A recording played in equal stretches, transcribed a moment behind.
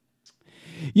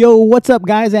Yo, what's up,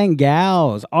 guys and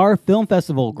gals? Our film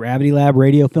festival, Gravity Lab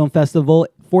Radio Film Festival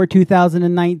for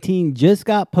 2019, just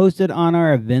got posted on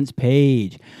our events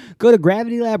page. Go to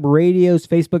Gravity Lab Radio's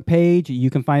Facebook page.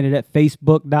 You can find it at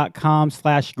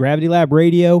facebook.com/Gravity Lab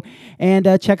Radio and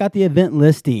check out the event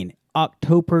listing,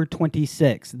 October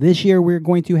 26th. This year, we're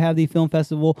going to have the film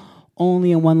festival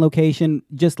only in one location,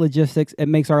 just logistics. It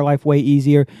makes our life way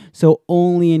easier. So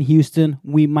only in Houston.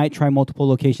 We might try multiple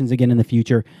locations again in the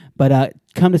future. But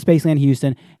come to Spaceland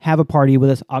Houston, have a party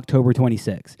with us October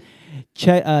 26th.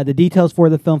 The details for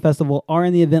the film festival are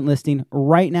in the event listing.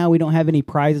 Right now, we don't have any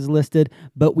prizes listed,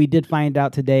 but we did find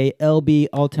out today LB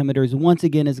Altimeters once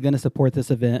again is going to support this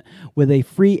event with a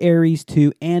free Aries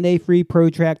 2 and a free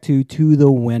ProTrack 2 to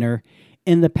the winner.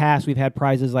 In the past, we've had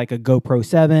prizes like a GoPro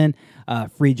 7,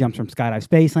 free jumps from Skydive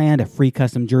Spaceland, a free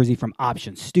custom jersey from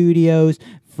Option Studios,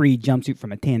 free jumpsuit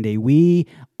from a Tande Wee,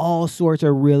 all sorts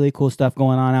of really cool stuff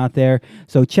going on out there.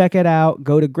 So check it out.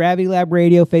 Go to Gravity Lab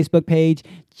Radio Facebook page.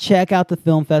 Check out the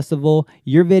film festival.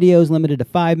 Your video is limited to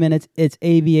 5 minutes. It's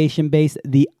aviation-based.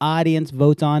 The audience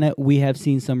votes on it. We have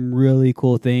seen some really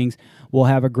cool things. We'll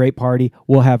have a great party.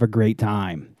 We'll have a great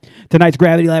time. Tonight's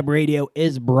Gravity Lab Radio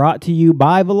is brought to you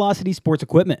by Velocity Sports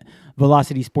Equipment.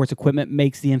 Velocity Sports Equipment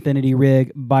makes the Infinity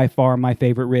rig by far my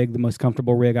favorite rig, the most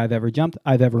comfortable rig I've ever jumped,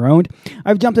 I've ever owned.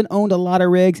 I've jumped and owned a lot of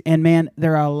rigs, and man,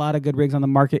 there are a lot of good rigs on the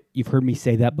market. You've heard me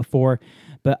say that before,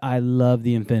 but I love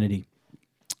the Infinity.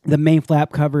 The main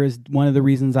flap cover is one of the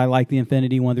reasons I like the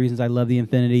Infinity, one of the reasons I love the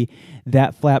Infinity.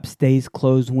 That flap stays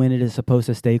closed when it is supposed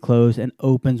to stay closed and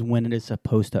opens when it is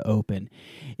supposed to open.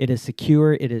 It is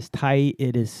secure, it is tight,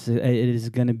 it is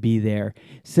going to be there.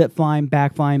 Sit flying,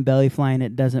 back flying, belly flying,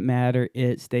 it doesn't matter.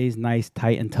 It stays nice,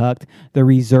 tight, and tucked. The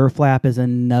reserve flap is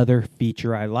another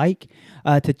feature I like.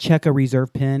 To check a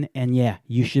reserve pin, and yeah,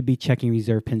 you should be checking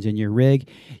reserve pins in your rig.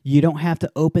 You don't have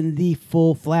to open the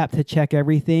full flap to check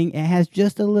everything. It has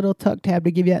just a little tuck tab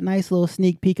to give you that nice little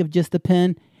sneak peek of just the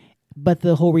pin, but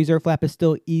the whole reserve flap is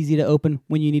still easy to open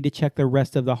when you need to check the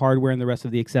rest of the hardware and the rest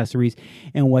of the accessories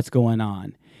and what's going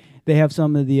on. They have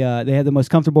they have the most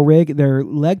comfortable rig. Their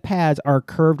leg pads are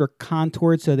curved or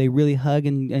contoured, so they really hug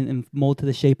and mold to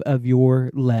the shape of your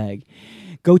leg.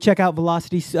 Go check out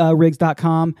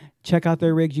velocityrigs.com. Check out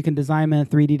their rigs. You can design them in a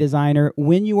 3D designer.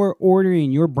 When you are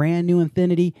ordering your brand new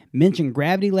Infinity, mention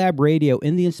Gravity Lab Radio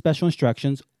in the special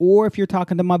instructions. Or if you're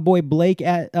talking to my boy Blake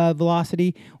at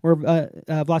Velocity or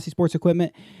Velocity Sports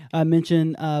Equipment,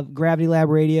 mention Gravity Lab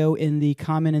Radio in the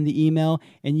comment in the email,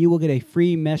 and you will get a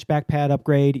free mesh back pad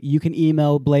upgrade. You can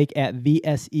email Blake at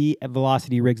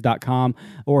vse@velocityrigs.com,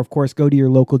 or of course go to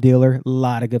your local dealer. A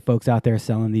lot of good folks out there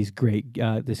selling this great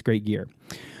gear.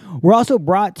 We're also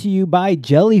brought to you by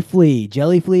Jellyflea.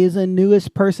 Jellyflea is the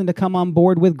newest person to come on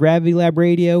board with Gravity Lab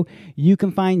Radio. You can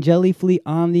find Jellyflea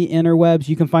on the interwebs.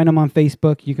 You can find them on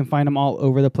Facebook. You can find them all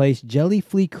over the place.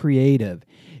 Jellyflea Creative.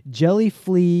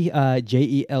 Jellyflea,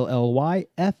 Jellyflea,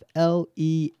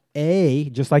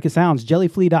 just like it sounds,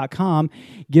 jellyflea.com.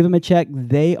 Give them a check.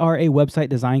 They are a website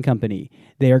design company.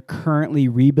 They are currently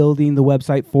rebuilding the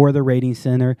website for the Rating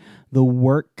Center. The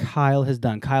work Kyle has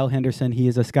done. Kyle Henderson, he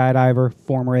is a skydiver,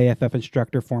 former AFF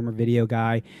instructor, former video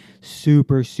guy.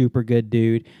 Super, super good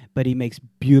dude. But he makes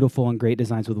beautiful and great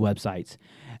designs with websites.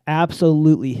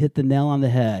 Absolutely hit the nail on the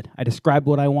head. I described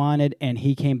what I wanted, and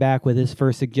he came back with his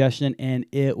first suggestion, and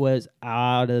it was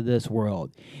out of this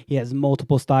world. He has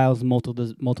multiple styles,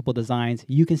 multiple designs.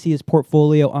 You can see his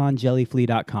portfolio on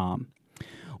jellyflea.com.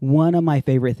 One of my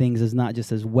favorite things is not just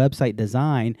his website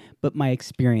design, but my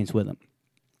experience with him.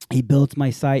 He builds my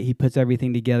site. He puts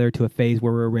everything together to a phase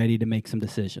where we're ready to make some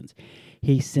decisions.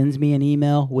 He sends me an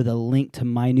email with a link to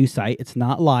my new site. It's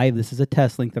not live. This is a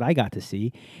test link that I got to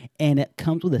see, and it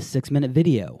comes with a 6-minute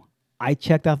video. I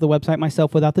checked out the website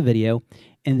myself without the video,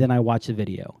 and then I watched the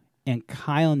video. And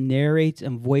Kyle narrates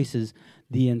and voices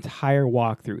the entire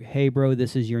walkthrough. Hey, bro,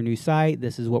 this is your new site.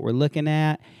 This is what we're looking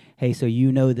at. Hey, so you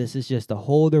know this is just a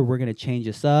holder. We're going to change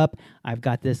this up. I've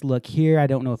got this look here. I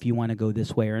don't know if you want to go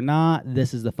this way or not.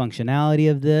 This is the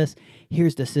functionality of this.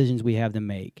 Here's decisions we have to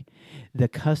make. The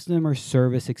customer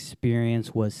service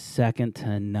experience was second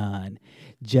to none.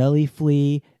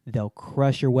 Jellyflea, they'll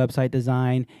crush your website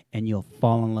design, and you'll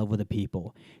fall in love with the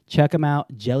people. Check them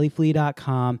out,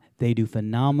 jellyflea.com. They do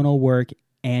phenomenal work,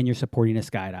 and you're supporting a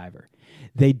skydiver.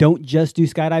 They don't just do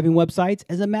skydiving websites.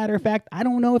 As a matter of fact, I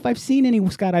don't know if I've seen any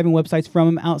skydiving websites from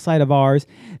them outside of ours.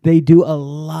 They do a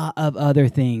lot of other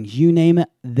things. You name it,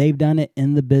 they've done it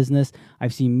in the business.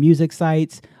 I've seen music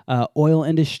sites, oil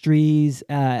industries,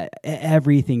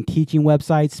 everything, teaching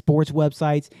websites, sports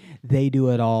websites. They do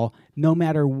it all. No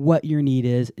matter what your need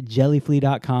is,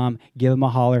 jellyflea.com. Give them a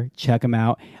holler. Check them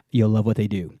out. You'll love what they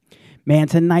do. Man,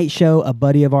 tonight's show, a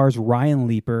buddy of ours, Ryan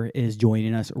Leeper, is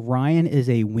joining us. Ryan is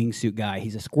a wingsuit guy.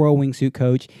 He's a squirrel wingsuit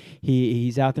coach.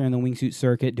 He's out there in the wingsuit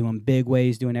circuit doing big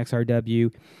waves, doing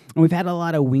XRW. And we've had a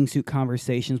lot of wingsuit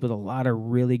conversations with a lot of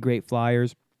really great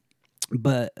flyers.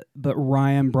 But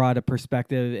Ryan brought a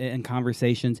perspective and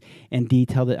conversations and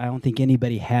detail that I don't think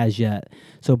anybody has yet.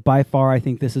 So by far, I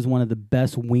think this is one of the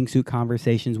best wingsuit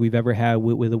conversations we've ever had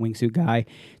with a wingsuit guy.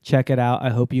 Check it out. I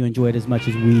hope you enjoyed as much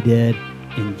as we did.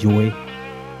 Enjoy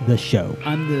the show.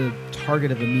 I'm the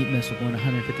target of a meat missile going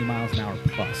 150 miles an hour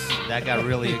plus. That got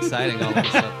really exciting all of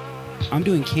a sudden. I'm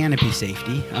doing canopy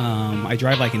safety. I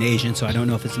drive like an Asian, so I don't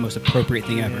know if it's the most appropriate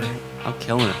thing ever. I'm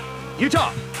killing it.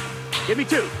 Utah, give me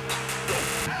 2.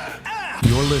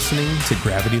 You're listening to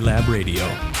Gravity Lab Radio,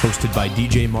 hosted by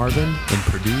DJ Marvin and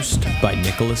produced by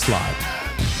Nicholas Live.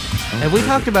 Have we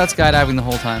talked about skydiving the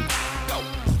whole time?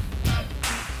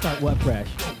 Start what fresh?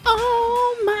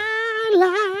 All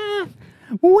my life,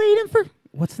 waiting for...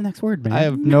 What's the next word, man? I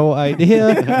have no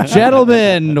idea.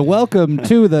 Gentlemen, welcome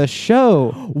to the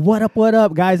show. What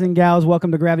up, guys and gals?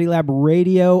 Welcome to Gravity Lab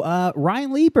Radio.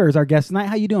 Ryan Leeper is our guest tonight.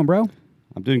 How you doing, bro?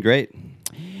 I'm doing great.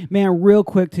 Man, real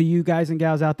quick to you guys and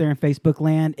gals out there in Facebook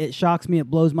land, it shocks me, it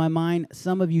blows my mind.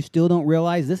 Some of you still don't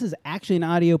realize this is actually an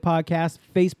audio podcast.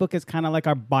 Facebook is kind of like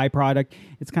our byproduct.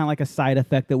 It's kind of like a side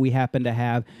effect that we happen to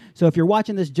have. So if you're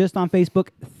watching this just on Facebook,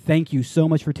 thank you so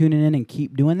much for tuning in and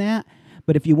keep doing that.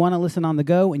 But if you want to listen on the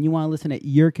go and you want to listen at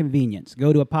your convenience,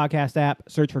 go to a podcast app,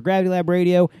 search for Gravity Lab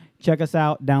Radio, check us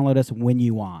out, download us when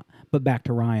you want. But back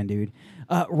to Ryan, dude.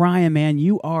 Ryan, man,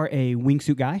 you are a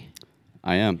wingsuit guy.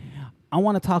 I am. I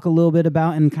want to talk a little bit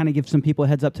about and kind of give some people a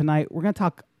heads up tonight. We're going to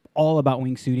talk all about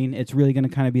wingsuiting. It's really going to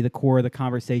kind of be the core of the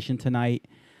conversation tonight.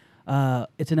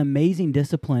 It's an amazing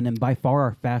discipline and by far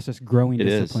our fastest growing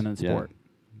discipline in sport.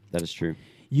 Yeah, that is true.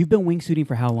 You've been wingsuiting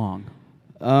for how long?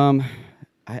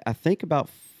 I think about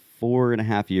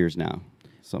 4.5 years now,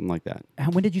 something like that.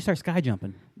 When did you start sky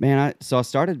jumping? Man, I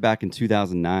started back in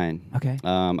 2009. Okay.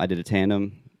 I did a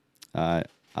tandem. I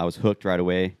was hooked right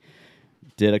away.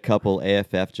 Did a couple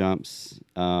AFF jumps.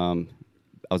 I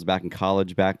was back in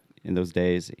college back in those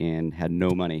days and had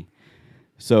no money.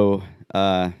 So,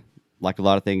 like a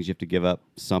lot of things, you have to give up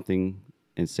something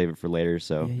and save it for later.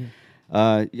 So,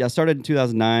 I started in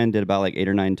 2009, did about like 8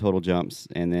 or 9 total jumps,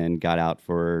 and then got out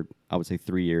for, I would say,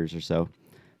 3 years or so.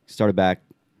 Started back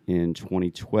in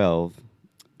 2012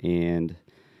 and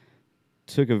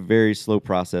took a very slow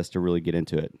process to really get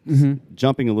into it. Mm-hmm.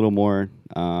 Jumping a little more.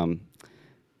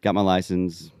 Got my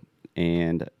license,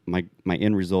 and my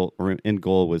end result or end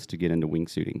goal was to get into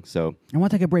wingsuiting. So I want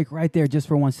to take a break right there just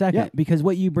for 1 second, Yeah. because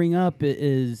what you bring up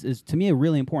is to me a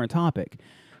really important topic.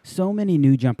 So many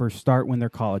new jumpers start when they're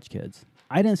college kids.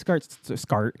 I didn't start I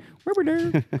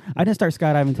didn't start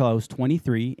skydiving until I was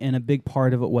 23, and a big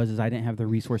part of it was I didn't have the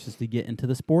resources to get into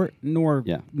the sport, nor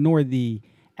the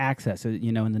access. In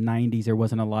the 90s, there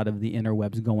wasn't a lot of the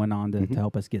interwebs going on to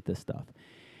help us get this stuff.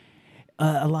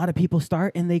 A lot of people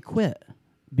start and they quit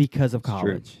because of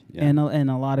college. Yeah. And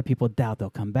a lot of people doubt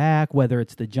they'll come back, whether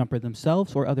it's the jumper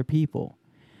themselves or other people.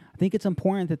 I think it's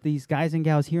important that these guys and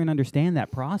gals hear and understand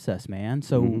that process, man.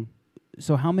 So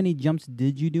so how many jumps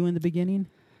did you do in the beginning?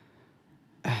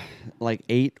 like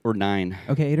 8 or 9.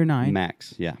 Okay, 8 or 9.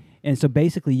 Max, yeah. And so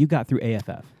basically you got through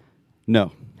AFF.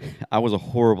 No, I was a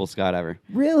horrible skydiver.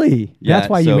 Really? Yeah, That's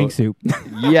why you wingsuit.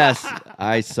 Yes,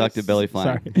 I sucked at belly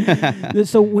flying.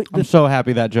 Sorry. I'm so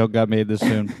happy that joke got made this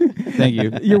soon. Thank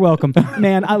you. You're welcome.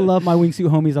 Man, I love my wingsuit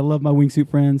homies. I love my wingsuit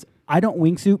friends. I don't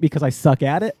wingsuit because I suck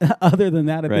at it. Other than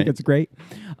that, I think it's great.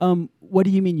 What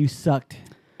do you mean you sucked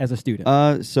as a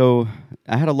student? So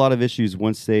I had a lot of issues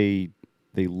once they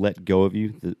let go of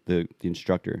you, the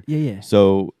instructor. Yeah.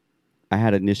 So I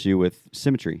had an issue with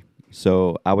symmetry.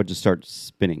 So I would just start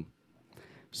spinning.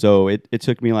 So it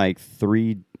took me like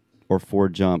 3 or 4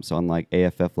 jumps on like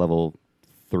AFF level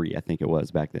 3, I think it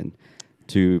was back then,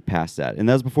 to pass that. And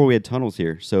that was before we had tunnels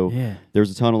here. So there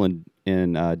was a tunnel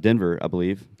in Denver, I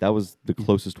believe. That was the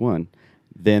closest one.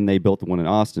 Then they built the one in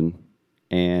Austin.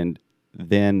 And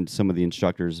then some of the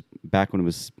instructors, back when it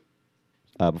was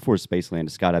before Spaceland,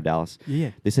 to Skydive Dallas,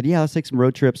 they said, let's take some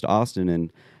road trips to Austin.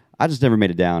 And I just never made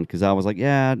it down because I was like,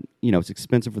 it's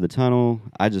expensive for the tunnel.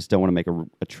 I just don't want to make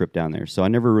a trip down there. So I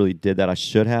never really did that. I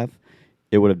should have.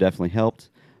 it would have definitely helped.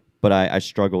 But I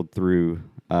struggled through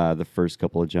the first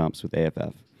couple of jumps with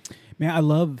AFF. Man, I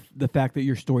love the fact that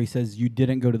your story says you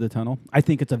didn't go to the tunnel. I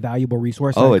think it's a valuable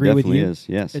resource. Oh, I it agree with definitely you. is.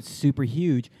 Yes. It's super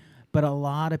huge. But a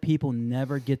lot of people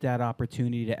never get that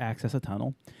opportunity to access a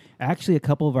tunnel. Actually, a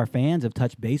couple of our fans have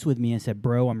touched base with me and said,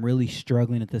 bro, I'm really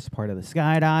struggling at this part of the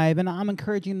skydive, and I'm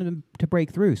encouraging them to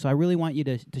break through. So I really want you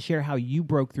to share how you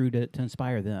broke through to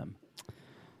inspire them.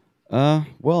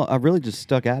 Well, I really just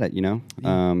stuck at it, Yeah.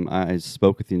 I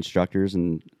spoke with the instructors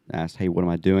and asked, hey, what am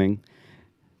I doing?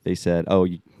 They said, oh,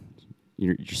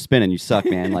 you're spinning. You suck,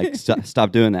 man. Like,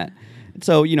 stop doing that. And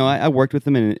so, I worked with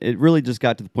them, and it really just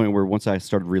got to the point where once I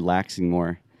started relaxing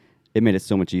more, it made it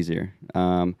so much easier.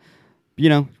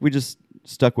 We just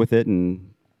stuck with it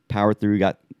and powered through,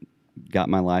 got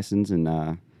my license, and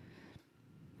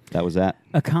that was that.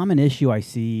 A common issue I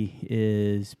see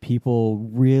is people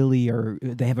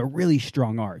they have a really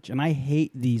strong arch. And I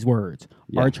hate these words.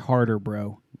 Yeah. Arch harder,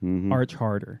 bro. Mhm. Arch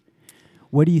harder.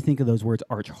 What do you think of those words,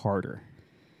 arch harder?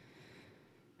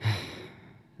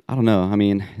 I don't know. I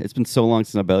mean, it's been so long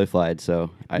since I belly flied, so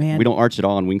Man. we don't arch at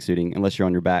all in wingsuiting unless you're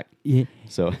on your back. Yeah.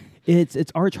 So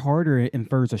It's arch harder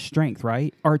infers a strength,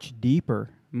 right? Arch deeper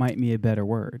might be a better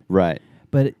word. right.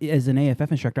 But as an AFF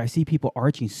instructor, I see people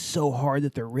arching so hard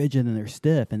that they're rigid and they're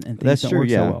stiff, and things That's don't true. work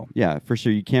Yeah, so well. yeah, for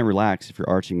sure. You can't relax if you're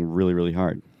arching really, really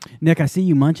hard. Nick, I see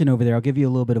you munching over there. I'll give you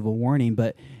a little bit of a warning,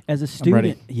 but as a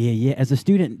ready. student, as a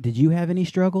student, did you have any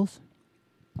struggles?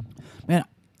 Man,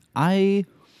 I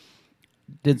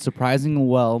did surprisingly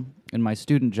well in my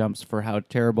student jumps for how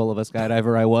terrible of a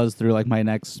skydiver I was through like my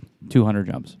next 200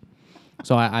 jumps.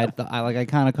 So I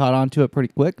kind of caught on to it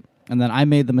pretty quick. And then I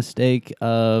made the mistake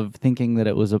of thinking that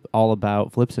it was all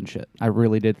about flips and shit. I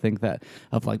really did think that.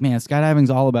 Of like, man, skydiving's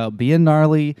all about being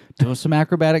gnarly, doing some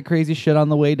acrobatic crazy shit on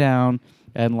the way down,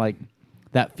 and like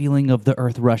that feeling of the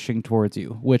earth rushing towards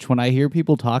you, which when I hear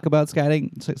people talk about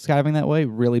skydiving that way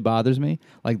really bothers me.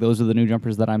 Like those are the new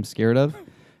jumpers that I'm scared of.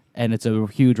 And it's a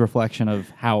huge reflection of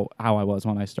how I was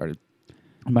when I started.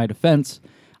 In my defense,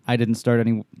 I didn't start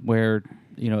anywhere.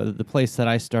 The place that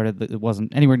I started, it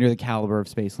wasn't anywhere near the caliber of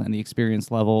Spaceland, the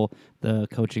experience level, the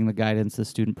coaching, the guidance, the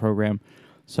student program.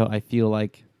 So I feel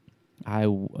like I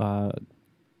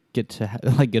get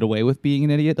to get away with being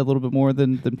an idiot a little bit more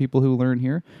than people who learn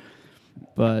here.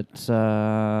 But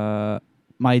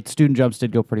my student jumps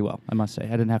did go pretty well, I must say.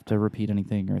 I didn't have to repeat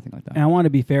anything or anything like that. And I want to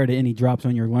be fair to any drops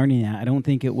when you're learning that. I don't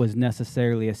think it was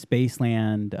necessarily a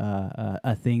Spaceland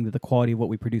a thing, that the quality of what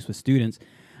we produce with students.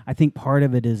 I think part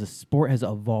of it is a sport has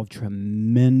evolved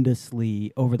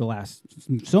tremendously over the last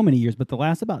so many years, but the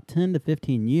last about 10 to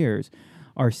 15 years,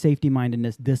 our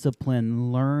safety-mindedness,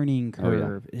 discipline, learning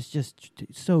curve is just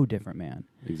so different, man.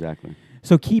 Exactly.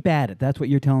 So keep at it. That's what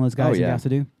you're telling those guys and gals to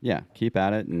do? Yeah, keep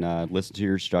at it and listen to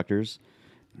your instructors.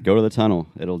 Go to the tunnel.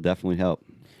 It'll definitely help.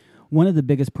 One of the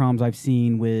biggest problems I've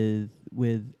seen with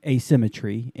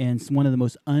asymmetry, and one of the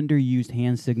most underused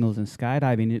hand signals in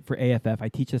skydiving for AFF, I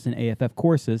teach this in AFF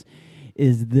courses,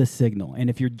 is this signal. And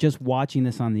if you're just watching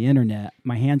this on the internet,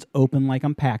 my hand's open like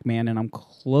I'm Pac-Man, and I'm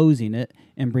closing it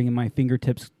and bringing my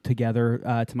fingertips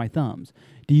together to my thumbs.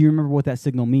 Do you remember what that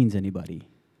signal means, anybody?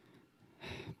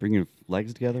 Bring your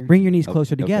legs together. Bring your knees Oh,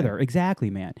 closer okay. together.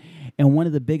 Exactly, man. And one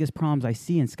of the biggest problems I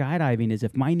see in skydiving is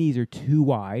if my knees are too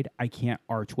wide, I can't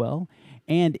arch well.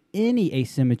 And any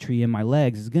asymmetry in my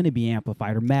legs is going to be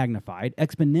amplified or magnified,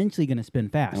 exponentially going to spin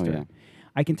faster. yeah.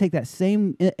 I can take that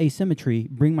same asymmetry,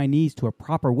 bring my knees to a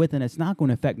proper width, and it's not going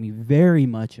to affect me very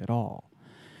much at all.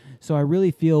 So I really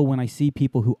feel when I see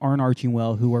people who aren't arching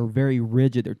well, who are very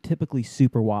rigid, they're typically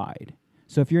super wide.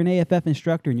 So if you're an AFF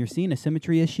instructor and you're seeing a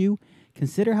symmetry issue,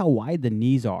 consider how wide the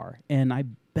knees are. And I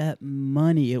bet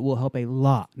money it will help a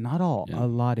lot, not all, a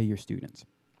lot of your students.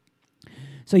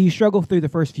 So you struggle through the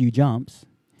first few jumps.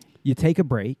 You take a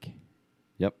break.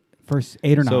 Yep. First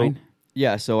 8 or 9.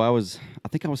 Yeah, so I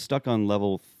think I was stuck on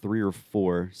level 3 or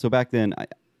 4. So back then,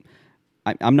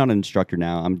 I'm not an instructor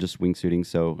now. I'm just wingsuiting.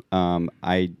 So I'm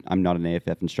not an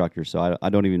AFF instructor. So I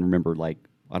don't even remember,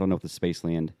 I don't know what the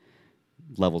Spaceland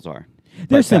levels are.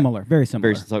 They're similar, very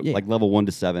similar. Like level 1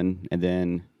 to 7, and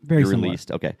then Very you're similar.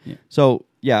 released. Okay. Yeah. So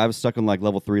I was stuck on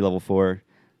level 3, level 4.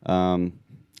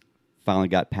 Finally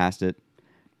got past it.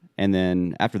 And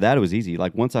then after that, it was easy.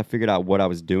 Once I figured out what I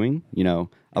was doing,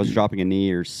 I was dropping a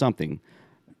knee or something.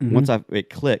 Mm-hmm. Once it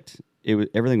clicked,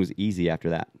 everything was easy after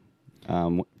that.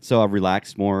 So I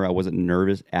relaxed more. I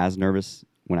wasn't as nervous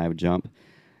when I would jump.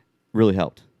 Really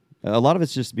helped. A lot of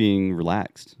it's just being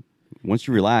relaxed. Once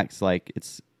you relax,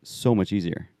 it's so much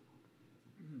easier.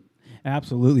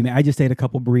 Absolutely, man. I just ate a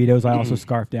couple burritos. I also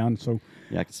scarfed down. So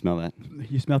Yeah, I can smell that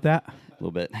you smelt that? a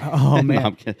little bit. Oh No, man,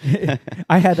 I'm kidding.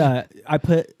 I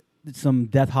put some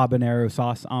Death Habanero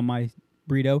sauce on my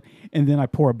burrito, and then I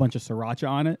pour a bunch of sriracha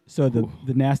on it. So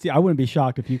the nasty. I wouldn't be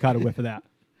shocked if you caught a whiff of that.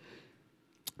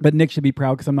 But Nick should be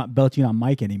proud because I'm not belching on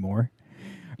Mike anymore.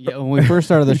 Yeah, when we first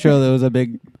started the show, there was a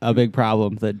big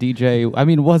problem that DJ. I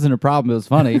mean, it wasn't a problem; it was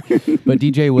funny. But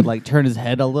DJ would like turn his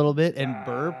head a little bit and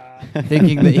burp,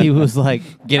 thinking that he was like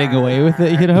getting away with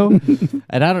it, you know.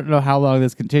 And I don't know how long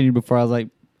this continued before I was like,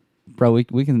 "Bro,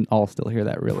 we can all still hear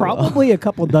that really well." Probably a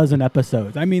couple dozen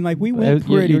episodes. I mean, like we went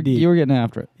pretty deep. You were getting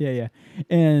after it. Yeah.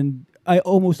 And I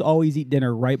almost always eat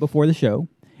dinner right before the show.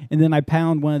 And then I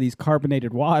pound one of these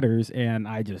carbonated waters, and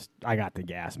I got the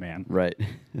gas, man. Right.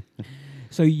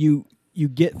 So you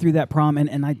get through that prom,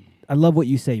 and I love what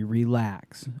you say,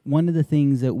 relax. One of the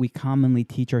things that we commonly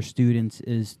teach our students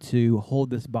is to hold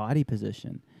this body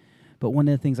position. But one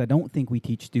of the things I don't think we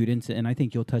teach students, and I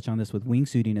think you'll touch on this with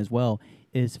wingsuiting as well,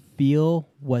 is feel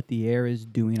what the air is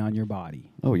doing on your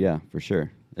body. Oh, yeah, for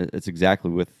sure. It's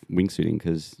exactly with wingsuiting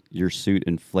because your suit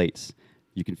inflates.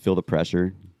 You can feel the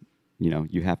pressure. You know,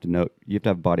 you have to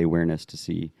have body awareness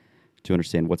to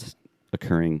understand what's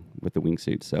occurring with the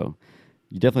wingsuit. So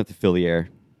you definitely have to feel the air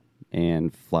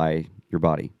and fly your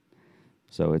body.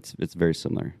 So it's very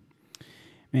similar.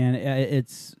 Man,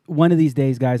 it's one of these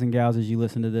days, guys and gals, as you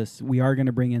listen to this, we are going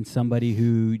to bring in somebody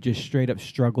who just straight up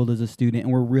struggled as a student,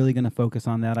 and we're really going to focus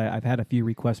on that. I've had a few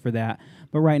requests for that.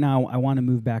 But right now, I want to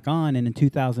move back on, and in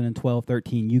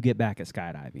 2012-13, you get back at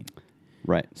skydiving.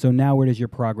 Right. So now where does your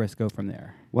progress go from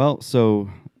there? Well, so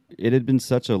it had been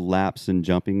such a lapse in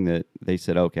jumping that they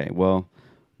said, okay, well,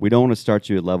 we don't want to start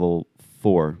you at level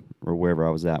 4 or wherever I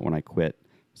was at when I quit.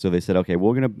 So they said, okay,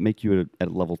 we're going to make you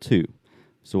at level 2.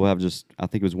 So we'll have I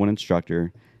think it was one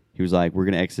instructor. He was like, we're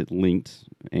going to exit linked,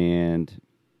 and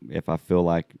if I feel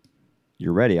like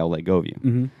you're ready, I'll let go of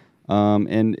you. Mm-hmm.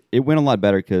 And it went a lot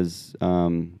better because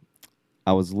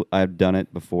I've done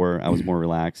it before. I was more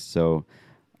relaxed, so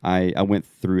I went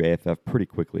through AFF pretty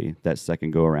quickly that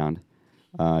second go around.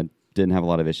 Didn't have a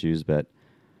lot of issues, but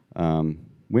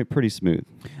went pretty smooth.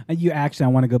 I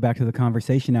want to go back to the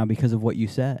conversation now because of what you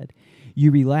said. You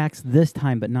relaxed this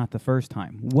time, but not the first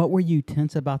time. What were you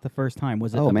tense about the first time?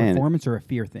 Was it a performance or a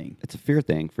fear thing? It's a fear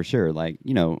thing for sure. Like,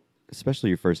 you know, especially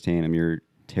your first tandem, you're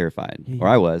terrified, Yeah. or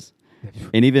I was.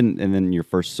 And then your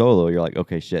first solo, you're like,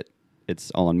 okay, shit,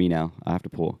 it's all on me now. I have to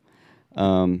pull.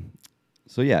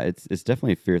 So yeah, it's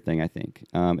definitely a fear thing, I think.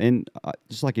 And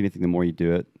just like anything, the more you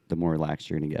do it, the more relaxed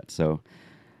you're gonna get. So,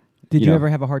 Did you ever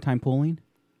have a hard time pulling?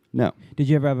 No. Did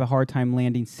you ever have a hard time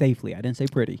landing safely? I didn't say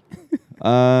pretty.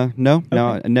 No, Okay.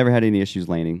 I never had any issues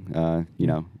landing. You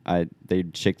know,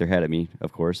 they'd shake their head at me,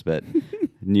 of course, but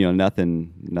you know,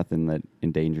 nothing that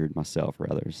endangered myself or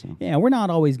others. So. Yeah, we're not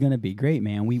always going to be great,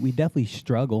 man. We definitely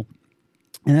struggle.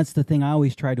 And that's the thing I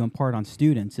always try to impart on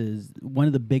students is one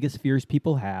of the biggest fears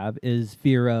people have is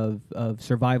fear of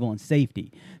survival and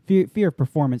safety. Fear of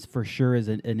performance for sure is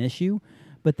an issue,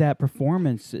 but that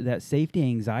performance, that safety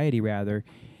anxiety rather,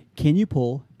 can you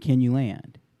pull, can you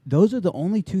land? Those are the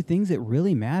only two things that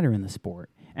really matter in the sport.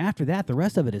 After that, the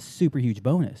rest of it is super huge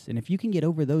bonus. And if you can get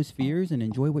over those fears and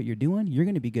enjoy what you're doing, you're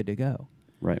going to be good to go.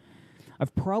 Right.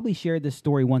 I've probably shared this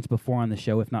story once before on the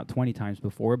show, if not 20 times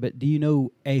before, but do you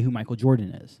know, A, who Michael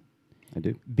Jordan is? I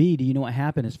do. B, do you know what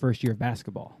happened his first year of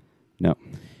basketball? No.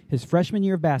 His freshman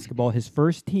year of basketball, his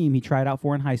first team he tried out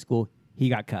for in high school, he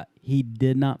got cut. He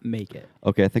did not make it.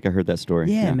 Okay, I think I heard that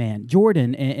story. Yeah, man.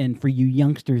 Jordan, and for you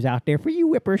youngsters out there, for you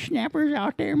whippersnappers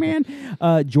out there, man,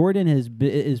 Jordan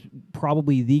is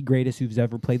probably the greatest who's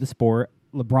ever played the sport.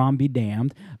 LeBron be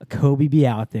damned. Kobe be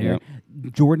out there.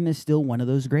 Yep. Jordan is still one of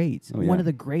those greats. Oh, yeah. One of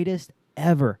the greatest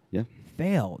ever. Yeah.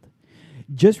 Failed.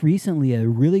 Just recently, a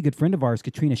really good friend of ours,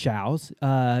 Katrina Schaus,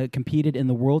 competed in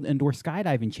the World Indoor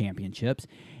Skydiving Championships,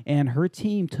 and her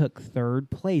team took third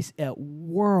place at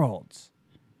Worlds.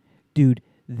 Dude,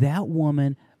 that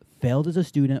woman failed as a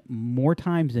student more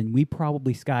times than we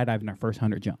probably skydived in our first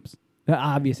 100 jumps.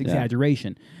 Obvious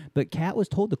exaggeration. But Kat was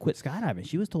told to quit skydiving.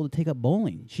 She was told to take up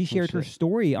bowling. She shared her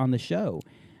story on the show.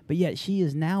 But yet she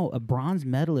is now a bronze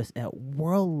medalist at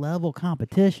world-level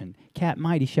competition. Kat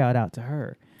Mighty, shout out to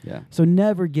her. Yeah. So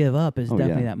never give up is Oh,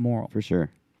 definitely yeah. that moral. For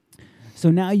sure.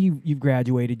 So now you've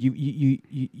graduated.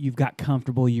 You've got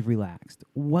comfortable. You've relaxed.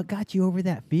 What got you over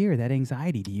that fear, that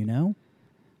anxiety? Do you know?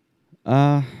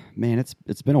 Man,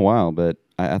 it's been a while, but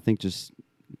I think just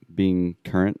being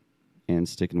current and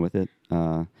sticking with it.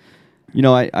 You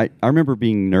know, I remember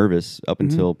being nervous up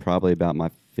until probably about my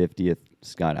 50th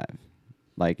skydive.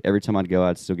 Like every time I'd go,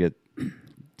 I'd still get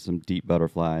some deep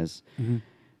butterflies.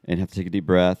 and have to take a deep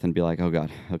breath and be like, oh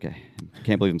God, okay,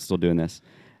 can't believe I'm still doing this.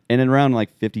 And then around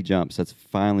like 50 jumps, that's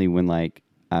finally when like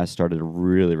I started to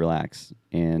really relax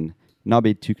and not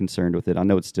be too concerned with it. I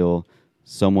know it's still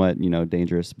somewhat,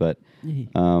 dangerous, but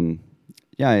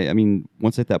yeah, I mean,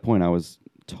 once at that point, I was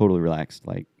totally relaxed.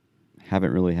 Like,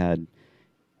 haven't really had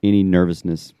any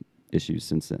nervousness issues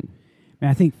since then.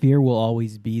 I think fear will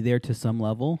always be there to some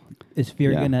level. Is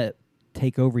fear going to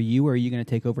take over you, or are you going to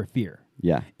take over fear?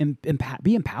 Yeah.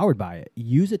 Be empowered by it.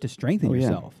 Use it to strengthen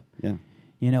yourself.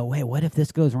 Yeah. Wait, what if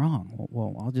this goes wrong?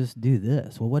 Well, I'll just do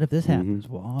this. Well, what if this happens?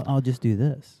 Well, I'll just do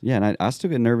this. Yeah, and I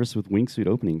still get nervous with wingsuit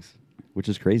openings, which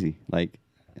is crazy. Like,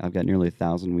 I've got nearly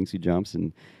 1,000 wingsuit jumps,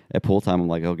 and at pull time, I'm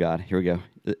like, oh God, here we go.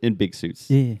 In big suits,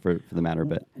 for the matter.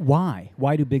 But why?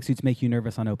 Why do big suits make you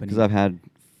nervous on opening? Because I've had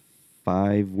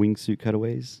 5 wingsuit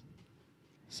cutaways.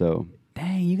 So.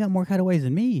 Dang, you got more cutaways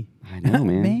than me. I know,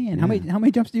 man. Man, how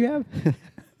many jumps do you have?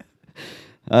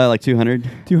 Like 200.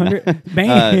 200?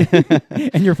 Man.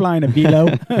 And you're flying a Velo.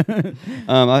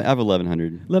 I have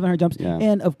 1,100. 1,100 jumps. Yeah.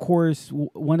 And, of course,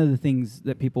 one of the things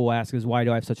that people will ask is, why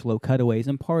do I have such low cutaways?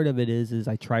 And part of it is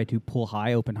I try to pull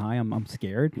high, open high. I'm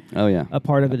scared. Oh, yeah. A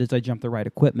part of it is I jump the right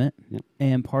equipment. Yep.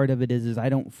 And part of it is I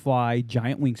don't fly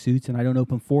giant wingsuits, and I don't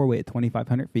open four-way at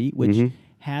 2,500 feet, which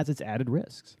has its added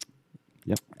risks.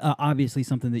 Yep. Obviously,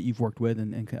 something that you've worked with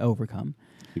and can overcome.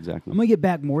 Exactly. I'm going to get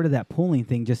back more to that pulling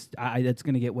thing. That's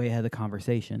going to get way ahead of the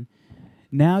conversation.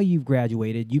 Now you've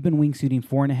graduated. You've been wingsuiting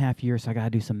 4.5 years, so I got to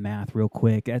do some math real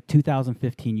quick. At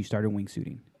 2015, you started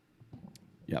wingsuiting.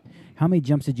 Yep. How many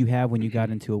jumps did you have when you got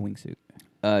into a wingsuit?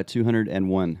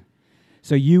 201.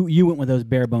 So you went with those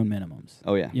bare bone minimums.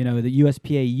 Oh, yeah. The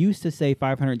USPA used to say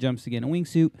 500 jumps to get in a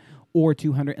wingsuit or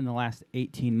 200 in the last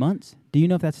 18 months. Do you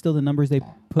know if that's still the numbers they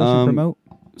push and promote?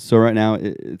 So right now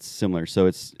it's similar. So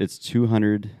it's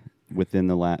 200 within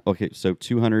the last. Okay, so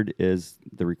 200 is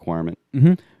the requirement.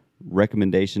 Mm-hmm.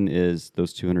 Recommendation is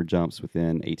those 200 jumps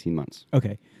within 18 months.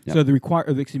 Okay. Yep. So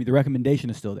the recommendation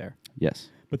is still there. Yes.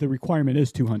 But the requirement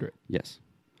is 200. Yes.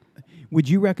 Would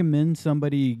you recommend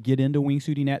somebody get into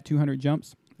wingsuiting at 200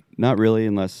 jumps? Not really,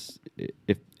 unless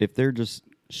if they're just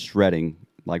shredding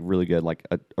like really good, like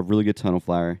a really good tunnel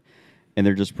flyer, and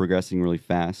they're just progressing really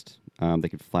fast. They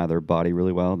could fly their body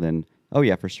really well. Then, oh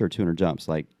yeah, for sure, 200 jumps.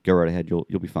 Like, go right ahead. You'll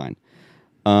be fine.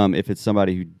 If it's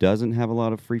somebody who doesn't have a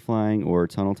lot of free flying or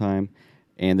tunnel time,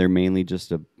 and they're mainly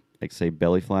just a, like, say,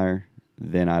 belly flyer,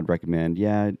 then I'd recommend,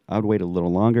 I'd wait a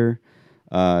little longer.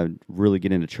 Really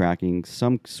get into tracking,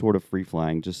 some sort of free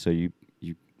flying, just so you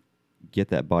get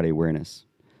that body awareness.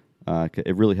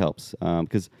 It really helps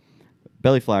because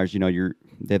belly flyers,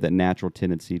 they have that natural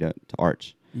tendency to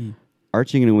arch.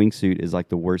 Arching in a wingsuit is like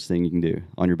the worst thing you can do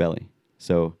on your belly.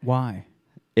 So why?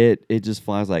 It just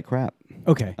flies like crap.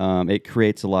 Okay. It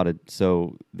creates a lot of,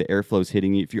 so the airflow's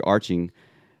hitting you. If you're arching,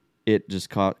 it just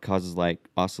causes like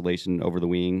oscillation over the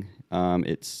wing.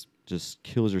 It's just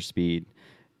kills your speed.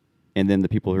 And then the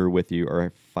people who are with you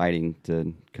are fighting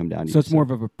to come down to you. So it's more of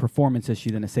a performance issue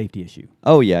than a safety issue.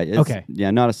 Oh, yeah. Okay.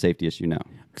 Yeah, not a safety issue, no.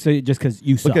 So just because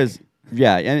you suck. Because,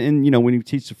 yeah, and when you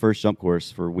teach the first jump course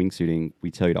for wingsuiting,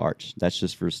 we tell you to arch. That's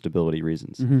just for stability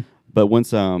reasons. Mm-hmm. But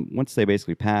once they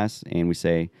basically pass and we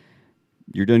say,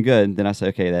 you're doing good, then I say,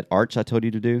 okay, that arch I told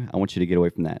you to do, I want you to get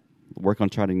away from that. Work on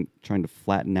trying to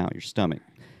flatten out your stomach.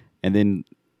 And then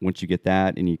once you get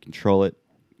that and you control it,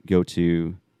 go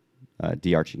to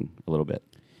de-arching a little bit.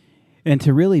 And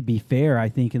to really be fair, I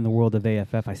think in the world of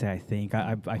AFF, I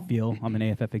feel I'm an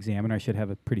AFF examiner. I should have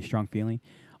a pretty strong feeling.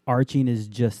 Arching is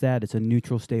just that. It's a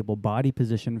neutral, stable body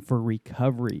position for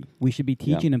recovery. We should be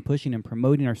teaching and pushing and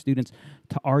promoting our students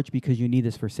to arch because you need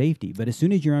this for safety. But as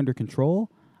soon as you're under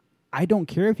control, I don't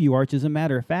care if you arch. As a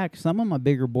matter of fact, some of my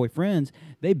bigger boy friends,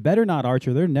 they better not arch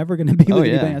or they're never going to be with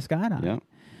anybody on a skydive. Yeah.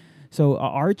 So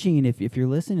arching, if you're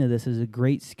listening to this, is a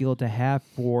great skill to have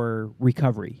for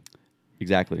recovery.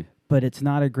 Exactly. But it's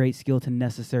not a great skill to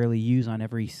necessarily use on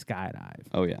every skydive.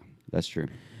 Oh, yeah. That's true.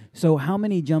 So how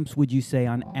many jumps would you say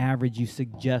on average you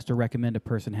suggest or recommend a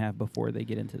person have before they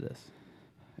get into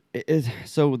this?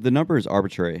 So the number is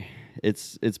arbitrary.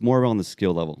 It's more on the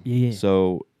skill level. Yeah.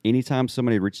 So anytime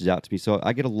somebody reaches out to me, so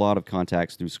I get a lot of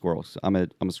contacts through Squirrels. I'm a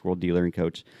squirrel dealer and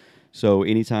coach. So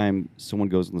anytime someone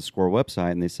goes on the Squirrel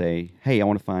website and they say, hey, I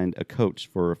want to find a coach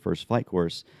for a first flight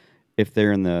course, if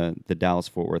they're in the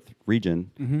Dallas-Fort Worth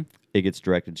region, it gets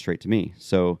directed straight to me.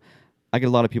 So I get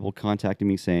a lot of people contacting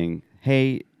me saying,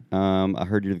 hey, I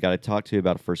heard you're the guy to talk to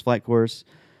about a first flight course.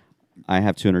 I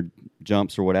have 200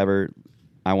 jumps or whatever.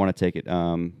 I want to take it.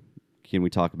 Can we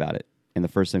talk about it? And the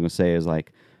first thing we'll say is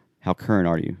like, how current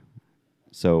are you?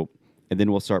 So, and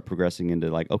then we'll start progressing into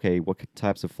like, okay, what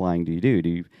types of flying do you do?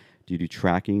 Do Do you do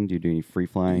tracking? Do you do any free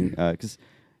flying? Because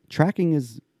tracking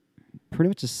is pretty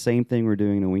much the same thing we're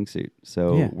doing in a wingsuit.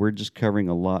 So Yeah. we're just covering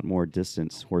a lot more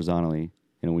distance horizontally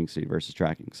in a wingsuit versus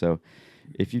tracking. So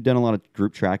if you've done a lot of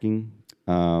group tracking,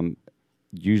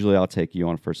 usually I'll take you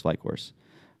on a first flight course.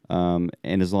 And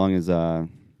as long as, I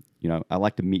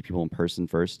like to meet people in person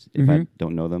first if I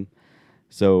don't know them.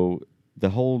 So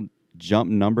the whole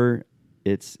jump number,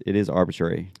 it is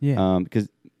arbitrary. Yeah. Because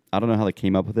I don't know how they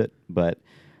came up with it, but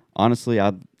honestly,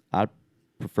 I'd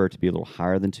prefer to be a little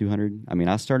higher than 200. I mean,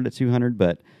 I started at 200,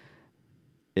 but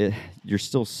you're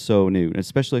still so new, and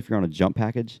especially if you're on a jump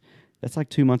package. That's like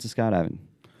 2 months of skydiving.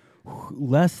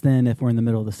 Less than if we're in the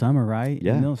middle of the summer, right? In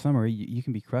Yeah. the middle of summer, you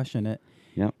can be crushing it.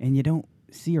 Yep. And you don't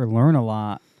see or learn a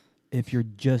lot if you're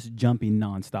just jumping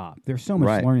nonstop. There's so much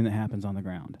Right. learning that happens on the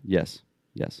ground. Yes.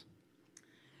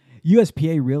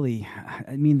 USPA really,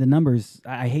 I mean, the numbers,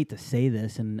 I hate to say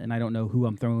this, and I don't know who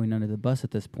I'm throwing under the bus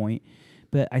at this point,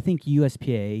 but I think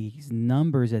USPA's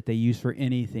numbers that they use for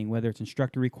anything, whether it's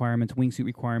instructor requirements, wingsuit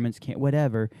requirements,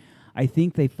 whatever, I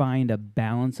think they find a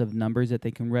balance of numbers that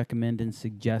they can recommend and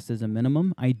suggest as a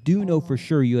minimum. I do know for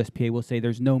sure USPA will say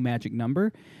there's no magic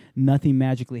number. Nothing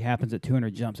magically happens at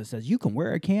 200 jumps that says you can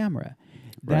wear a camera.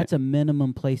 That's a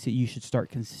minimum place that you should start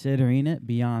considering it.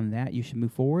 Beyond that, you should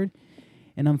move forward.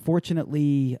 And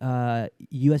unfortunately,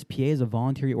 USPA is a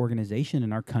voluntary organization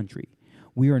in our country.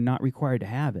 We are not required to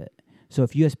have it. So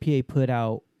if USPA put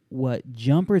out what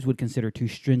jumpers would consider too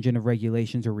stringent of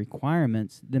regulations or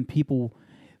requirements, then people,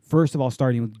 first of all,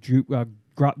 starting with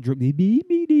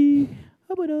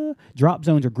drop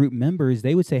zones or group members,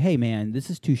 they would say, hey, man, this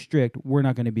is too strict. We're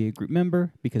not going to be a group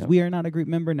member because we are not a group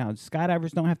member. Now,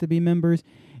 skydivers don't have to be members,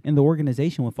 and the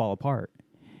organization will fall apart.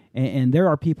 And there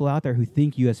are people out there who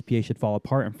think USPA should fall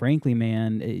apart. And frankly,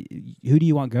 man, who do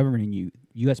you want governing you,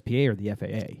 USPA or the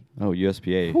FAA? Oh,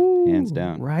 USPA, hands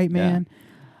down. Right, man.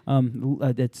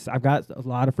 I've got a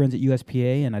lot of friends at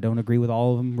USPA, and I don't agree with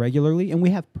all of them regularly. And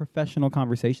we have professional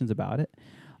conversations about it.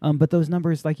 But those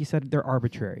numbers, like you said, they're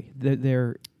arbitrary.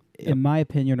 They're in my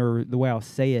opinion, or the way I'll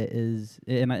say it is,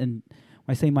 and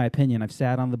when I say my opinion, I've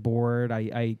sat on the board.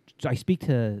 I speak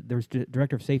to there's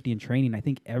director of safety and training. I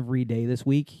think every day this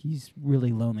week. He's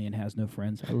really lonely and has no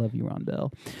friends. I love you, Ron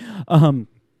Bell.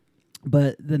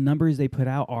 But the numbers they put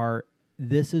out are,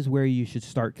 this is where you should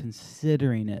start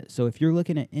considering it. So if you're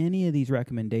looking at any of these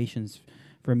recommendations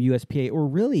from USPA or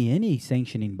really any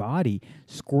sanctioning body,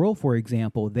 Squirrel, for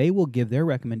example, they will give their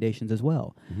recommendations as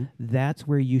well. Mm-hmm. That's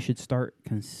where you should start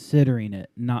considering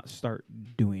it, not start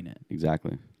doing it.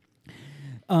 Exactly.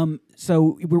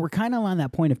 So we were kind of on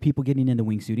that point of people getting into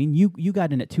wingsuiting. You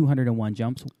got in at 201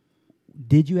 jumps.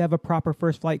 Did you have a proper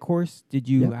first flight course? Did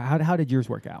you? Yeah. How did yours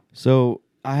work out? So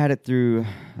I had it through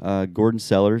Gordon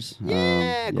Sellers.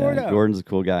 Gordo. Gordon's a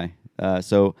cool guy.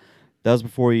 So that was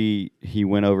before he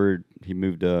went over. He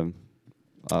moved to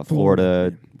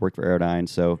Florida, worked for Aerodyne.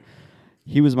 So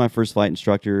he was my first flight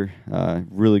instructor.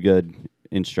 Really good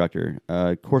instructor.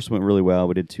 Course went really well.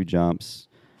 We did 2 jumps.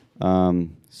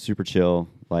 Super chill.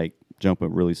 Like, jump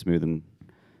went really smooth and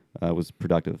was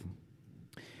productive.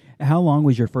 How long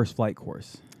was your first flight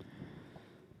course?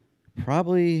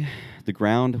 Probably, the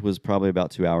ground was probably about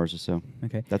 2 hours or so.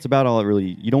 Okay. That's about all it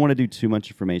really, you don't want to do too much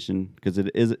information because it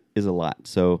is a lot.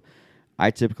 So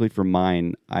I typically, for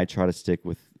mine, I try to stick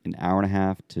with an hour and a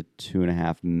half to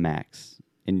 2.5 max.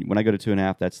 And when I go to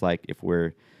 2.5, that's like if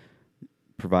we're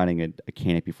providing a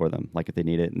canopy for them, like if they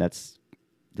need it. And that's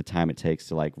the time it takes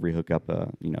to like rehook up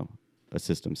a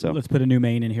system. So let's put a new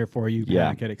main in here for you,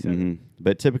 pack it, etc. Mm-hmm.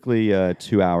 But typically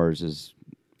 2 hours is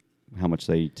how much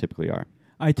they typically are.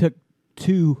 I took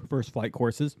 2 first flight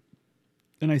courses,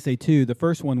 and I say 2. The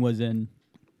first one was in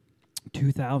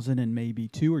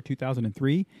 2002 or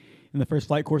 2003, and the first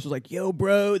flight course was like, "Yo,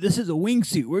 bro, this is a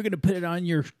wingsuit. We're gonna put it on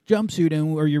your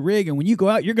jumpsuit or your rig, and when you go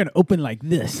out, you're gonna open like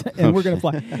this, and we're gonna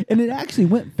fly." And it actually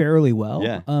went fairly well.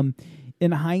 Yeah.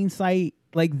 In hindsight,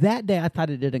 like that day, I thought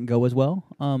it didn't go as well.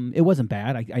 It wasn't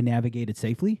bad. I navigated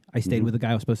safely. I stayed with the guy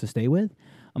I was supposed to stay with.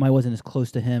 I wasn't as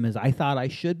close to him as I thought I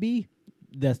should be.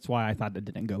 That's why I thought it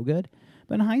didn't go good.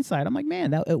 But in hindsight, I'm like,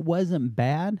 man, it wasn't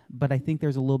bad, but I think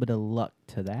there's a little bit of luck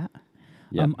to that.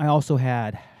 Yeah. I also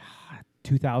had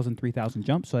 2,000, 3,000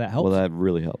 jumps, so that helps. Well, that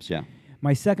really helps, yeah.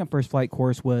 My second first flight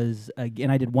course was, again,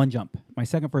 I did 1 jump. My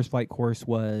second first flight course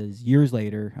was years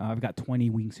later. I've got 20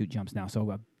 wingsuit jumps now,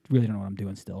 so I really don't know what I'm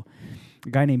doing still. A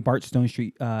guy named Bart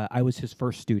Stonestreet, I was his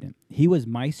first student. He was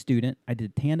my student. I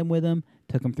did tandem with him,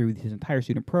 took him through his entire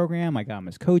student program. I got him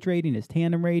his coach rating, his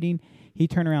tandem rating. He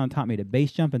turned around and taught me to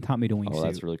base jump and taught me to wingsuit. Oh,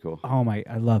 that's really cool. Oh,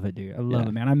 I love it, dude. I love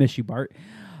it, man. I miss you, Bart.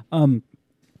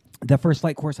 The first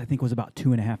flight course, I think, was about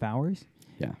 2.5 hours.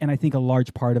 Yeah. And I think a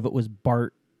large part of it was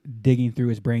Bart digging through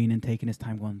his brain and taking his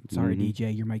time going, sorry, Mhm.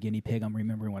 DJ, you're my guinea pig. I'm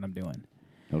remembering what I'm doing.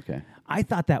 Okay. I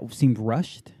thought that seemed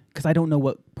rushed because I don't know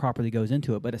what properly goes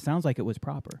into it, but it sounds like it was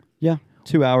proper. Yeah.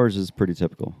 2 hours is pretty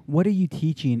typical. What are you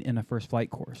teaching in a first flight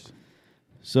course?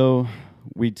 So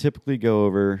we typically go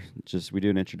over we do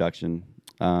an introduction.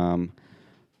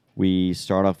 We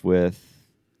start off with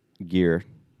gear,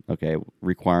 okay,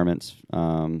 requirements.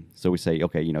 So we say,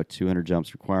 okay, 200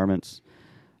 jumps requirements.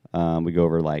 We go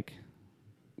over like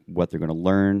what they're going to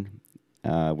learn.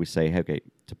 We say, hey, okay,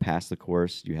 to pass the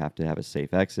course, you have to have a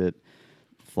safe exit,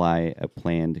 fly a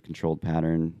planned controlled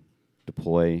pattern,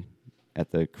 deploy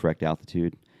at the correct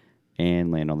altitude,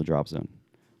 and land on the drop zone.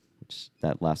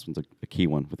 That last one's a key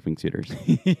one with wingsuiters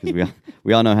because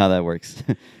we all know how that works.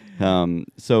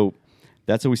 So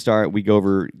that's how we start. We go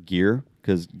over gear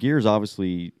because gear is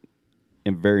obviously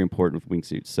very important with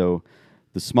wingsuits. So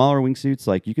the smaller wingsuits,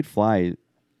 like you could fly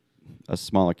a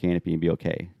smaller canopy and be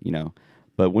okay,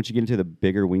 But once you get into the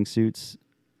bigger wingsuits,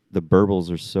 the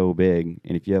burbles are so big,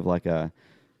 and if you have like a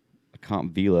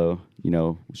Comp Velo,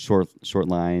 short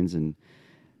lines and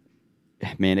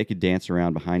man, it could dance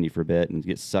around behind you for a bit and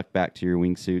get sucked back to your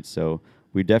wingsuit. So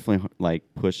we definitely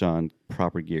push on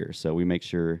proper gear. So we make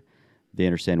sure they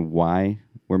understand why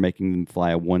we're making them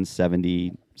fly a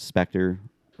 170 Spectre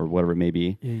or whatever it may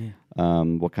be.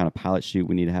 What kind of pilot chute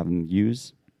we need to have them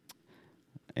use.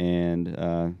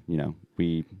 And,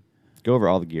 we go over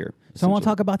all the gear. So I want to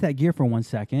talk about that gear for 1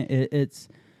 second. It's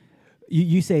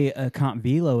you say a Comp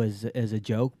Velo is a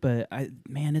joke, but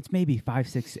it's maybe 5,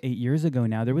 6, 8 years ago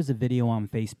now. There was a video on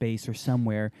FaceBase or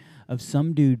somewhere of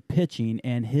some dude pitching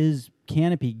and his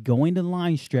canopy going to the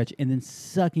line stretch and then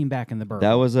sucking back in the burrow.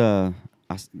 That was I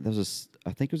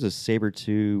think it was a Sabre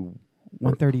 2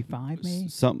 135 maybe?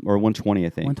 Something or 120, I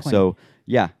think. 120. So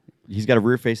yeah, he's got a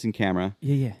rear facing camera.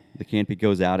 Yeah. The canopy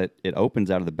goes out, it opens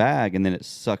out of the bag, and then it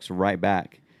sucks right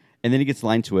back. And then he gets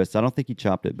line twist. I don't think he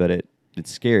chopped it, but it's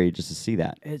scary just to see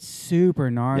that. It's super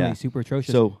gnarly, super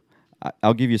atrocious. So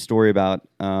I'll give you a story about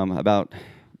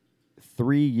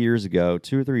 3 years ago,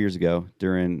 2 or 3 years ago,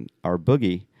 during our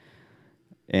boogie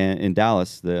in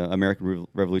Dallas, the American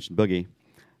Revolution boogie.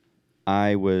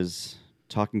 I was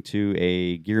talking to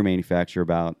a gear manufacturer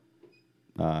about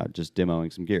just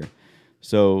demoing some gear.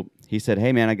 So he said,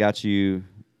 "Hey man, I got you,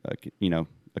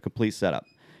 a complete setup.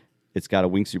 It's got a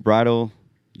wingsuit bridle,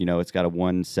 it's got a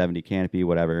 170 canopy,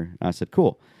 whatever." And I said,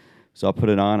 "Cool." So I'll put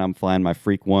it on. I'm flying my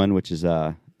Freak 1, which is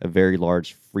a very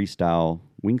large freestyle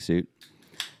wingsuit.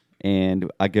 And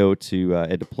I go to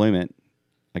a deployment.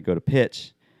 I go to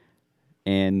pitch,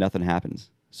 and nothing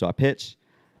happens. So I pitch,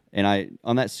 and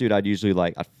on that suit, I'd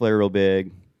usually I'd flare real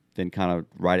big, then kind of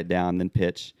ride it down, then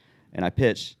pitch. And I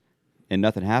pitch, and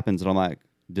nothing happens. And I'm like,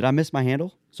 did I miss my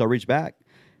handle? So I reach back,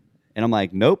 and I'm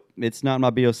like, nope, it's not my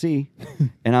BOC.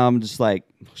 And I'm just like,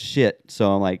 shit.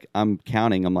 So I'm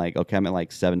counting. I'm like, okay, I'm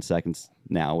at 7 seconds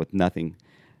now with nothing.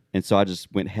 And so I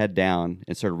just went head down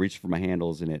and started reaching for my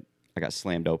handles, and I got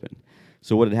slammed open.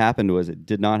 So what had happened was it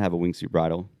did not have a wingsuit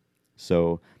bridle.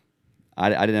 So I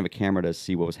didn't have a camera to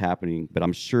see what was happening, but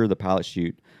I'm sure the pilot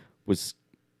chute was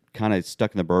kind of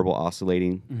stuck in the burble,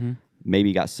 oscillating. Mm-hmm.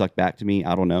 Maybe got sucked back to me.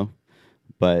 I don't know.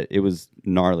 But it was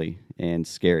gnarly and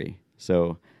scary.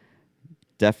 So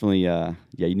definitely,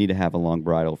 you need to have a long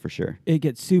bridle for sure. It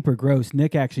gets super gross.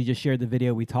 Nick actually just shared the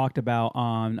video we talked about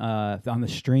on the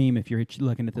stream. If you're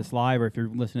looking at this live or if you're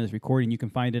listening to this recording, you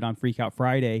can find it on Freak Out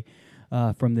Friday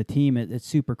from the team. It's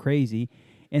super crazy.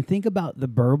 And think about the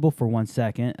burble for 1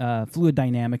 second. Fluid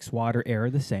dynamics, water, air are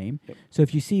the same. Yep. So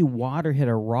if you see water hit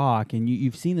a rock, and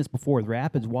you've seen this before with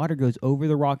rapids, water goes over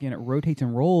the rock and it rotates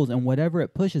and rolls, and whatever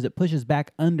it pushes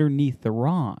back underneath the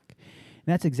rock. And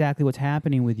that's exactly what's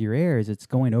happening with your air, is it's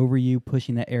going over you,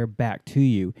 pushing that air back to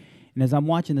you. And as I'm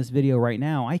watching this video right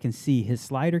now, I can see his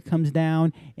slider comes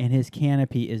down and his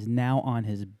canopy is now on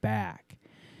his back.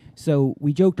 So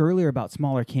we joked earlier about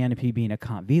smaller canopy being a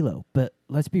Comp Velo, but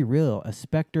let's be real, a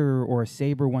Spectre or a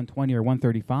Sabre 120 or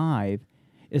 135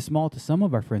 is small to some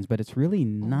of our friends, but it's really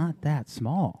not that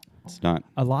small. It's not.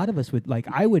 A lot of us would,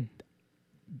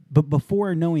 but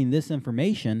before knowing this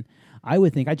information, I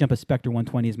would think I'd jump a Spectre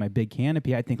 120 as my big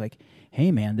canopy. I'd think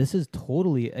hey man, this is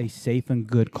totally a safe and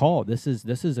good call. This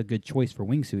is a good choice for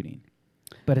wingsuiting.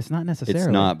 But it's not necessarily.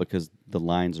 It's not, because the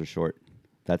lines are short.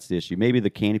 That's the issue. Maybe the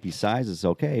canopy size is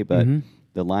okay, but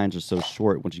the lines are so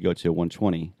short once you go to a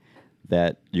 120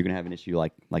 that you're going to have an issue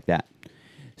like that.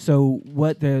 So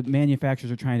what the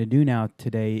manufacturers are trying to do now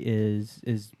today is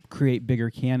create bigger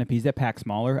canopies that pack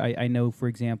smaller. I know, for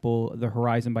example, the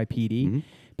Horizon by PD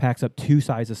packs up 2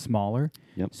 sizes smaller.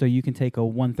 Yep. So you can take a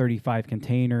 135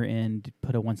 container and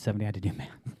put a 170. I had to do math.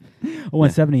 A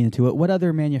 170 into it. What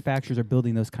other manufacturers are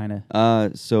building those kind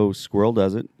of? So Squirrel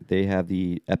does it. They have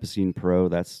the Epicene Pro.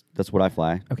 That's what I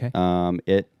fly. Okay.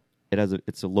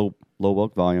 It's a low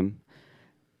bulk volume.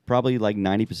 Probably like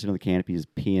 90% of the canopy is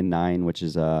PN9, which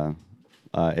is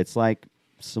it's like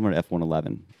similar to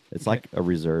F111. It's like a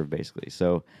reserve basically.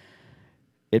 So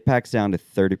it packs down to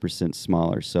 30%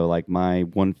 smaller. So like my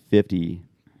 150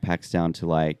 packs down to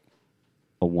like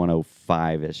a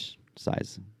 105-ish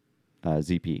size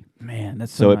ZP. Man,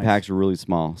 that's So so it nice. packs really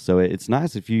small. So it's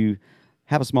nice if you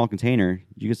have a small container,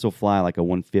 you can still fly like a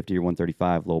 150 or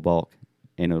 135 low bulk,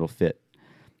 and it'll fit.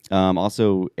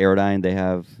 Also, Aerodyne, they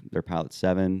have their Pilot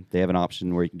 7. They have an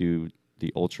option where you can do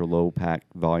the ultra low pack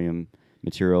volume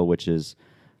material, which is,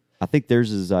 I think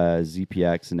theirs is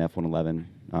ZPX and F111.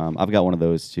 I've got one of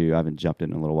those too. I haven't jumped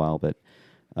in a little while, but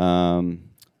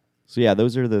so yeah,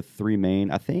 those are the 3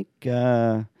 main. I think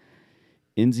NZ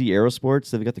Aerosports,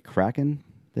 they've got the Kraken.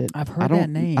 I've heard that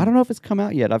name. I don't know if it's come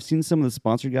out yet. I've seen some of the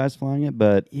sponsored guys flying it,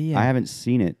 but Yeah. I haven't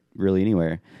seen it really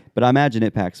anywhere. But I imagine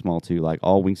it packs small too. Like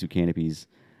all wingsuit canopies,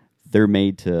 they're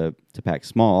made to pack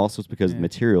small. Also, it's because of the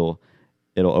material,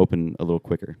 it'll open a little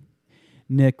quicker.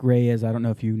 Nick Reyes, I don't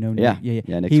know if you know Nick.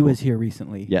 Yeah, Nick's he cool. was here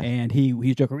recently. Yeah. And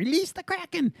he's joking, release the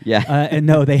Kraken. Yeah. And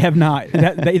no, they have not.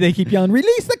 They keep yelling,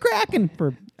 release the Kraken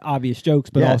for obvious jokes,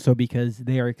 but Yeah. also because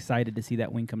they are excited to see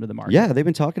that wing come to the market. Yeah, they've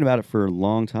been talking about it for a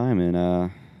long time, and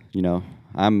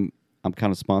I'm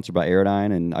kind of sponsored by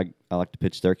Aerodyne, and I like to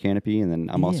pitch their canopy, and then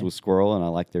I'm also with Squirrel, and I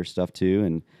like their stuff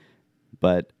too.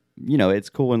 But it's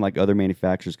cool when like other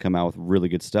manufacturers come out with really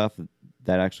good stuff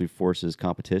that actually forces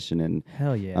competition and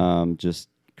Hell yeah. just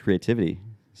creativity.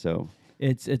 So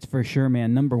It's for sure,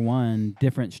 man. Number one,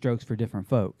 different strokes for different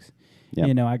folks.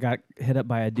 Yep. I got hit up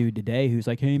by a dude today who's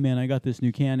like, "Hey, man, I got this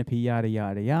new canopy, yada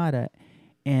yada yada."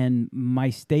 And my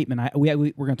statement, we're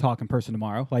going to talk in person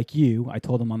tomorrow, like you. I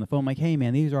told him on the phone, like, "Hey,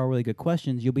 man, these are all really good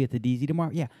questions. You'll be at the DZ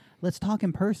tomorrow. Yeah, let's talk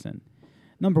in person."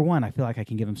 Number one, I feel like I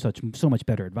can give him so much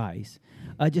better advice,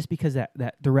 just because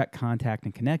that direct contact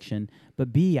and connection.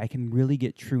 But B, I can really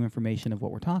get true information of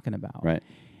what we're talking about. right.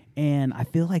 And I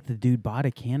feel like the dude bought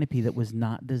a canopy that was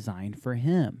not designed for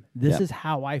him. This Yep. is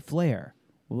how I flare.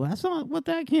 Well, that's not what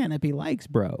that canopy likes,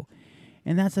 bro.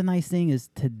 And that's a nice thing is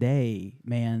today,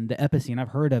 man, the Epicene, I've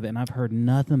heard of it, and I've heard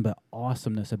nothing but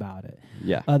awesomeness about it.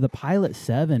 Yeah. The Pilot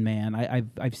 7, man,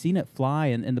 I've seen it fly,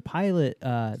 and the Pilot,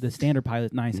 the standard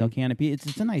Pilot 9-cell canopy,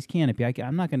 it's a nice canopy.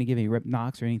 I'm not going to give any rip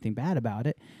knocks or anything bad about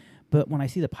it. But when I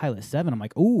see the Pilot 7, I'm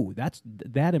like, ooh,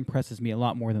 that impresses me a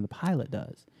lot more than the Pilot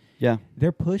does. Yeah.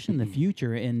 They're pushing the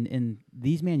future, and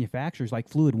these manufacturers like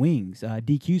Fluid Wings,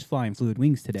 DQ's flying Fluid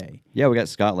Wings today. Yeah, we got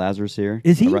Scott Lazarus here.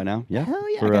 Is he? right now? Yeah. Hell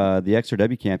yeah, For the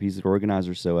XRW camp, he's the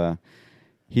organizer, so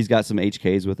he's got some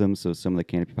HKs with him, so some of the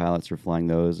canopy pilots are flying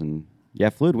those, and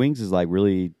yeah, Fluid Wings is like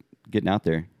really getting out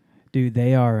there. Dude,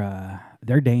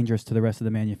 they're dangerous to the rest of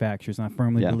the manufacturers, and I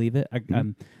firmly Yeah. believe it.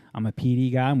 I'm a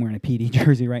PD guy. I'm wearing a PD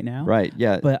jersey right now. Right.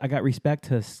 Yeah. But I got respect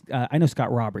to. I know Scott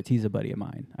Roberts. He's a buddy of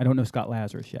mine. I don't know Scott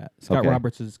Lazarus yet. Scott Okay.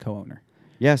 Roberts is his co-owner.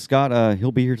 Yeah, Scott,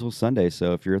 he'll be here till Sunday,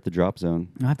 so if you're at the drop zone.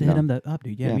 I have to hit him up,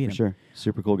 dude. Yeah, meet for him. sure.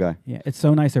 Super cool guy. Yeah, it's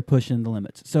so nice they're pushing the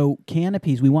limits. So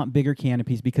canopies, we want bigger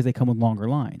canopies because they come with longer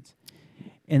lines.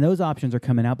 And those options are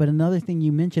coming out. But another thing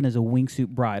you mentioned is a wingsuit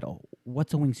bridle.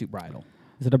 What's a wingsuit bridle?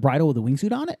 Is it a bridle with a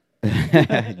wingsuit on it?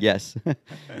 Yes.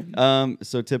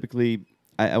 So typically,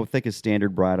 I would think a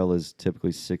standard bridle is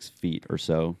typically 6 feet or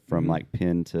so from like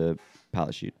pin to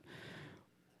pilot chute.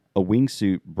 A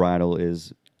wingsuit bridle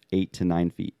is 8 to 9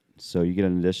 feet. So you get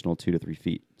an additional 2 to 3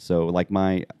 feet. So like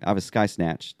I have a Sky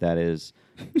Snatch that is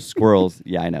squirrels.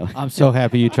 Yeah, I know. I'm so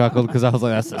happy you chuckled because I was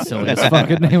like, that's the silliest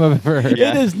fucking name I've ever heard.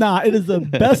 Yeah. It is not. It is the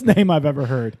best name I've ever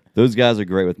heard. Those guys are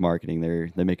great with marketing.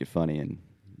 They make it funny and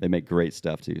they make great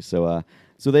stuff too. So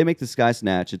they make the Sky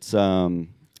Snatch.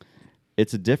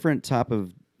 It's a different type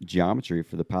of geometry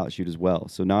for the pilot chute as well.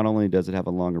 So not only does it have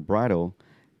a longer bridle,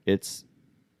 it's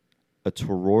a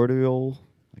toroidal.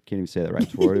 I can't even say that right.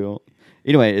 Toroidal.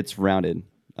 Anyway, it's rounded.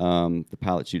 The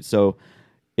pilot chute. So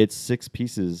it's 6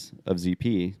 pieces of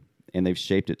ZP, and they've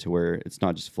shaped it to where it's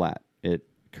not just flat; it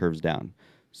curves down.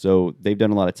 So they've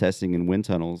done a lot of testing in wind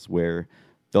tunnels where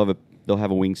they'll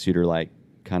have a wingsuiter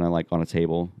kind of like on a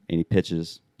table, and he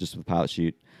pitches just with the pilot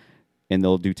chute, and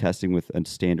they'll do testing with a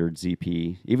standard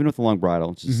ZP, even with a long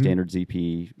bridle, just a standard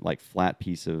ZP like flat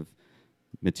piece of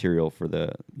material for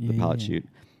the pilot chute,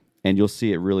 and you'll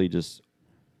see it really just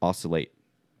oscillate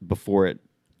before it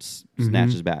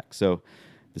snatches back. So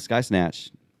the Sky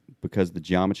Snatch, because of the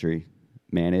geometry,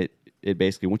 man, it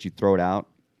basically, once you throw it out,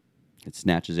 it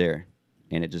snatches air.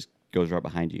 and it just goes right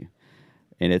behind you.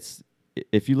 And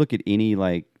if you look at any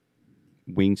like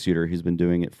wingsuiter who's been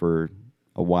doing it for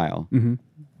a while,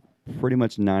 pretty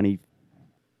much 90%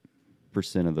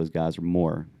 of those guys or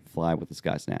more fly with the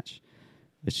Sky Snatch.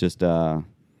 It's just, they're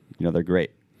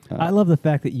great. I love the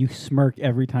fact that you smirk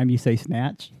every time you say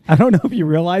snatch. I don't know if you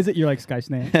realize it. You're like, Sky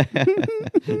Snatch.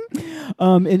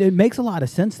 And it makes a lot of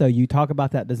sense, though. You talk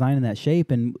about that design and that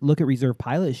shape, and look at reserve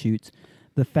pilot chutes.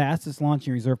 The fastest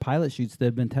launching reserve pilot chutes that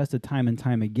have been tested time and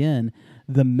time again,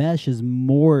 the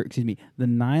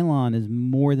nylon is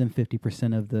more than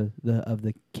 50% of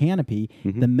the canopy.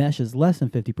 The mesh is less than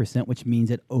 50%, which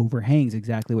means it overhangs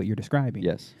exactly what you're describing.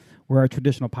 Yes. Where our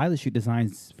traditional pilot chute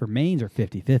designs for mains are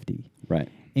 50-50. Right.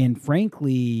 And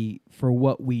frankly, for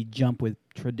what we jump with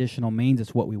traditional mains,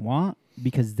 it's what we want,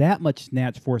 because that much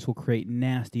snatch force will create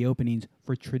nasty openings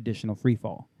for traditional free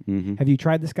fall. Have you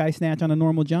tried the Sky Snatch on a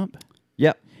normal jump?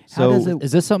 Yep. How So does it?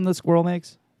 Is this something that Squirrel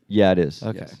makes? yeah, it is.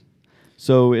 Okay. Yes.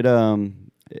 So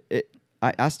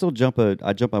I still jump a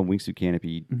wingsuit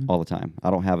canopy all the time. I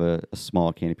don't have a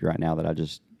small canopy right now that I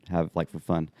just have like for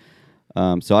fun.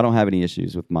 So I don't have any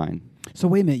issues with mine. So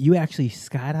wait a minute, you actually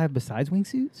skydive besides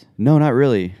wingsuits? No, not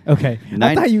really. Okay. I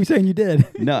Nine- thought you were saying you did.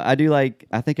 No, I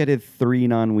think I did 3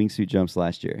 non-wingsuit jumps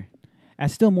last year.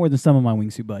 That's still more than some of my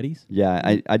wingsuit buddies.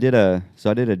 Yeah, I did a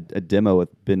demo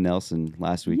with Ben Nelson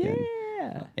last weekend.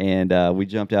 Yeah. And we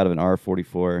jumped out of an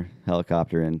R-44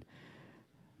 helicopter, and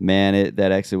man,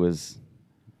 that exit was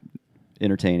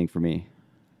entertaining for me.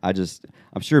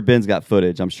 I'm sure Ben's got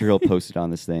footage. I'm sure he'll post it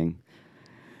on this thing.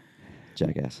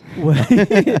 Jackass.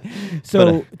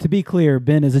 So to be clear,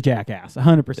 Ben is a jackass.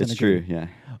 100%. It's true, yeah.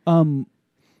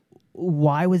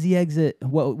 Why was the exit?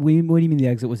 What do you mean the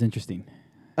exit was interesting?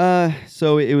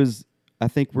 So it was. I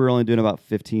think we're only doing about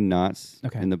 15 knots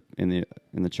Okay. in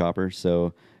the chopper.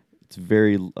 So it's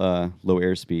very low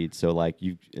airspeed. So like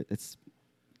it's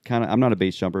kind of. I'm not a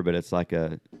base jumper, but it's like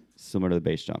similar to the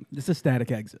base jump. It's a static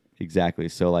exit. Exactly.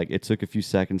 So like it took a few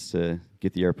seconds to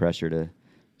get the air pressure to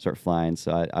start flying.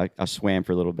 So I swam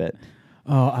for a little bit.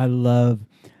 Oh, I love.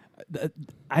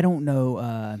 I don't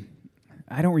know.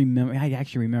 I don't remember. I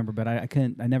actually remember, but I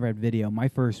couldn't. I never had video. My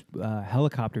first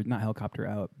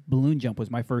balloon jump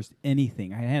was my first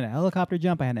anything. I had a helicopter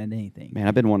jump. I hadn't had anything. Man,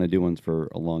 I've been wanting to do ones for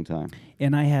a long time.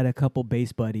 And I had a couple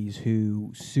bass buddies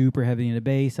who super heavy into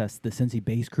bass. That's the Cincy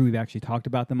Bass Crew. We've actually talked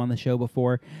about them on the show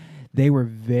before. They were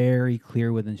very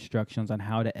clear with instructions on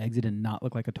how to exit and not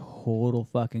look like a total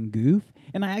fucking goof.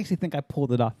 And I actually think I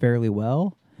pulled it off fairly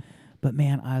well. But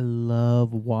man, I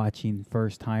love watching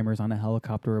first timers on a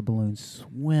helicopter or balloon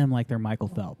swim like they're Michael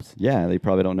Phelps. Yeah, they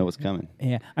probably don't know what's coming.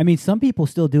 Yeah, I mean, some people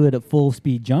still do it at full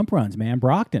speed jump runs. Man,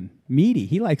 Brockton, meaty,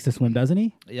 he likes to swim, doesn't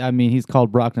he? Yeah, I mean, he's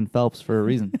called Brockton Phelps for a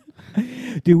reason.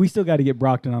 Dude, we still got to get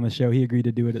Brockton on the show. He agreed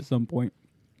to do it at some point.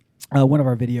 One of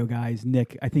our video guys,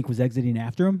 Nick, I think was exiting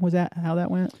after him. Was that how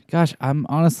that went? Gosh, I'm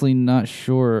honestly not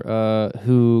sure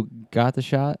who got the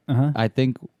shot. Uh-huh. I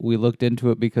think we looked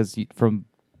into it because from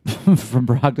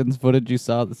Brockton's footage, you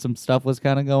saw that some stuff was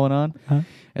kind of going on. Huh?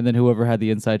 And then whoever had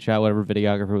the inside shot, whatever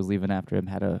videographer was leaving after him,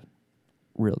 had a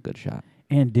real good shot.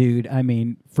 And dude, I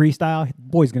mean, freestyle,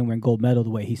 boy's gonna win gold medal the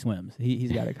way he swims.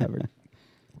 He's got it covered.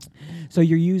 So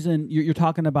you're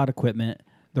talking about equipment,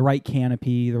 the right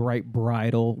canopy, the right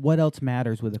bridle. What else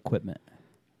matters with equipment?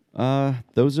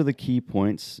 Those are the key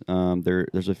points.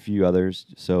 There's a few others.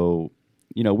 So,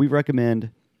 we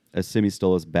recommend a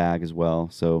semi-stowless bag as well.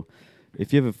 So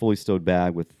if you have a fully stowed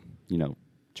bag with,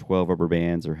 12 rubber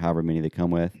bands or however many they come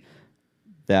with,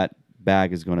 that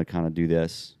bag is going to kind of do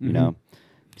this, you know.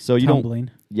 So you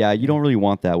Tumbling. you don't really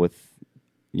want that with,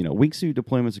 wingsuit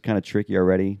deployments are kind of tricky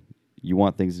already. You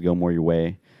want things to go more your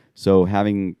way. So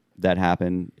having that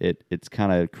happen, it's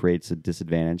kind of creates a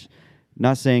disadvantage.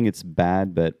 Not saying it's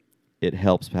bad, but it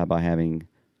helps by having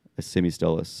a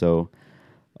semi-stowless. So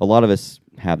a lot of us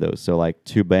have those. So like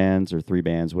 2 bands or 3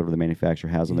 bands, whatever the manufacturer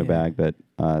has on their bag, but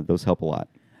those help a lot.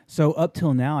 So up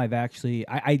till now, I've actually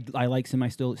I like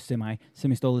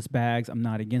semi-stowless bags. I'm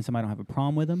not against them. I don't have a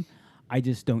problem with them. I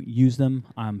just don't use them.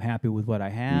 I'm happy with what I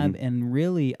have, and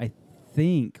really, I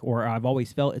think, or I've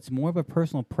always felt, it's more of a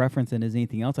personal preference than is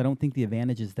anything else. I don't think the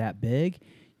advantage is that big.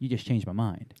 You just changed my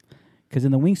mind. Because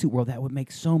in the wingsuit world, that would make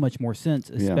so much more sense,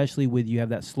 especially with you have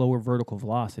that slower vertical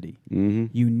velocity.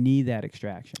 You need that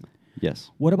extraction.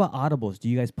 Yes. What about audibles? Do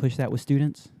you guys push that with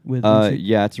students?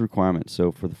 Yeah, it's a requirement.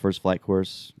 So for the first flight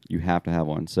course, you have to have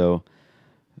one. So,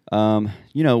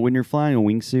 when you're flying a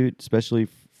wingsuit, especially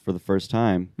for the first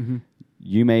time,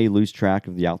 you may lose track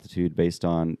of the altitude based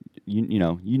on, you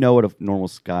know what a normal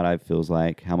skydive feels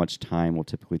like, how much time will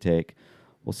typically take.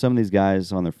 Well, some of these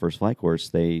guys on their first flight course,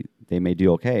 they may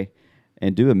do okay.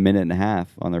 and do a minute and a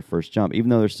half on their first jump, even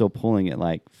though they're still pulling at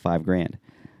like $5,000.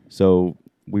 So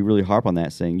we really harp on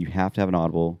that, saying you have to have an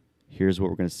audible. Here's what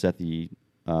we're going to set the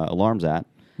alarms at,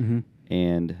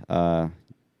 and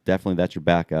definitely that's your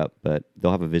backup. But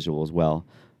they'll have a visual as well.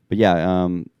 But yeah,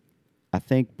 I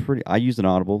think I use an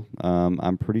audible.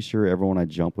 I'm pretty sure everyone I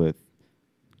jump with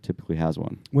typically has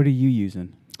one. What are you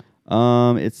using?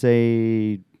 It's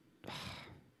a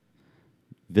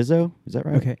Vizzo. Is that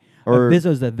right? Okay. Or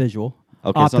Vizzo's the visual.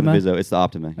 okay, Optima? it's not the Vizzo. It's the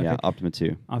Optima. Yeah, Okay. Optima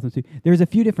 2. Optima 2. There's a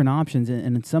few different options,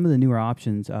 and in some of the newer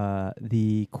options,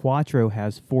 the Quattro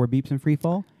has 4 beeps in free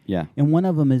fall, Yeah. and one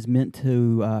of them is meant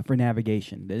to for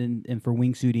navigation, and for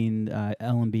wingsuiting,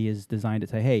 LMB is designed to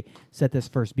say, hey, set this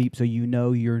first beep so you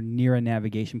know you're near a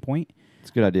navigation point. It's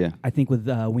a good idea. I think with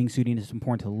wingsuiting, it's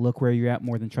important to look where you're at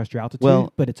more than trust your altitude,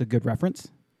 Well- but it's a good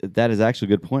reference. That is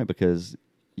actually a good point because,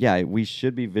 yeah, we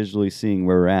should be visually seeing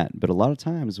where we're at, but a lot of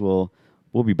times we'll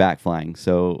be back flying.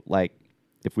 So, like,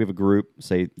 if we have a group,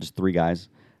 say just 3 guys,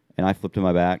 and I flip to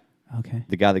my back, Okay.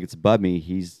 the guy that gets above me,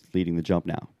 he's leading the jump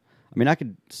now. I mean, I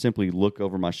could simply look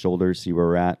over my shoulder, see where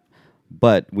we're at,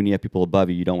 but when you have people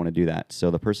above you, you don't want to do that. So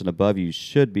the person above you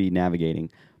should be navigating.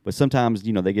 But sometimes,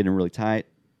 they get in really tight,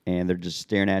 and they're just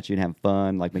staring at you and having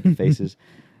fun, like making faces.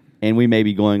 And we may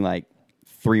be going like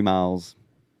 3 miles,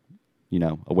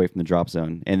 away from the drop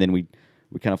zone. And then we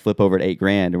kind of flip over at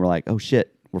 $8,000 and we're like, oh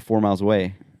shit, we're 4 miles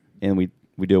away. And we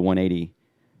do a 180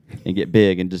 and get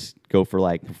big and just go for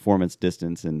like performance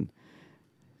distance. And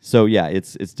so, yeah,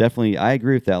 it's definitely, I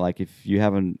agree with that. Like if you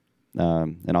have an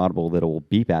audible that will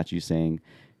beep at you saying,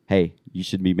 hey, you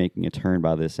should be making a turn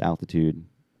by this altitude.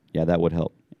 Yeah, that would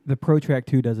help. The ProTrack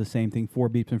 2 does the same thing, 4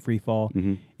 beeps in free fall,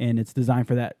 and it's designed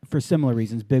for that for similar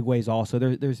reasons. Big ways also.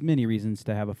 There's many reasons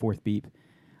to have a 4th beep.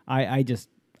 I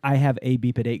have a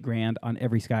beep at $8,000 on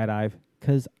every skydive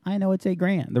because I know it's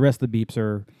 $8,000. The rest of the beeps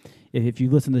are, if you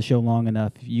listen to the show long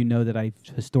enough, you know that I've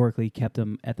historically kept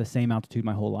them at the same altitude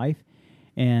my whole life.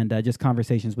 And just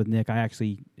conversations with Nick, I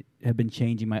actually have been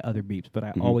changing my other beeps, but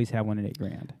I always have one at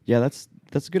 $8,000. Yeah, that's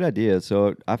a good idea.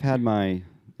 So I've had my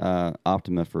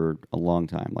Optima for a long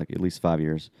time, like at least 5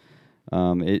 years.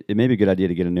 It may be a good idea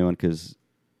to get a new one because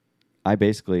I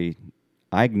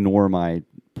ignore my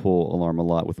pull alarm a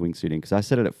lot with wingsuiting because I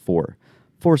set it at 4.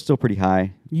 4 is still pretty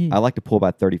high. Yeah. I like to pull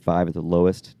about 35 at the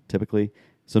lowest, typically.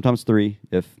 Sometimes 3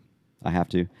 if I have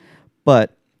to.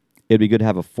 But it'd be good to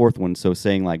have a 4th one. So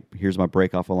saying like, here's my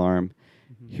break off alarm.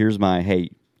 Here's my, hey,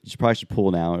 you probably should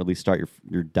pull now, or at least start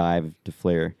your dive to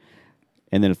flare.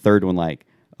 And then a 3rd one like,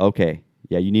 okay,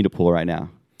 yeah, you need to pull right now.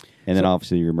 And then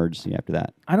obviously your emergency after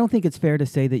that. I don't think it's fair to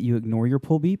say that you ignore your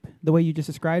pull beep the way you just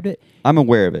described it. I'm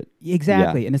aware of it.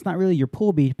 Exactly. Yeah. And it's not really your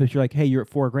pull beep, but you're like, hey, you're at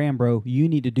 $4,000, bro. You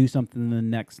need to do something in the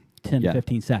next 10, Yeah.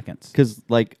 15 seconds. Because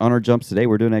like on our jumps today,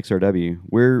 we're doing XRW.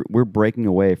 We're breaking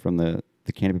away from the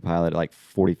canopy pilot at like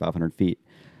 4,500 feet.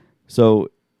 So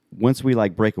once we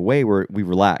like break away, we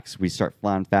relax. We start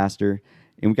flying faster,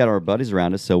 and we got our buddies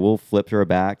around us, so we'll flip to our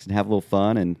backs and have a little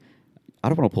fun. And I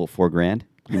don't want to pull $4,000.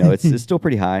 It's still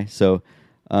pretty high. So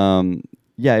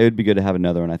yeah, it would be good to have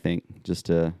another one. I think just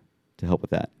to help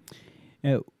with that.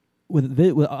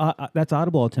 That's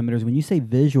audible altimeters. When you say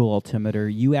visual altimeter,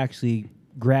 you actually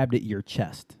grabbed at your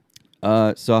chest.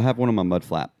 So I have one on my mud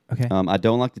flap. Okay. I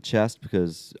don't like the chest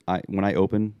because when I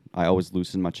open, I always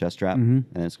loosen my chest strap, and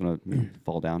it's going to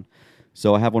fall down.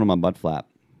 So I have one on my mud flap,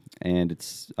 and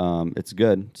it's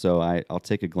good. So I'll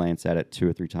take a glance at it 2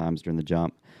 or 3 times during the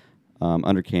jump.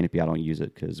 Under canopy, I don't use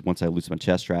it because once I loosen my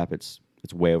chest strap, it's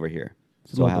way over here.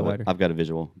 So I've got a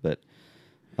visual, but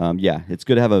yeah, it's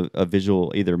good to have a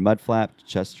visual, either mud flap,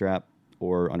 chest strap,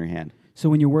 or on your hand. So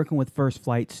when you're working with first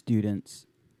flight students,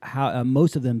 how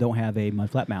most of them don't have a mud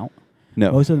flap mount.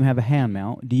 No. Most of them have a hand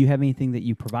mount. Do you have anything that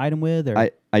you provide them with? Or?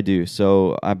 I do.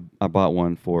 So I bought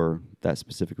one for that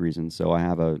specific reason. So I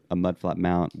have a mud flap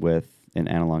mount with an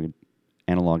analog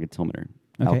altimeter.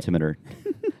 Okay. Altimeter.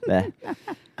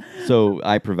 So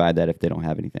I provide that if they don't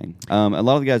have anything. A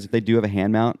lot of the guys, if they do have a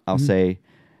hand mount, I'll say,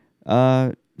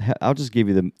 I'll just give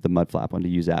you the mud flap one to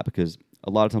use that, because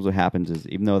a lot of times what happens is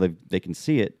even though they can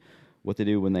see it, what they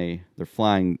do when they're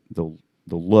flying, they'll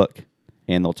look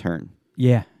and they'll turn.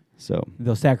 Yeah. So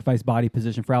they'll sacrifice body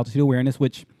position for altitude awareness,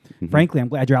 which, frankly, I'm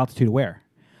glad you're altitude aware.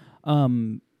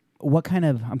 I'm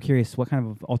curious, what kind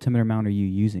of altimeter mount are you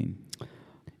using?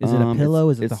 Is it a pillow?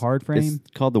 Is it the hard frame?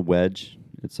 It's called the Wedge.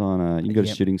 It's on you can go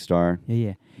to Shooting Star.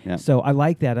 Yeah. Yeah. So I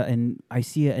like that, and I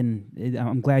see it, and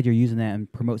I'm glad you're using that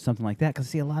and promote something like that, because I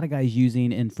see a lot of guys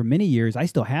using, and for many years, I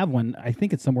still have one, I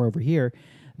think it's somewhere over here,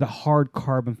 the hard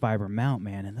carbon fiber mount,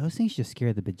 man, and those things just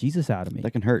scare the bejesus out of me.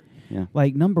 That can hurt. Yeah.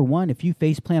 Like, number one, if you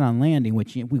face plant on landing,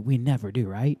 which we never do,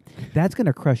 right? That's going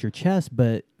to crush your chest,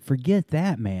 but forget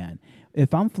that, man.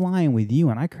 If I'm flying with you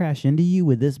and I crash into you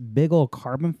with this big old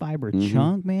carbon fiber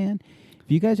chunk, man,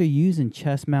 if you guys are using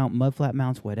chest mount, mud flap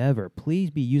mounts, whatever, please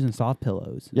be using soft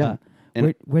pillows. Yeah.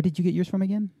 And Where did you get yours from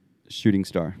again? Shooting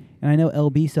Star. And I know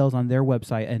LB sells on their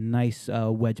website a nice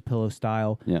wedge pillow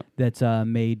style that's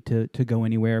made to go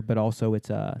anywhere, but also it's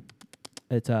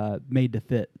made to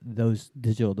fit those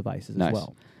digital devices as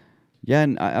well. Yeah,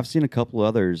 and I've seen a couple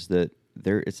others that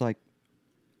it's like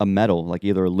a metal, like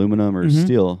either aluminum or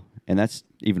steel, and that's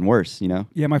even worse, you know?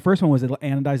 Yeah, my first one was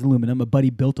anodized aluminum. A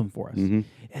buddy built them for us.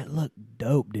 It looked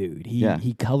dope, dude.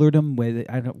 He colored them with,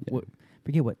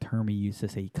 forget what term he used to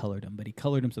say he colored them, but he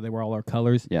colored them so they were all our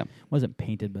colors. Yeah. Wasn't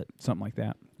painted, but something like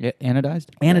that. Yeah, anodized?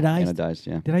 Anodized? Anodized,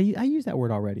 yeah. Did I use that word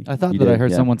already? I thought You that I did,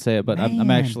 heard yeah. someone say it, but I'm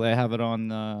Man. actually, I have it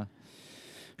on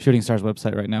Shooting Star's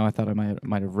website right now. I thought I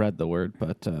might have read the word,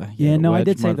 but Yeah, no, I wedge,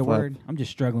 did say mud the flap. word. I'm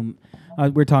just struggling. We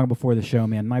were talking before the show,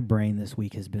 man. My brain this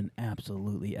week has been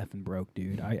absolutely effing broke,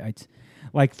 dude.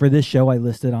 Like for this show, I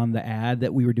listed on the ad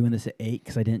that we were doing this at 8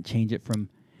 because I didn't change it from.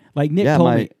 Like Nick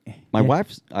told me. My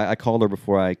wife's. I called her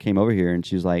before I came over here, and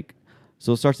she was like,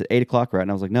 "So it starts at 8 o'clock, right?"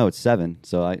 And I was like, "No, it's 7."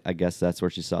 So I guess that's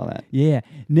where she saw that. Yeah,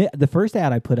 the first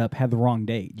ad I put up had the wrong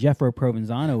date. Jeffro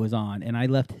Provenzano was on, and I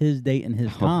left his date and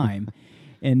his time.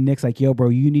 And Nick's like, "Yo, bro,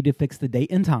 you need to fix the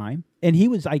date and time." And he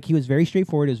was very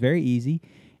straightforward. It was very easy,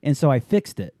 and so I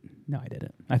fixed it. No, I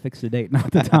didn't. I fixed the date,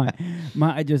 not the time.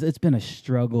 It's been a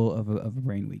struggle of a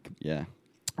brain week. Yeah.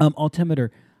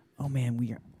 Altimeter. Oh man,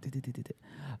 we are.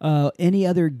 Any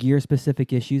other gear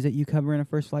specific issues that you cover in a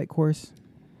first flight course?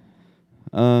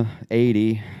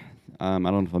 80. I don't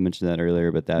know if I mentioned that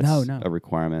earlier, but that's No. a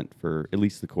requirement for at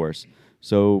least the course.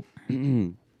 So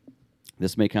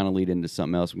this may kind of lead into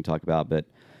something else we can talk about, but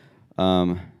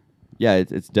yeah,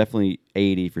 it's definitely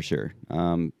 80 for sure.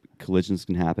 Collisions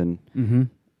can happen. Mm-hmm.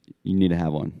 You need to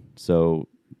have one. So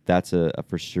that's a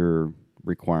for sure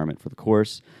requirement for the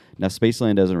course. Now,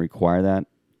 Spaceland doesn't require that.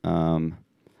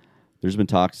 There's been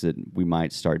talks that we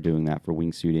might start doing that for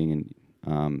wingsuiting,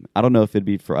 and I don't know if it'd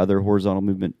be for other horizontal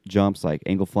movement jumps like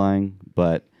angle flying,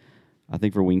 but I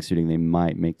think for wingsuiting they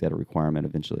might make that a requirement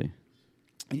eventually.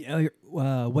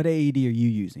 What AED are you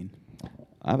using?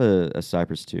 I have a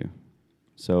Cypress 2,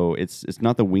 so it's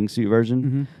not the wingsuit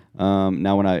version.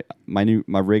 Now when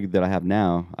my rig that I have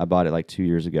now, I bought it like 2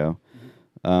 years ago.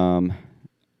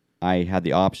 I had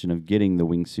the option of getting the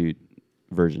wingsuit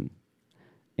version,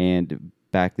 and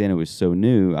back then it was so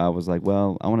new. I was like,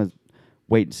 well, I want to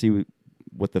wait and see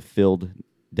what the field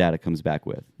data comes back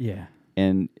with. Yeah.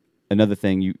 And another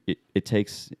thing, it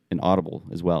takes an audible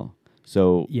as well.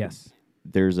 So Yes.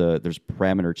 there's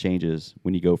parameter changes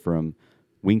when you go from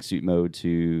wingsuit mode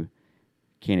to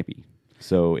canopy.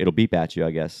 So it'll beep at you,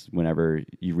 I guess, whenever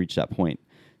you reach that point.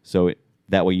 So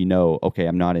that way you know, okay,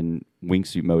 I'm not in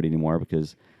wingsuit mode anymore,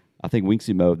 because I think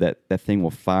wingsuit mode, that thing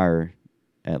will fire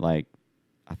at like,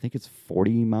 I think it's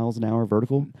 40 miles an hour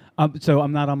vertical. So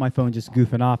I'm not on my phone just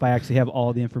goofing off. I actually have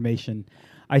all the information.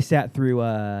 I sat through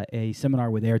a seminar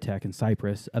with AirTech in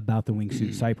Cyprus about the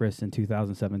wingsuit Cyprus in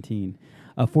 2017.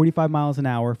 45 miles an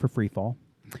hour for free fall.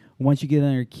 Once you get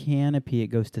under canopy, it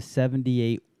goes to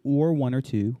 78 or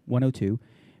 102,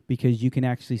 because you can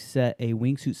actually set a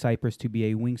wingsuit Cyprus to be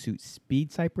a wingsuit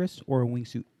speed Cyprus or a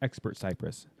wingsuit expert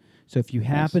Cyprus. So if you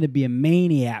happen to be a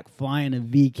maniac flying a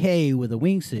VK with a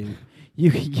wingsuit, you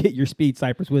can get your speed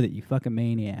Cypress with it, you fucking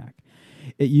maniac.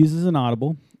 It uses an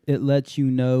audible. It lets you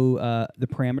know the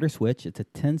parameter switch. It's a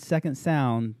 10-second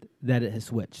sound that it has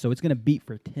switched. So it's going to beep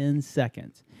for 10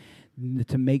 seconds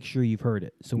to make sure you've heard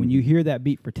it. So when you hear that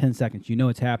beep for 10 seconds, you know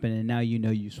it's happening, and now you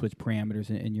know you switch parameters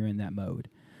and you're in that mode.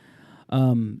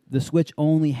 The switch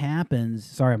only happens...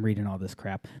 Sorry, I'm reading all this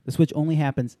crap. The switch only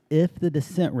happens if the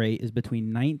descent rate is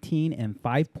between 19 and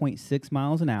 5.6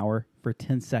 miles an hour for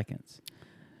 10 seconds.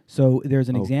 So there's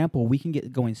an example. We can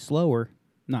get going slower.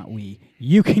 Not we.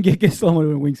 You can get slower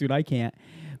with a wingsuit. I can't.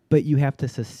 But you have to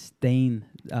sustain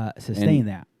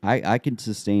that. I can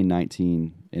sustain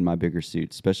 19 in my bigger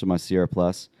suit, especially my Sierra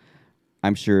Plus.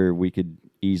 I'm sure we could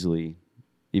easily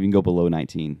even go below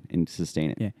 19 and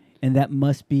sustain it. Yeah. And that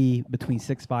must be between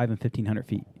 6'5" and 1,500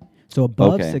 feet. So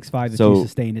above 6'5", if So- you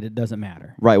sustain it, it doesn't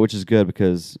matter. Right, which is good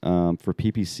because for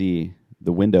PPC,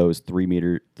 the window is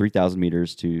 3,000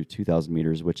 meters to 2,000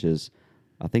 meters, which is,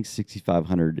 I think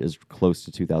 6,500 is close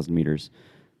to 2,000 meters.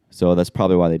 So that's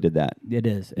probably why they did that. It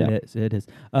is. Yeah. It is.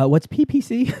 What's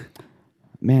PPC?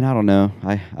 Man, I don't know.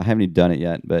 I haven't even done it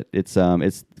yet, but it's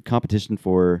competition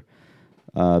for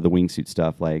the wingsuit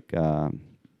stuff. Like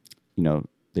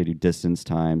they do distance,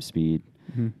 time, speed.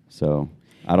 So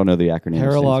I don't know the acronym.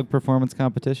 Paralog performance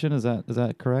competition. Is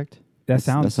that correct? That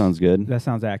sounds good. That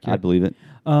sounds accurate. I believe it.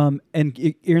 And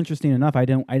interesting enough, I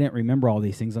didn't remember all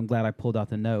these things. I'm glad I pulled out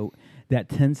the note. That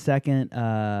 10-second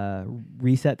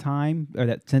reset time, or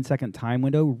that 10-second time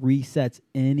window, resets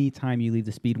any time you leave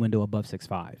the speed window above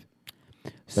 6.5.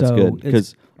 That's good,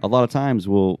 because a lot of times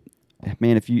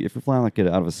if you're flying like out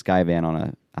of a Skyvan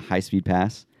on a high speed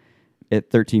pass at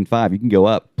 13.5, you can go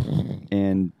up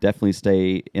and definitely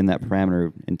stay in that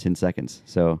parameter in 10 seconds.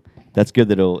 So that's good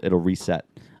that it'll reset.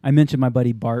 I mentioned my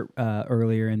buddy Bart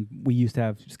earlier, and we used to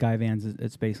have Skyvans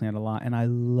at Spaceland a lot, and I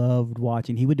loved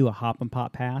watching. He would do a hop and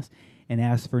pop pass and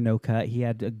ask for no cut. He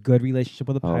had a good relationship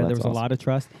with the pilot. There was awesome. a lot of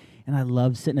trust, and I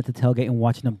loved sitting at the tailgate and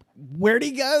watching him. Where'd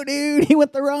he go, dude? He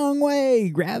went the wrong way.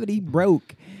 Gravity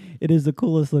broke. It is the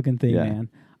coolest looking thing, man.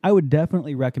 I would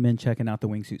definitely recommend checking out the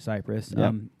Wingsuit Cypress.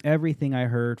 Yep. Everything I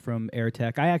heard from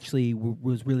AirTech, I actually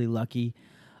was really lucky.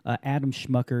 Adam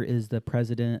Schmucker is the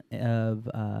president of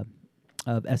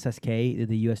SSK,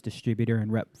 the U.S. distributor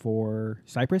and rep for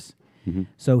Cypress.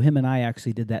 So him and I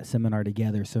actually did that seminar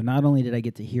together. So not only did I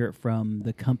get to hear it from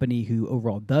the company who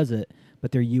overall does it,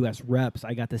 but their U.S. reps,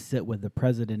 I got to sit with the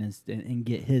president and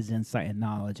get his insight and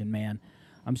knowledge. And, man,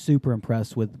 I'm super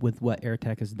impressed with what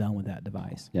AirTech has done with that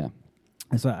device. Yeah.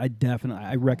 And so I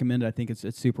recommend it. I think it's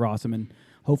super awesome. And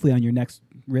hopefully on your next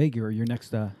rig or your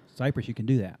next Cypress, you can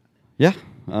do that. Yeah.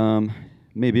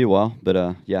 Maybe a while,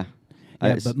 but yeah.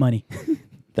 Yeah, but money.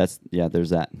 There's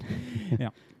that. Yeah.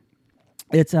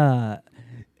 It's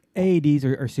AADs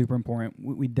are super important.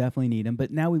 We definitely need them.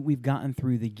 But now we've gotten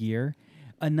through the gear.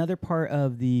 Another part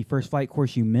of the first flight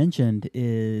course you mentioned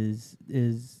is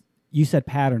you said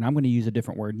pattern. I'm going to use a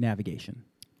different word, navigation.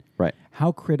 Right.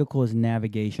 How critical is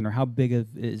navigation, or how big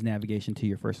is navigation to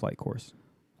your first flight course?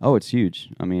 Oh, it's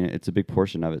huge. I mean, it's a big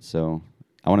portion of it. So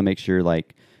I want to make sure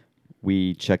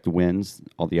we check the winds,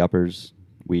 all the uppers.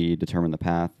 We determine the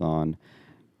path on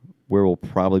where we'll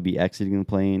probably be exiting the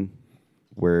plane,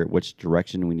 which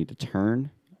direction we need to turn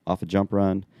off a jump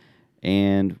run,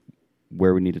 and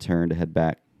where we need to turn to head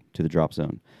back to the drop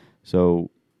zone. So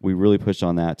we really push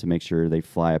on that to make sure they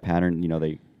fly a pattern.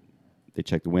 They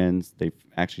check the winds. They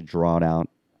actually draw it out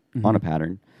on a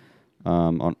pattern,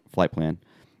 on flight plan,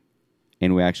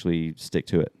 and we actually stick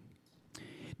to it.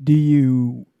 Do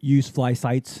you use fly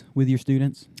sites with your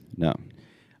students? No.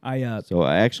 So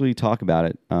I actually talk about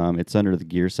it. It's under the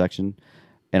gear section,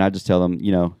 and I just tell them,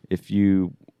 if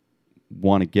you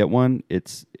want to get one,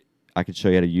 I could show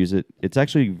you how to use it. It's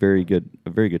actually a very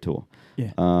good tool.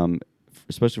 Yeah.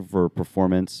 Especially for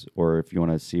performance, or if you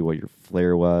want to see what your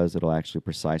flare was, it'll actually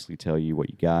precisely tell you what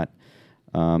you got.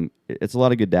 It's a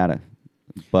lot of good data,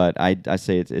 but I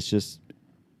say it's just,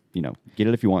 get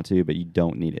it if you want to, but you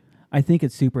don't need it. I think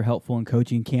it's super helpful in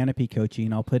coaching, canopy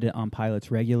coaching. I'll put it on pilots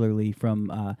regularly from,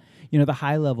 the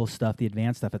high-level stuff, the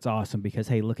advanced stuff. It's awesome because,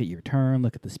 hey, look at your turn,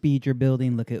 look at the speed you're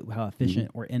building, look at how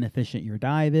efficient or inefficient your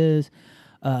dive is.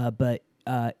 But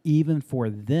even for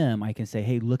them, I can say,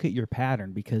 hey, look at your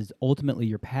pattern, because ultimately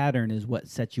your pattern is what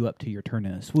sets you up to your turn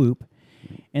in a swoop.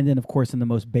 And then, of course, in the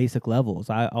most basic levels,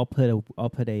 I'll put a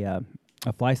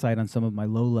fly sight on some of my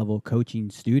low-level coaching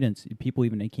students, people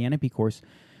even in a canopy course.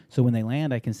 So when they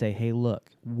land, I can say, hey, look,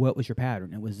 what was your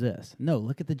pattern? It was this. No,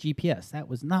 look at the GPS. That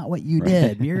was not what you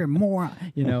did. You're more,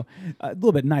 a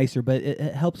little bit nicer, but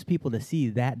it helps people to see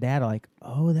that data like,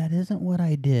 oh, that isn't what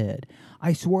I did.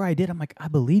 I swore I did. I'm like, I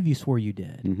believe you swore you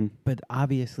did. But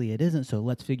obviously it isn't, so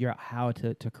let's figure out how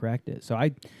to correct it. So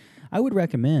I would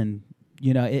recommend,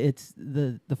 it's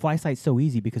the fly sight's so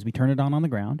easy because we turn it on the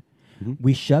ground.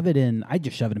 We shove it in. I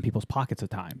just shove it in people's pockets at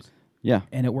times. Yeah.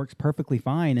 And it works perfectly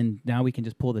fine, and now we can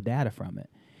just pull the data from it.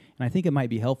 And I think it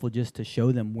might be helpful just to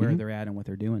show them where they're at and what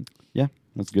they're doing. Yeah,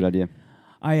 that's a good idea.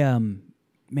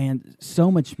 Man,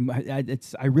 so much.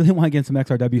 I really want to get some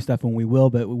XRW stuff when we will,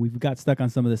 but we've got stuck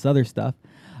on some of this other stuff.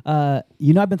 I've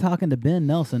been talking to Ben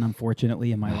Nelson,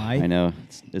 unfortunately, in my life. I know.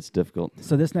 It's difficult.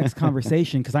 So this next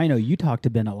conversation, because I know you talk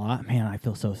to Ben a lot. Man, I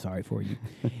feel so sorry for you.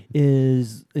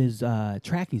 is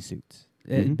tracking suits.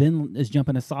 Ben is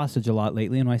jumping a sausage a lot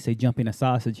lately, and when I say jumping a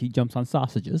sausage, he jumps on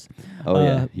sausages. Oh,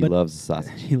 yeah. He loves a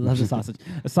sausage. He loves a sausage.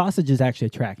 A sausage is actually a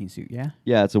tracking suit, yeah?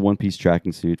 Yeah, it's a one-piece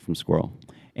tracking suit from Squirrel.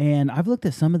 And I've looked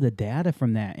at some of the data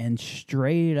from that, and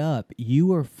straight up,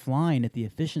 you are flying at the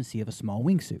efficiency of a small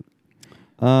wingsuit.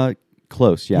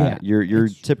 Close, yeah. You're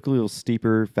typically a little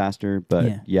steeper, faster, but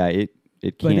it can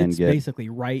but it's get... basically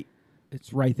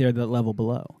it's right there, the level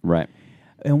below. Right.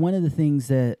 And one of the things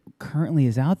that currently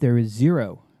is out there is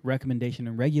zero recommendation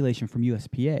and regulation from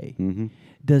USPA.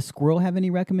 Does Squirrel have any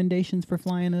recommendations for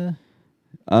flying a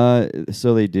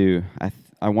So they do.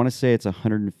 I want to say it's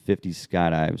 150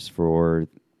 skydives for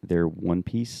their one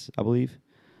piece, I believe.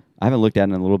 I haven't looked at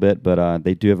it in a little bit, but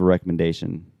they do have a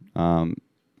recommendation. And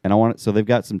so they've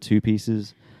got some two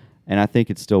pieces, and I think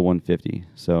it's still 150.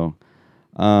 So,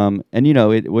 and you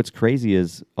know, what's crazy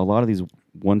is a lot of these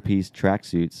one piece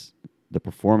tracksuits, the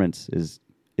performance is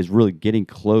really getting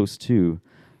close to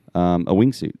a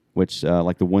wingsuit, which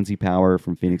like the onesie power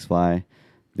from Phoenix Fly.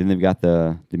 Then they've got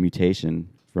the mutation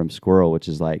from Squirrel, which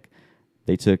is like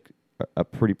they took a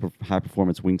pretty high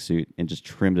performance wingsuit and just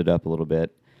trimmed it up a little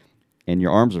bit. And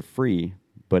your arms are free,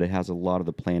 but it has a lot of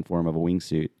the plan form of a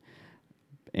wingsuit.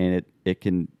 And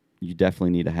you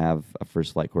definitely need to have a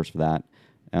first flight course for that.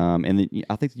 I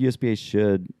think the USPA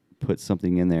should put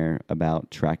something in there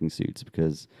about tracking suits,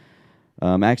 because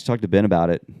I actually talked to Ben about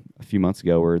it a few months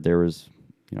ago, where there was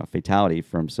a fatality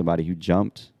from somebody who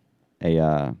jumped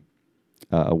a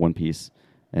one piece,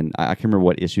 and I can't remember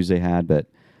what issues they had, but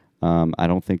I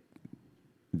don't think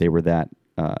they were that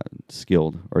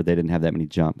skilled, or they didn't have that many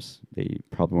jumps. They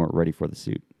probably weren't ready for the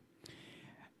suit.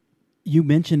 You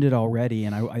mentioned it already,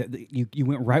 and you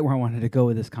went right where I wanted to go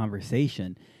with this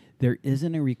conversation. There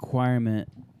isn't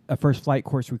a first flight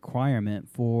course requirement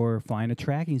for flying a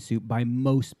tracking suit by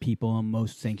most people and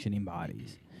most sanctioning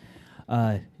bodies.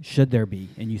 Should there be?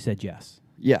 And you said yes.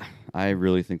 Yeah, I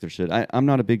really think there should. I'm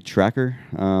not a big tracker.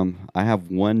 I have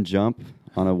one jump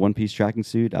on a one-piece tracking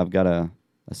suit. I've got a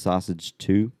Sausage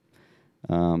 2.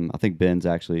 I think Ben's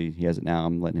he has it now.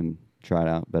 I'm letting him try it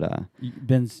out. But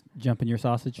Ben's jumping your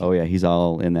sausage? Oh, yeah, he's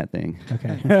all in that thing.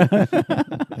 Okay.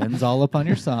 Ben's all up on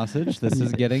your sausage. This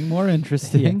is getting more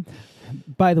interesting. Yeah.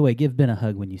 By the way, give Ben a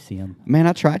hug when you see him. Man,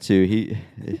 I try to.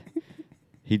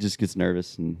 He just gets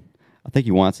nervous, and I think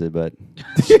he wants it, but...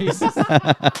 Jesus.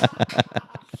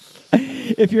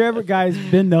 If you're ever, guys,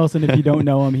 Ben Nelson, if you don't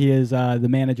know him, he is the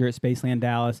manager at Spaceland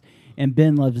Dallas, and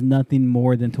Ben loves nothing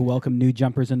more than to welcome new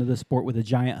jumpers into the sport with a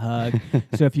giant hug.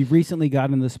 So if you've recently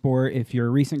gotten into the sport, if you're a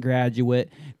recent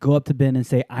graduate, go up to Ben and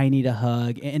say, I need a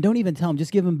hug. And don't even tell him,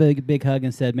 just give him a big hug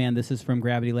and said, man, this is from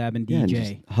Gravity Lab and DJ. Yeah, and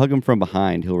just hug him from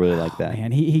behind. He'll really like that.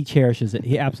 Man, he cherishes it.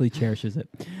 He absolutely cherishes it.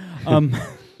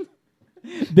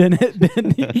 Ben,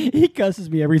 he cusses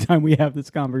me every time we have this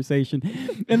conversation.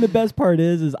 And the best part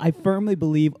is I firmly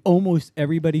believe almost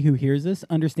everybody who hears this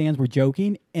understands we're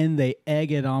joking, and they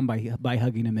egg it on by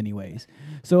hugging him anyways.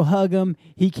 So hug him.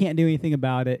 He can't do anything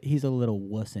about it. He's a little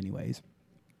wuss anyways.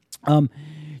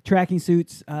 Tracking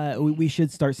suits, we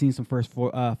should start seeing some first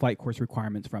flight course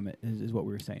requirements from it, is what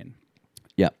we were saying.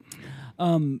 Yeah.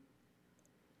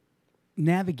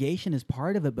 Navigation is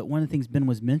part of it, but one of the things Ben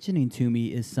was mentioning to me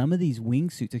is some of these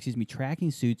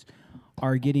tracking suits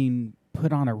are getting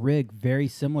put on a rig very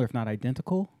similar, if not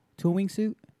identical, to a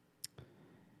wingsuit.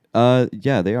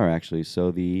 Yeah, they are actually.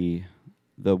 So the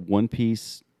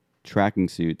one-piece tracking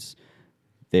suits,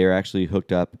 they are actually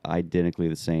hooked up identically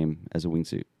the same as a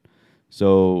wingsuit.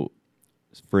 So,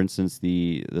 for instance,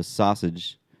 the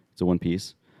Sausage, it's a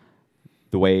one-piece.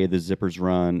 The way the zippers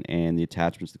run and the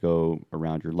attachments that go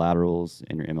around your laterals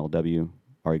and your MLW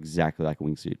are exactly like a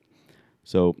wingsuit.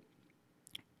 So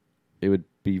it would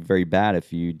be very bad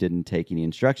if you didn't take any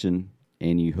instruction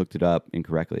and you hooked it up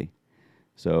incorrectly.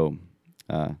 So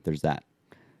there's that.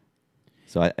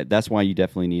 So that's why you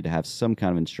definitely need to have some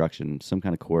kind of instruction, some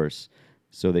kind of course,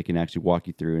 so they can actually walk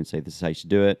you through and say, this is how you should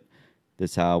do it.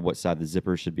 This is what side the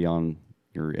zipper should be on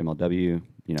your MLW,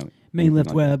 Main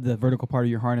lift web, the vertical part of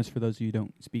your harness, for those of you who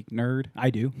don't speak nerd. I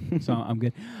do, so I'm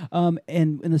good. And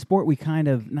in the sport, we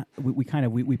promote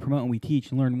and we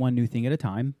teach and learn one new thing at a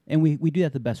time, and we do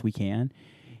that the best we can.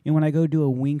 And when I go do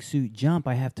a wingsuit jump,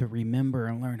 I have to remember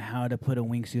and learn how to put a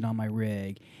wingsuit on my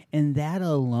rig. And that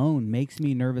alone makes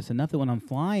me nervous enough that when I'm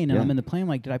flying and I'm in the plane, I'm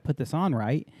like, did I put this on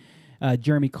right?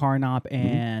 Jeremy Carnop,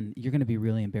 and you're going to be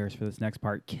really embarrassed for this next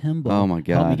part. Kimball, oh my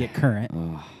God, help me get current.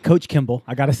 Coach Kimball,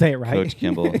 I got to say it right. Coach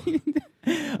Kimball.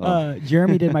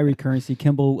 Jeremy did my recurrency.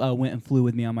 Kimball went and flew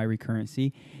with me on my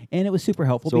recurrency, and it was super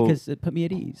helpful because it put me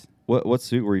at ease. What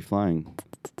suit were you flying?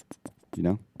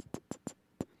 Because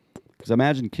I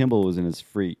imagine Kimball was in his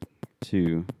Freak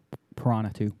 2.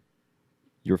 Piranha 2.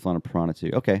 You were flying a Piranha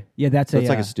 2. Okay. Yeah, that's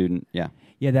like a student. Yeah.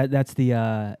 Yeah, that's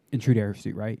the Intrude Air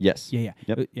suit, right? Yes. Yeah.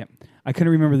 Yep. Yeah. I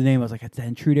couldn't remember the name. I was like, it's the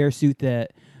Intrude Air suit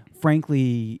that,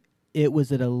 frankly, it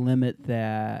was at a limit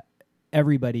that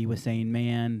everybody was saying,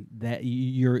 man, that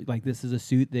you're like, this is a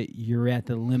suit that you're at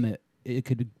the limit. It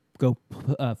could go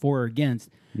for or against,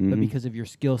 but because of your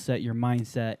skill set, your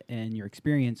mindset, and your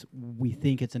experience, we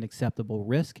think it's an acceptable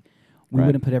risk. We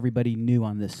wouldn't put everybody new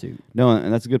on this suit. No,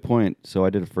 and that's a good point. So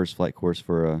I did a first flight course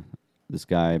for this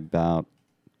guy about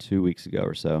 2 weeks ago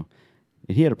or so,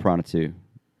 and he had a Piranha 2,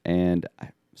 and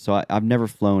I've never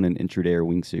flown an intruder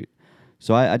wingsuit.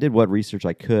 So I did what research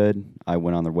I could. I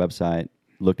went on their website,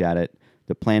 looked at it.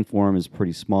 The plan form is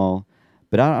pretty small,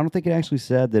 but I don't think it actually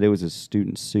said that it was a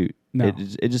student suit. No.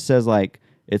 It just says like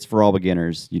it's for all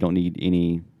beginners. You don't need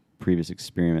any previous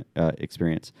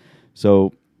experience.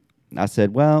 So I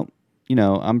said, well,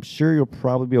 I'm sure you'll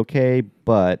probably be okay,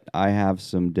 but I have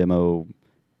some demo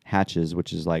hatches,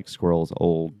 which is like Squirrel's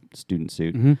old student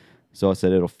suit. Mm-hmm. So I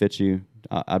said it'll fit you.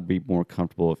 I'd be more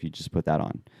comfortable if you just put that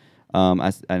on. I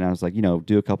was like,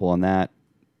 do a couple on that,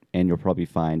 and you'll probably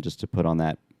be fine just to put on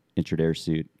that Intradair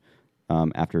suit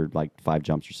after like 5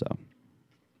 jumps or so.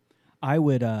 I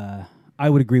would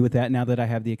agree with that. Now that I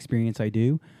have the experience I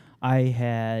do, I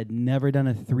had never done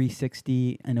a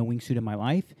 360 in a wingsuit in my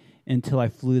life until I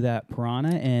flew that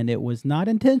Piranha, and it was not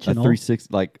A intentional.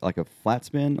 360, like a flat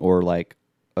spin or like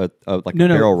a No,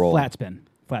 barrel roll? flat spin.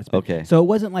 Flat spin. Okay. So it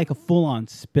wasn't like a full-on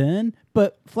spin,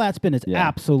 but flat spin is Yeah.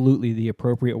 absolutely the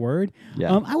appropriate word.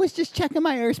 Yeah. I was just checking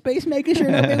my airspace, making sure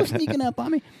nobody was sneaking up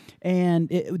on me. And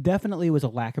it definitely was a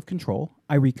lack of control.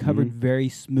 I recovered very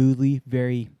smoothly,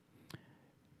 very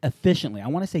efficiently. I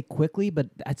want to say quickly, but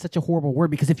that's such a horrible word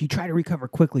because if you try to recover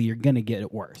quickly, you're going to get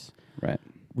it worse. Right.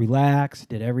 Relaxed,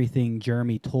 did everything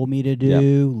Jeremy told me to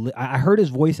do. I heard his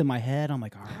voice in my head. I'm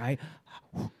like, all right,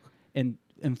 and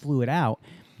flew it out.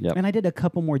 Yep. And I did a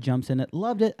couple more jumps in it.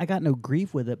 Loved it. I got no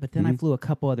grief with it. But then I flew a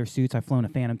couple other suits. I've flown a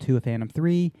Phantom 2, a Phantom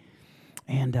 3.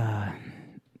 And,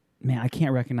 man, I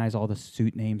can't recognize all the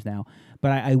suit names now.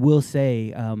 But I will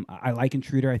say I like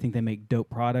Intruder. I think they make dope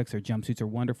products. Their jumpsuits are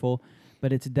wonderful.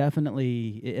 But it's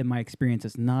definitely, in my experience,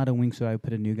 it's not a wingsuit I would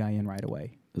put a new guy in right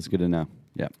away. That's good to know.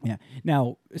 Yeah. Yeah.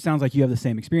 Now, it sounds like you have the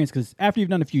same experience because after you've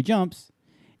done a few jumps,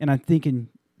 and I'm thinking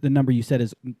the number you said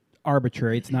is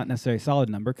arbitrary. It's not necessarily a solid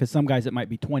number because some guys it might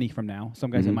be 20 from now.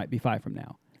 Some guys it might be 5 from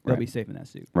now. They'll Right. be safe in that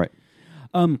suit. Right.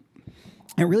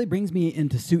 It really brings me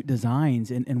into suit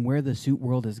designs and where the suit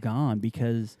world has gone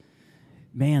because,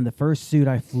 man, the first suit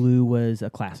I flew was a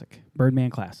classic,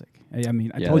 Birdman Classic. I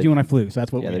mean, I Yeah, told you they- when I flew, so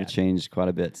that's what Yeah, we they've had. changed quite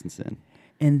a bit since then.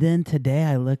 And then today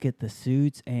I look at the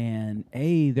suits and,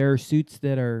 there are suits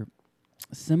that are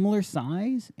similar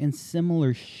size and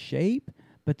similar shape,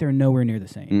 but they're nowhere near the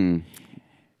same.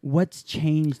 What's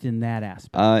changed in that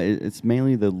aspect? It's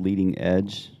mainly the leading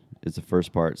edge is the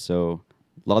first part. So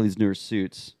a lot of these newer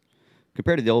suits,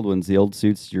 compared to the old ones, the old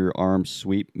suits, your arm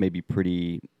sweep may be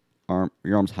your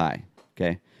arm's high,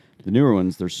 okay? The newer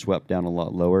ones, they're swept down a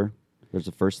lot lower. There's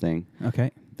the first thing.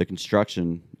 Okay. The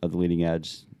construction of the leading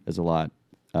edge is a lot,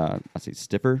 I say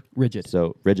stiffer. Rigid.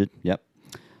 So rigid, yep.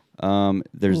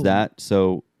 There's Ooh. that.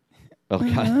 So, oh,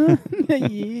 God.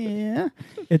 Yeah.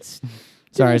 It's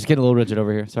Sorry, I just get a little rigid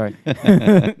over here. Sorry.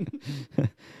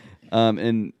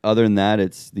 And other than that,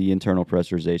 it's the internal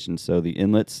pressurization. So the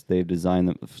inlets, they've designed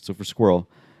them. So for Squirrel,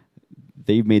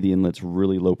 they've made the inlets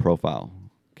really low profile.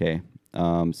 Okay.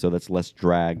 So that's less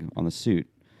drag on the suit.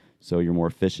 So you're more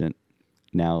efficient.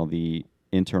 Now the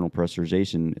internal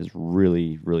pressurization is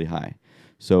really, really high.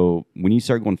 So when you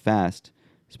start going fast,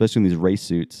 especially in these race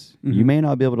suits, you may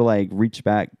not be able to like reach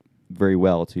back very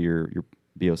well to your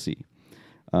BOC.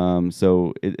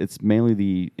 So it's mainly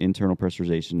the internal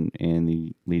pressurization and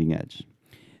the leading edge.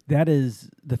 that is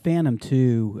the Phantom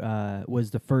 2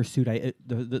 was the first suit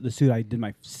the suit I did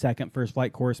my first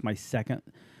flight course, my second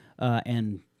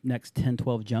and next 10,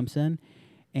 12 jumps in.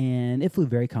 And it flew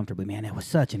very comfortably. Man, it was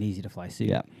such an easy to fly suit.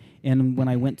 Yeah. And when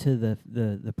I went to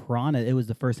the Piranha, it was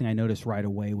the first thing I noticed right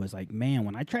away was like, man,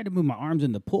 when I tried to move my arms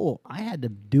in the pool, I had to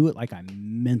do it like I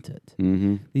meant it.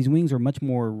 Mm-hmm. These wings are much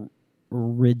more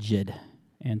rigid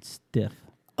and stiff.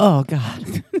 Oh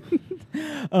God.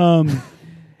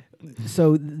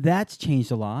 So that's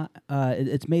changed a lot.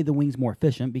 It's made the wings more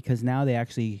efficient because now they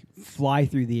actually fly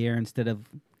through the air instead of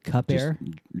cup air.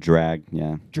 Drag,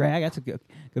 yeah. Drag, that's a good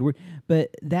word.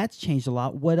 But that's changed a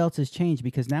lot. What else has changed?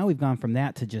 Because now we've gone from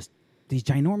that to just these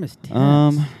ginormous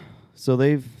tents.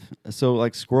 So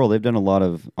like Squirrel, they've done a lot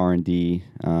of R&D.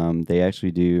 They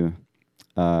actually do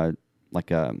like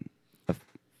a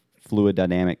fluid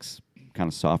dynamics kind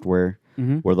of software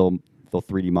where they'll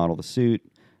 3D model the suit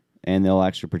and they'll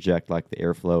actually project like the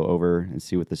airflow over and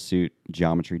see what the suit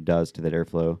geometry does to that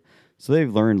airflow. So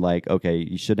they've learned like, okay,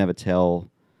 you shouldn't have a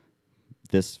tail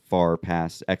this far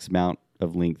past X amount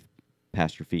of length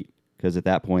past your feet because at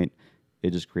that point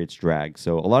it just creates drag.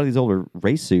 So a lot of these older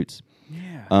race suits,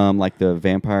 like the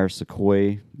Vampire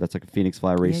Sequoia, that's like a Phoenix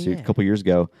Fly race suit a couple years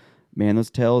ago, man,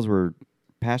 those tails were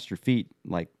past your feet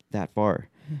like that far.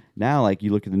 Now, like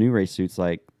you look at the new race suits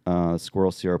like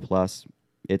Squirrel CR Plus,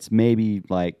 it's maybe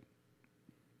like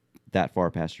that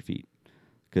far past your feet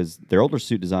because their older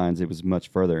suit designs, it was much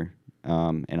further.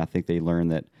 And I think they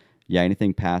learned that,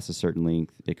 anything past a certain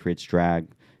length, it creates drag,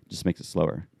 just makes it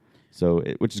slower. So,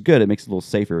 which is good. It makes it a little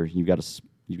safer. You've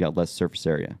got less surface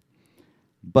area.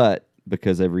 But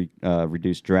because they've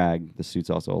reduced drag, the suit's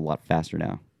also a lot faster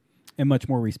now. And much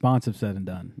more responsive said and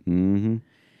done. Mm-hmm.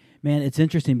 Man, it's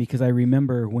interesting because I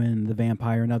remember when the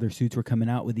Vampire and other suits were coming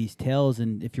out with these tails,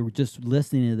 and if you were just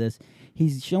listening to this,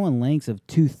 he's showing lengths of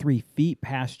 2-3 feet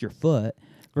past your foot,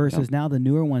 versus now the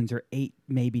newer ones are 8,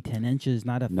 maybe 10 inches,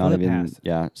 not foot past.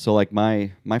 Yeah. So like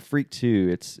my Freak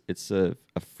 2, it's a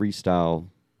freestyle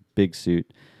big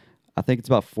suit. I think it's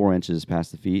about 4 inches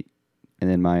past the feet, and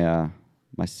then my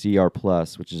CR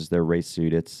Plus, which is their race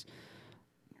suit, it's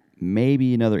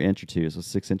maybe another inch or two, so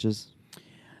 6 inches.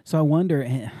 So I wonder,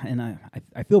 and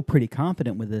I feel pretty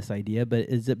confident with this idea, but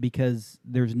is it because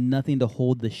there's nothing to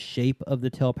hold the shape of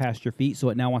the tail past your feet, so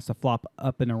it now wants to flop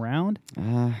up and around?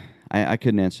 I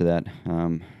couldn't answer that.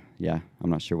 I'm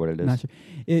not sure what it is. Not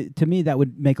sure. To me, that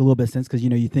would make a little bit of sense because,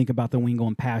 you think about the wing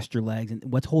going past your legs, and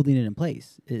what's holding it in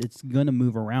place? It's going to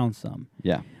move around some.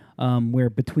 Yeah. Where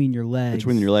between your legs...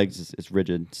 Between your legs, it's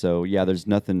rigid. So, there's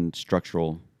nothing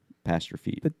structural past your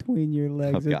feet. Between your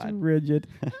legs, Oh, it's God. rigid.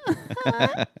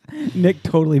 Nick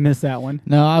totally missed that one.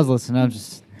 No, I was listening.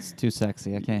 It's too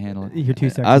sexy. I can't handle it. You're too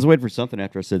sexy. I was waiting for something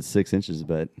after I said 6 inches,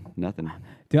 but nothing.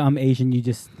 Dude, I'm Asian. You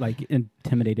just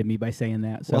intimidated me by saying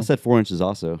that. So. Well, I said 4 inches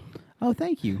also. Oh,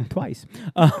 thank you. Twice.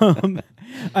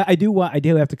 I do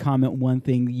have to comment one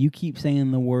thing. You keep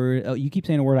saying the word. You keep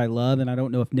saying a word I love, and I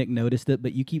don't know if Nick noticed it,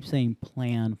 but you keep saying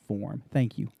plan form.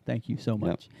 Thank you so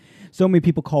much. So many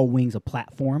people call wings a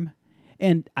platform,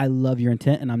 and I love your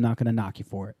intent, and I'm not going to knock you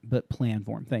for it. But plan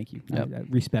form. Thank you.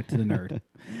 Respect to the nerd.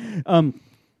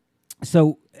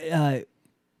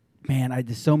 Man,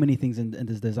 there's so many things in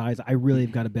this design. I really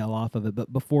have got to bail off of it.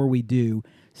 But before we do,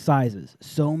 sizes.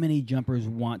 So many jumpers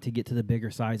want to get to the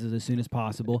bigger sizes as soon as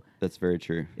possible. That's very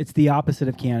true. It's the opposite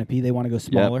of canopy. They want to go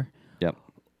smaller. Yep.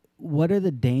 What are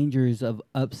the dangers of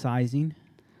upsizing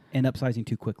and upsizing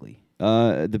too quickly?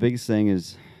 The biggest thing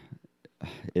is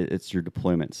it's your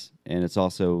deployments, and it's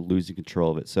also losing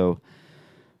control of it. So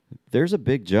there's a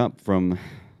big jump from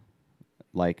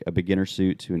like a beginner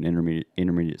suit to an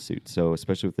intermediate suit. So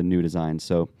especially with the new design.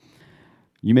 So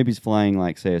you may be flying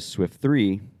like, say, a Swift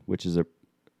 3, which is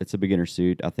it's a beginner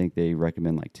suit. I think they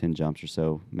recommend like 10 jumps or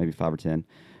so, maybe 5 or 10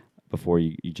 before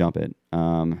you jump it.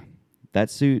 That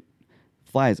suit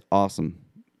flies awesome,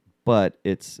 but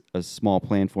it's a small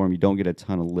planform. You don't get a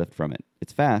ton of lift from it.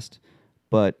 It's fast,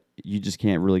 but you just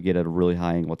can't really get at a really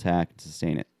high angle attack and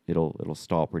sustain it. It'll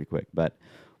stall pretty quick. But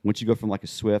once you go from like a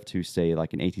Swift to, say,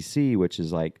 like an ATC, which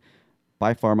is like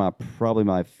by far probably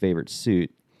my favorite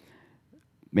suit,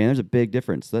 man, there's a big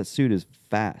difference. That suit is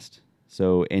fast.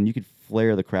 So, and you could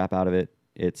flare the crap out of it.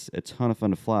 It's a ton of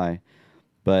fun to fly.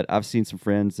 But I've seen some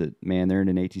friends that, man, they're in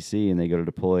an ATC and they go to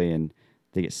deploy and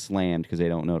they get slammed because they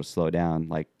don't know to slow down.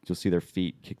 Like, you'll see their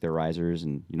feet kick their risers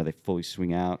and, they fully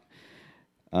swing out.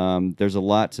 There's a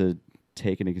lot to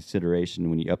take into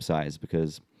consideration when you upsize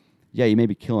because, you may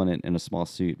be killing it in a small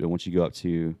suit, but once you go up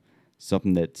to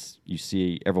something that you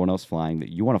see everyone else flying that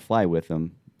you want to fly with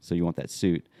them, so you want that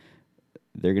suit,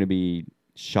 they're going to be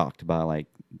shocked by like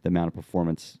the amount of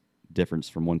performance difference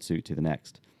from one suit to the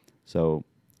next. So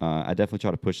I definitely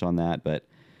try to push on that, but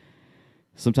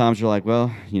sometimes you're like,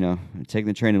 well, taking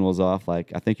the training wheels off,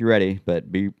 like I think you're ready, but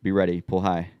be ready, pull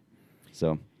high.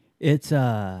 So it's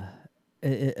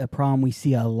a problem we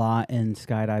see a lot in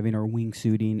skydiving or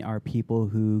wingsuiting are people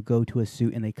who go to a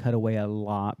suit and they cut away a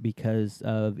lot because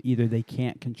of either they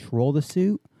can't control the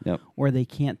suit or they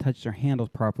can't touch their handles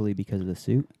properly because of the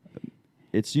suit.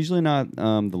 It's usually not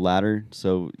the latter.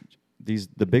 So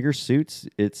the bigger suits,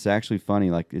 it's actually funny.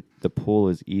 Like the pull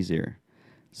is easier.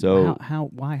 So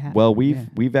why? Well,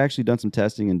 we've actually done some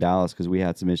testing in Dallas because we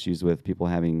had some issues with people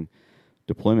having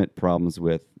deployment problems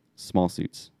with small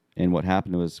suits. And what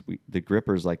happened was the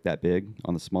gripper's like that big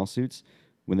on the small suits.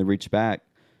 When they reach back,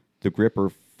 the gripper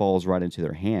falls right into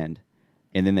their hand,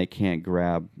 and then they can't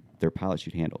grab their pilot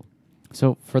chute handle.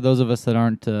 So for those of us that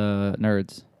aren't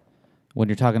nerds, when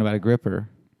you're talking about a gripper,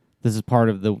 this is part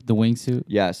of the wingsuit?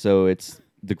 Yeah, so it's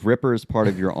the gripper is part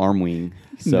of your arm wing.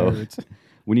 So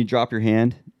when you drop your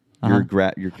hand, you're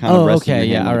kind of resting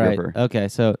your hand on the gripper. Okay,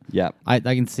 so I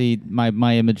can see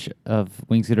my image of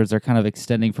wingsuiters. They're kind of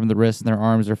extending from the wrist, and their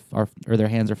arms or their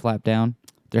hands are flapped down.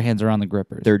 Their hands are on the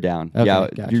grippers. They're down. Okay, yeah,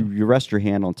 gotcha. you rest your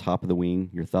hand on top of the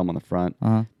wing, your thumb on the front.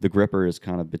 Uh-huh. The gripper is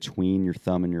kind of between your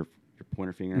thumb and your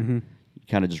pointer finger. Mm-hmm. You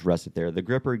kind of just rest it there. The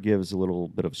gripper gives a little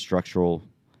bit of structural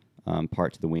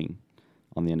part to the wing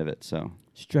on the end of it. So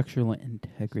Structural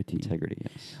integrity. Integrity,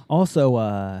 yes.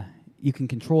 Also, you can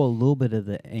control a little bit of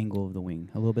the angle of the wing,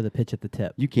 a little bit of the pitch at the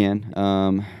tip. You can.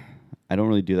 I don't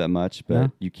really do that much, but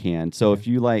No? you can. So if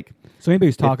you like, So anybody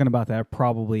who's talking about that are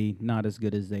probably not as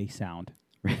good as they sound.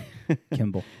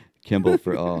 Kimball. Kimball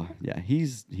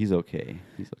he's okay.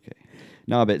 He's okay.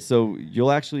 No, but so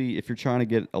you'll actually, if you're trying to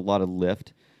get a lot of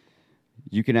lift,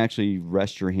 you can actually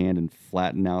rest your hand and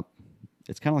flatten out.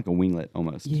 It's kind of like a winglet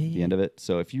almost, the end of it.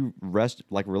 So if you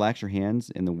relax your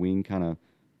hands and the wing kind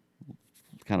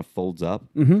of folds up,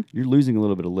 you're losing a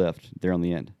little bit of lift there on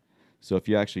the end. So if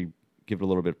you actually give it a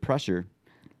little bit of pressure,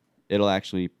 it'll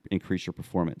actually increase your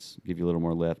performance, give you a little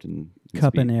more lift and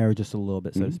Cup speed. in air just a little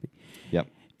bit, so to speak. Yep.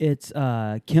 It's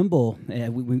Kimball.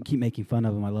 We keep making fun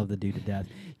of him. I love the dude to death.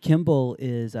 Kimball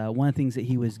is one of the things that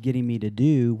he was getting me to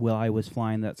do while I was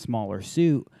flying that smaller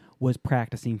suit was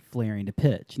practicing flaring to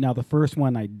pitch. Now, the first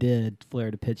one I did,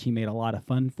 flare to pitch, he made a lot of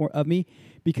fun of me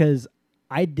because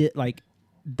I did like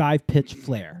dive, pitch,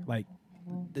 flare, like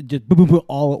just boom, boom, boom,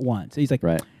 all at once. He's like,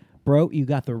 Right. bro, you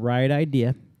got the right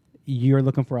idea. You're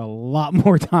looking for a lot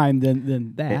more time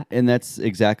than that. And that's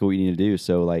exactly what you need to do.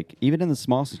 So, like, even in the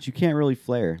small suits, you can't really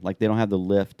flare. Like, they don't have the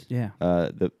lift. Yeah.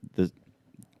 The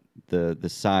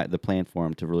side, the plan for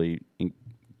them to really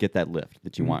get that lift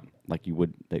that you want, like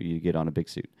that you get on a big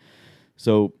suit.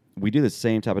 So we do the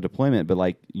same type of deployment, but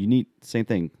like you need same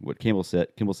thing. What Kimball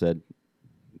said,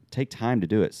 take time to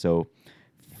do it. So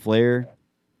flare,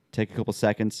 take a couple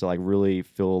seconds to like really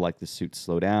feel like the suit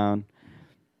slow down.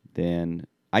 Then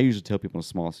I usually tell people in a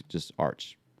small suit, just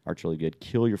arch really good.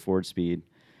 Kill your forward speed.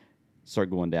 Start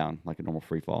going down like a normal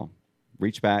free fall.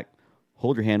 Reach back,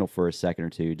 hold your handle for a second or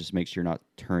two. Just make sure you're not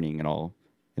turning at all,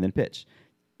 and then pitch.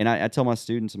 And I tell my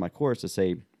students in my course to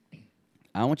say,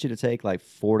 I want you to take like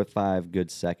 4 to 5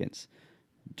 good seconds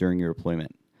during your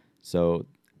deployment. So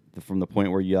from the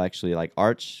point where you actually like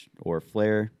arch or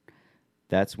flare,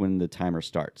 that's when the timer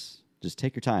starts. Just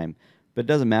take your time. But it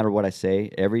doesn't matter what I say.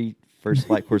 Every first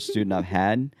flight course student I've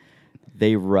had,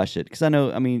 they rush it. Because I know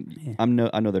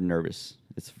they're nervous.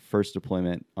 It's first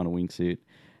deployment on a wingsuit.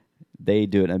 They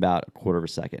do it in about a quarter of a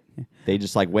second. They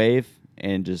just like wave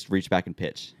and just reach back and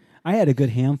pitch. I had a good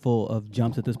handful of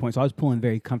jumps at this point, so I was pulling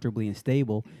very comfortably and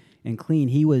stable and clean.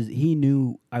 He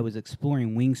knew I was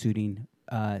exploring wingsuiting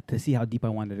to see how deep I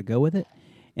wanted to go with it,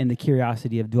 and the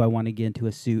curiosity of do I want to get into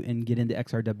a suit and get into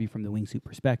XRW from the wingsuit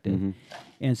perspective.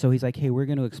 And so he's like, hey, we're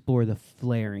going to explore the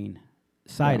flaring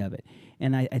side of it.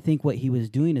 And I think what he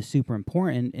was doing is super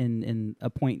important, and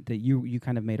a point that you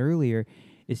kind of made earlier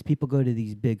is people go to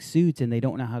these big suits and they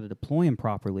don't know how to deploy them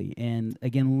properly. And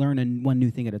again, learn one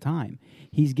new thing at a time.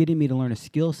 He's getting me to learn a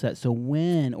skill set. So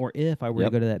when or if I were to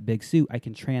go to that big suit, I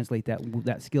can translate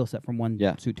that skill set from one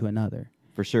suit to another.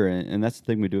 For sure. And that's the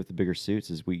thing we do with the bigger suits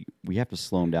is we have to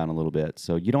slow them down a little bit.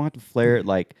 So you don't have to flare it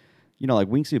like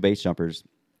wingsuit base jumpers,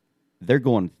 they're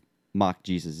going Mach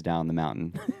Jesus down the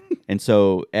mountain. And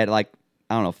so at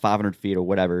 500 feet or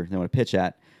whatever they want to pitch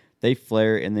at, they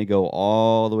flare and they go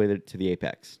all the way to the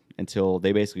apex until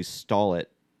they basically stall it.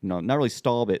 Not really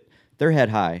stall, but they're head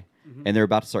high and they're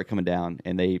about to start coming down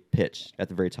and they pitch at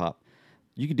the very top.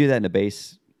 You can do that in a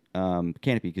base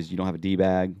canopy because you don't have a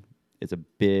D-bag. It's a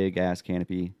big-ass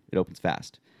canopy. It opens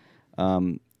fast.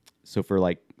 So for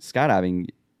like skydiving,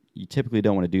 you typically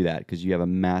don't want to do that because you have a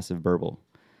massive burble.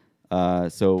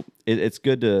 So it's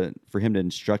good for him to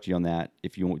instruct you on that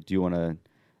if you do want to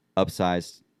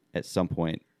upsize at some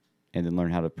point and then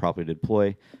learn how to properly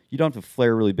deploy. You don't have to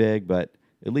flare really big, but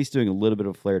at least doing a little bit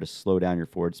of flare to slow down your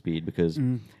forward speed because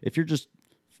if you're just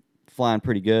flying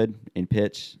pretty good in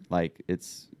pitch, like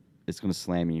it's going to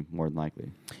slam you more than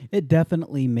likely. It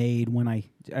definitely made, when I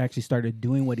actually started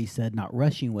doing what he said, not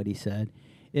rushing what he said,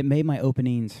 it made my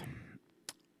openings,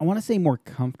 I want to say more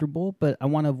comfortable, but I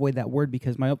want to avoid that word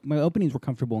because my openings were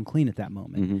comfortable and clean at that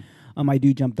moment. I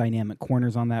do jump dynamic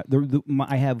corners on that.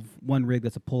 I have one rig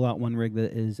that's a pull-out, one rig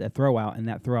that is a throw-out, and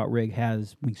that throw-out rig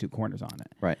has wingsuit corners on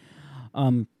it. Right.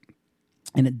 And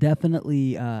it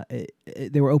definitely,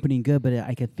 they were opening good, but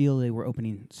I could feel they were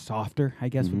opening softer, I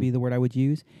guess would be the word I would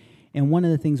use. And one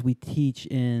of the things we teach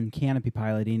in canopy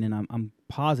piloting, and I'm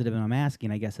positive and I'm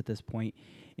asking, I guess at this point,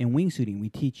 in wingsuiting, we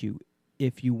teach you,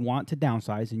 if you want to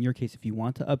downsize, in your case, if you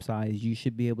want to upsize, you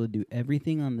should be able to do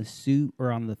everything on the suit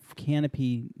or on the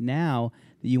canopy now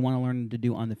that you want to learn to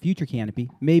do on the future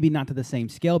canopy. Maybe not to the same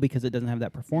scale because it doesn't have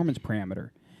that performance parameter,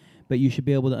 but you should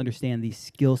be able to understand these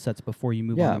skill sets before you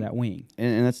move on to that wing.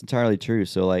 And that's entirely true.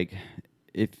 So like,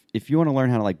 if you want to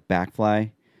learn how to like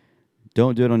backfly,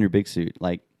 don't do it on your big suit.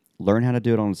 Like, learn how to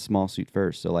do it on a small suit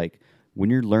first. So like,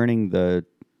 when you're learning the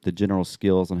general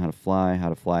skills on how to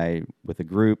fly with a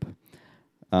group,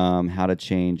 how to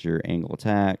change your angle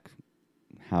attack,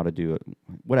 how to do it,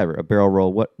 whatever, a barrel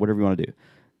roll, whatever you want to do.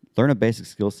 Learn a basic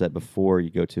skill set before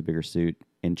you go to a bigger suit,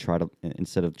 and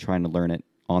instead of trying to learn it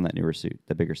on that newer suit,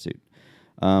 the bigger suit.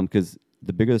 Because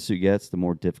the bigger the suit gets, the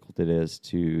more difficult it is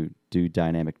to do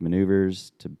dynamic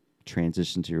maneuvers, to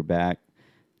transition to your back.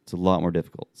 It's a lot more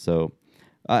difficult. So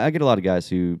I get a lot of guys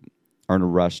who are in a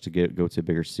rush to go to a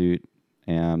bigger suit,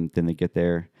 and then they get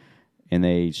there and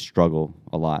they struggle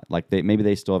a lot. Like maybe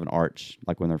they still have an arch,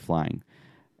 like when they're flying.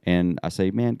 And I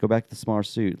say, man, go back to the smaller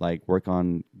suit. Like, work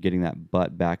on getting that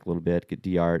butt back a little bit, get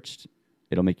de-arched.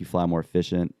 It'll make you fly more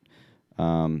efficient.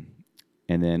 And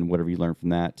then whatever you learn from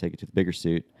that, take it to the bigger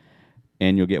suit,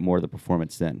 and you'll get more of the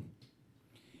performance then.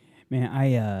 Man,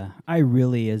 I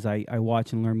really, as I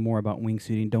watch and learn more about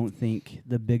wingsuiting, don't think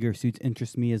the bigger suits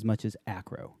interest me as much as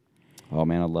acro. Oh,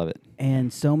 man, I love it.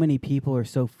 And so many people are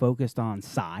so focused on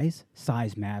size.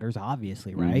 Size matters,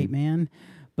 obviously, right, man?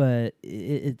 But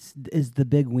is the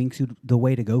big wingsuit the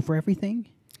way to go for everything?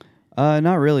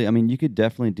 Not really. I mean, you could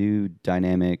definitely do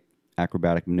dynamic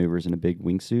acrobatic maneuvers in a big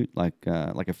wingsuit, like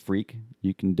a freak.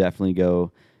 You can definitely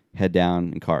go head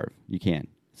down and carve. You can.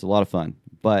 It's a lot of fun.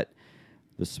 But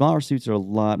the smaller suits are a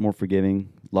lot more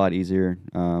forgiving, a lot easier.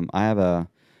 I have a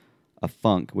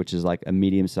Funk, which is like a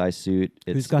medium-sized suit.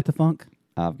 Who's got the funk?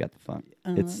 I've got the Funk.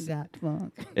 It's got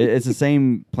funk. it's the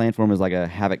same platform as like a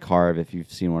Havoc Carve, if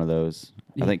you've seen one of those.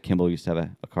 Yeah. I think Kimball used to have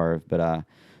a Carve, but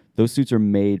those suits are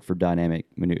made for dynamic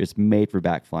maneuver. It's made for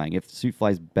back flying. If the suit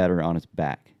flies better on its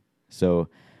back. So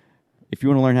if you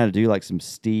want to learn how to do like some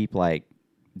steep, like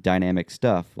dynamic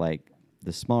stuff, like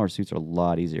the smaller suits are a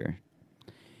lot easier.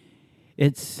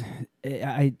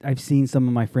 I've seen some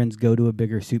of my friends go to a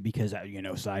bigger suit because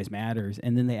size matters,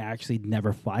 and then they actually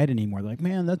never fly it anymore. They're like,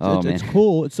 man, it's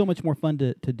cool. It's so much more fun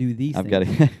to do these things. Got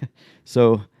it.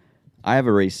 So I have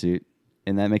a race suit,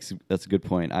 and that's a good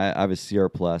point. I have a Sierra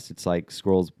Plus. It's like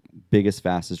Squirrel's biggest,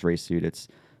 fastest race suit. It's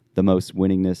the most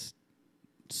winningest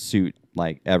suit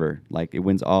like ever. Like, it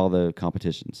wins all the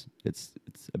competitions. It's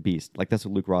a beast. Like, that's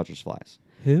what Luke Rogers flies.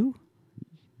 Who?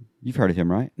 You've heard of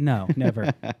him, right? No,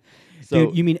 never. So,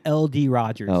 dude, you mean LD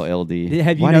Rogers? Oh, LD.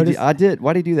 Have you noticed? I did.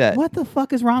 Why did he do that? What the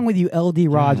fuck is wrong with you, LD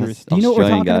Rogers? that's Do you know what we're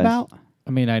Australian talking guys. about?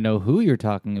 I mean, I know who you're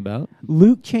talking about.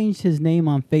 Luke changed his name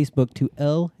on Facebook to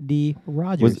LD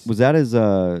Rogers. Was that his?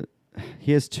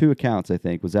 He has 2 accounts, I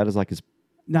think. Was that his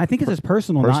No, I think it's his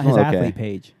personal, not personal? his Okay. athlete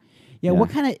page. Yeah, Yeah. what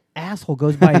kind of asshole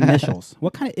goes by initials?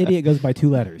 What kind of idiot goes by 2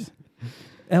 letters?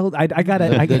 I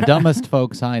gotta. The dumbest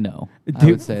folks I know. I Dude,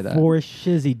 would say that. For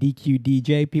shizzy, DQ,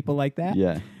 DJ, people like that.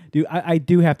 Yeah. Dude, I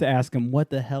do have to ask him, what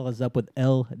the hell is up with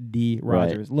LD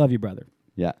Rogers? Love you, brother.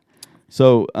 Yeah.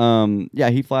 So,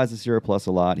 he flies the Sierra Plus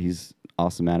a lot. He's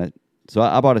awesome at it. So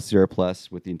I bought a Sierra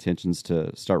Plus with the intentions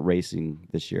to start racing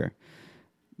this year.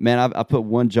 Man, I've put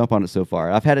 1 jump on it so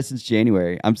far. I've had it since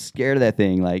January. I'm scared of that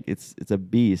thing. Like, it's a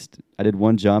beast. I did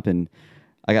 1 jump and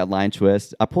I got line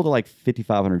twist. I pulled it like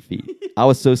 5,500 feet. I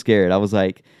was so scared. I was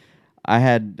like, I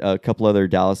had a couple other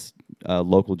Dallas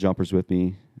local jumpers with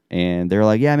me, and they were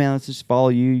like, yeah, man, let's just follow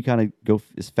you. You kind of go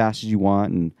as fast as you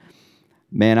want. And,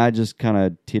 man, I just kind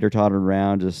of teeter-tottered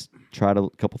around, just tried a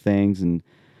couple things, and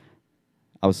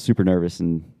I was super nervous.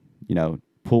 And,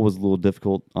 pull was a little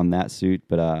difficult on that suit,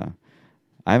 but I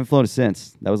haven't flown it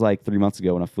since. That was like 3 months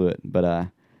ago when I flew it.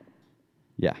 But,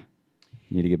 yeah,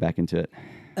 need to get back into it.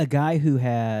 A guy who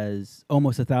has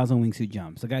almost 1,000 wingsuit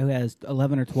jumps, a guy who has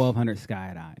 11 or 1,200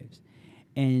 skydives,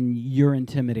 and you're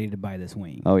intimidated by this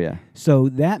wing. Oh, yeah. So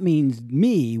that means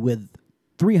me with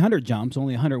 300 jumps,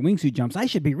 only 100 wingsuit jumps, I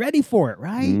should be ready for it,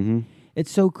 right? Mm-hmm.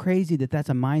 It's so crazy that's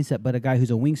a mindset, but a guy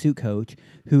who's a wingsuit coach,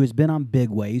 who has been on big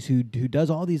waves, who does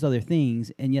all these other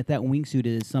things, and yet that wingsuit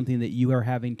is something that you are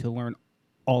having to learn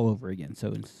all over again. So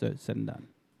it's said and done.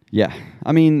 Yeah.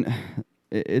 I mean,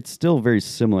 it's still very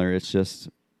similar. It's just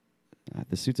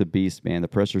the suit's a beast, man. The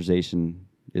pressurization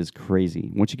is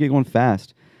crazy. Once you get going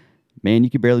fast, man, you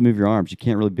can barely move your arms. You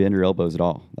can't really bend your elbows at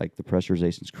all. Like, the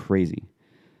pressurization is crazy.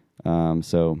 And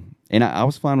I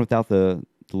was flying without the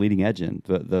leading edge in,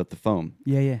 the foam.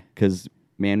 Yeah. Because,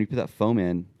 man, when you put that foam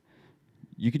in,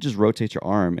 you could just rotate your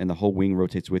arm, and the whole wing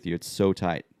rotates with you. It's so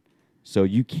tight. So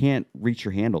you can't reach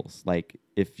your handles. Like,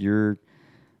 if you're...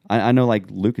 I know, like,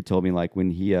 Luke had told me, like,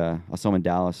 when I saw him in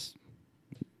Dallas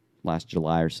last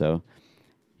July or so,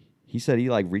 he said he,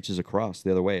 like, reaches across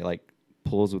the other way, like,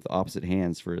 pulls with the opposite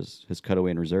hands for his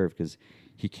cutaway in reserve, because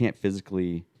he can't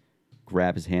physically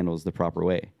grab his handles the proper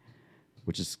way,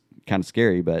 which is kind of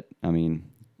scary. But, I mean,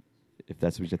 if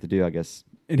that's what you have to do, I guess.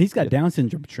 And he's got Down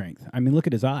syndrome strength. I mean, look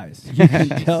at his eyes. You can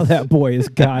tell that boy has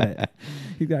got it.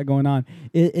 he's got going on.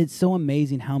 It's so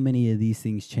amazing how many of these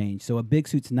things change. So a big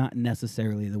suit's not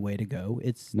necessarily the way to go.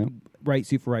 It's Nope. right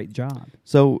suit for right job.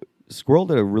 So Squirrel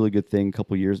did a really good thing a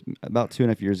couple years, about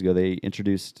 2.5 years ago. They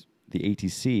introduced the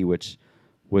ATC, which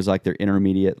was like their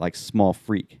intermediate, like small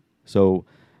freak. So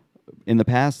in the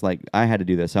past, like I had to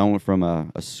do this. I went from a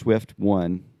Swift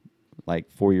 1 like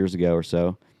 4 years ago or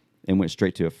so and went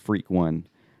straight to a Freak 1.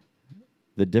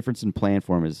 The difference in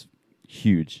planform is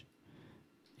huge.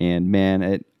 And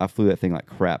man, I flew that thing like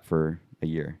crap for a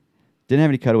year. Didn't have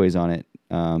any cutaways on it,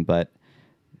 but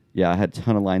yeah, I had a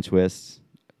ton of line twists,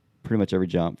 pretty much every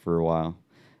jump for a while.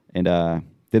 And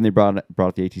then they brought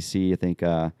out the ATC, I think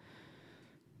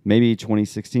maybe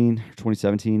 2016 or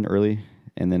 2017 early.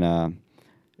 And then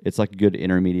it's like a good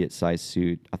intermediate size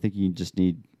suit. I think you just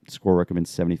need, Squirrel recommends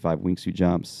 75 wingsuit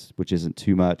jumps, which isn't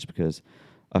too much because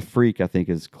a Freak, I think,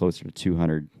 is closer to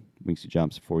 200 wingsuit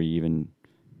jumps before you even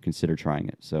consider trying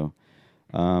it. So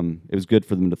it was good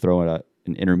for them to throw in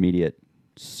an intermediate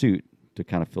suit to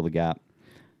kind of fill the gap,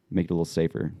 make it a little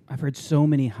safer. I've heard so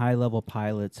many high-level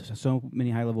pilots, so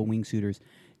many high-level wingsuiters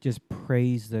just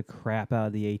praise the crap out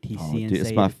of the ATC and Dude, say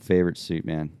it's my favorite suit,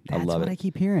 man. I that's love what it. I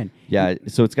keep hearing. Yeah,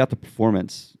 so it's got the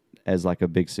performance as like a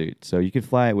big suit. So you could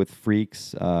fly it with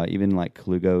Freaks, even like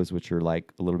Kalugos, which are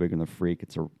like a little bigger than the Freak.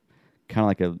 It's a kind of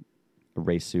like a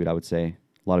race suit, I would say.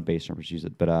 A lot of base jumpers use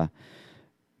it, but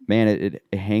man, it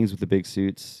hangs with the big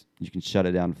suits. You can shut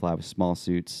it down and fly with small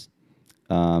suits,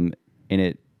 and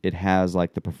it has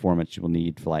like the performance you will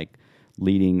need for like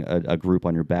leading a group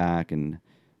on your back, and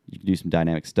you can do some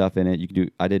dynamic stuff in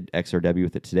it. I did XRW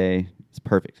with it today. It's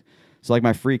perfect. So like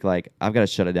my Freak, like I've got to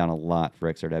shut it down a lot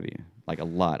for XRW, like a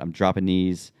lot. I'm dropping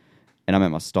knees, and I'm at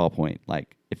my stall point.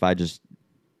 Like if I just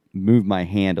move my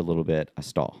hand a little bit, I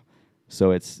stall.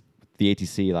 So it's the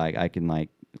ATC. Like I can like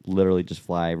literally just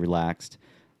fly relaxed,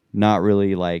 not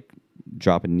really like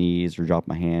dropping knees or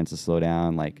dropping my hands to slow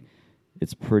down. Like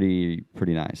it's pretty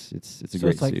nice. It's a So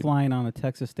great it's like suit. flying on a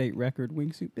Texas State record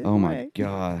wingsuit. Big Oh my way.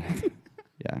 god.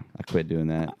 Yeah, I quit doing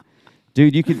that.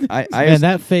 Dude, you could Man,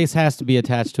 that face has to be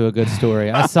attached to a good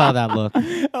story. I saw that look.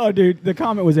 Oh, dude, the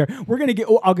comment was there. We're gonna get.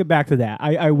 I'll get back to that.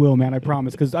 I will, man. I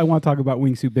promise, because I want to talk about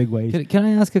wingsuit big ways. Can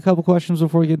I ask a couple questions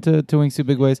before we get to Wingsuit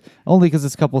Big Ways? Only because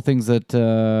it's a couple things that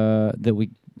that we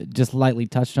just lightly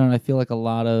touched on. I feel like a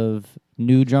lot of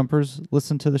new jumpers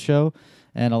listen to the show,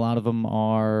 and a lot of them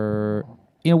are,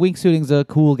 wingsuiting's a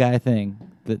cool guy thing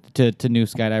to new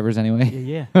skydivers anyway.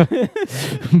 Yeah.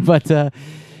 But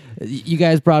you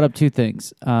guys brought up two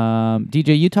things.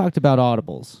 DJ, you talked about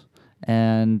audibles,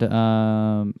 and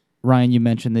Ryan, you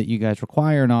mentioned that you guys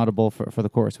require an audible for the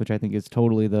course, which I think is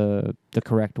totally the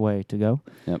correct way to go.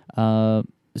 Yep.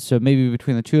 So maybe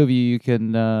between the two of you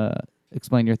can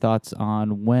explain your thoughts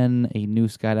on when a new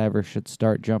skydiver should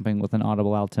start jumping with an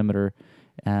audible altimeter.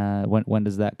 When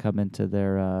does that come into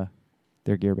their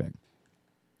gear bag?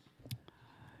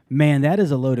 Man, that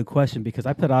is a loaded question because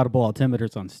I put audible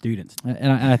altimeters on students.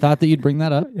 And I thought that you'd bring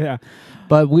that up, Yeah.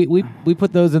 but we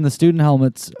put those in the student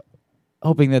helmets,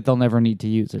 hoping that they'll never need to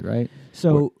use it, right?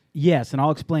 So yes, and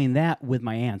I'll explain that with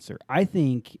my answer. I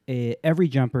think every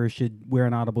jumper should wear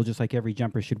an audible, just like every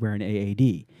jumper should wear an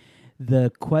AAD. The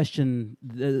question,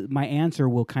 my answer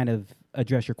will kind of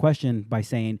address your question by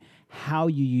saying how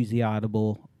you use the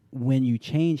audible. When you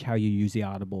change how you use the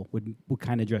audible would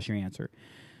kind of address your answer.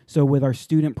 So with our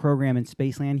student program in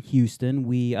Spaceland Houston,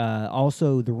 we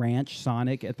also the ranch,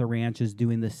 Sonic at the ranch is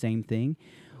doing the same thing.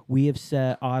 We have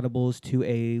set audibles to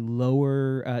a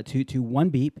lower, to one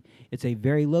beep. It's a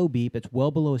very low beep. It's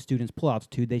well below a student's pull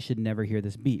altitude. They should never hear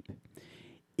this beep.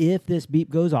 If this beep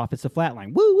goes off, it's a flat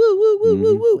line. Woo, woo, woo, woo,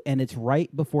 woo, woo. And it's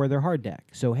right before their hard deck.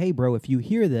 So, hey, bro, if you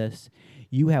hear this,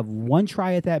 you have one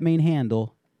try at that main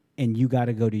handle, and you got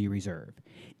to go to your reserve.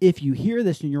 If you hear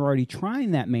this and you're already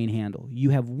trying that main handle,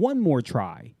 you have one more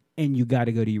try, and you got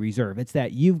to go to your reserve. It's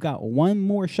that you've got one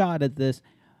more shot at this,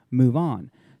 move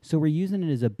on. So we're using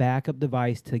it as a backup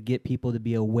device to get people to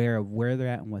be aware of where they're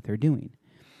at and what they're doing.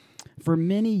 For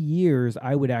many years,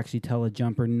 I would actually tell a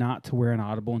jumper not to wear an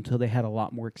audible until they had a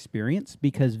lot more experience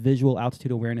because visual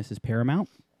altitude awareness is paramount.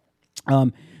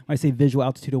 When I say visual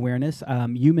altitude awareness,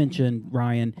 you mentioned,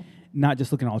 Ryan, not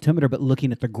just looking at altimeter, but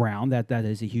looking at the ground. That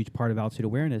is a huge part of altitude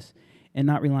awareness, and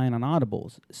not relying on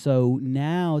audibles. So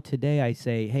now, today, I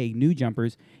say, hey, new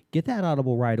jumpers, get that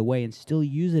audible right away and still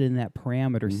use it in that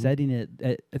parameter. Setting it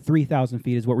at 3,000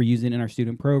 feet is what we're using in our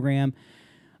student program.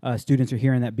 Students are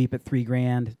hearing that beep at 3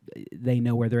 grand. They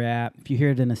know where they're at. If you hear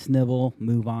it in a snivel,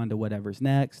 move on to whatever's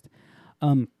next.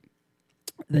 The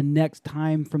next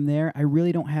time from there, I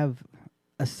really don't have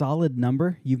a solid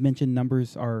number. You've mentioned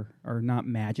numbers are not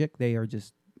magic. They are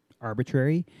just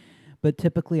arbitrary. but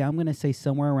typically I'm going to say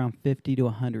somewhere around 50 to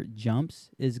 100 jumps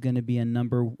is going to be a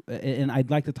number. And I'd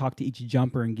like to talk to each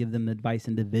jumper and give them advice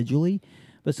individually,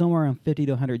 but somewhere around 50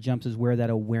 to 100 jumps is where that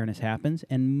awareness happens.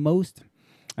 And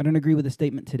I don't agree with the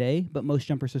statement today, but most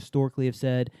jumpers historically have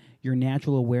said your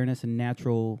natural awareness and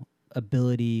natural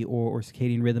ability or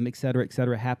circadian rhythm, et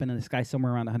cetera, happen in the sky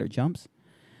somewhere around 100 jumps.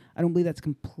 I don't believe that's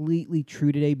completely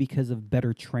true today because of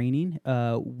better training.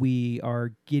 We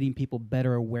are getting people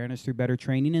better awareness through better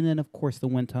training. And then, of course, the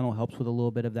wind tunnel helps with a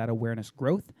little bit of that awareness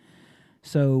growth.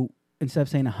 So instead of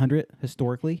saying 100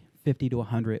 historically, 50 to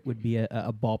 100 would be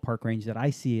a ballpark range that I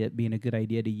see it being a good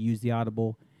idea to use the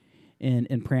audible in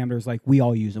parameters like we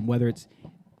all use them, whether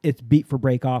it's beep for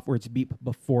break off or it's beep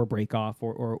before break off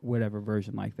or whatever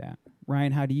version like that.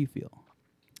 Ryan, how do you feel?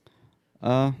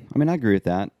 I mean, I agree with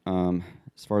that.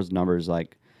 As far as numbers,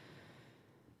 like,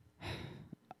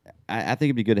 I think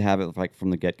it'd be good to have it like from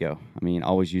the get-go. I mean,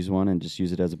 always use one and just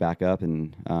use it as a backup,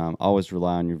 and always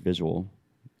rely on your visual.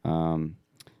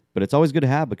 But it's always good to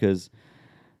have because,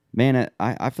 man,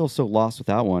 I feel so lost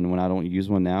without one when I don't use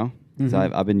one now. Because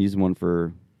I've been using one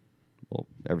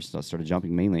ever since I started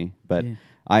jumping mainly. But yeah.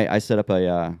 I set up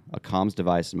a comms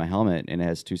device in my helmet, and it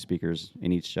has 2 speakers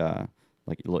in each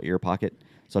like little ear pocket.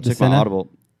 So I took my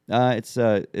Audible. It's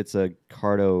a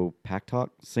Cardo Pack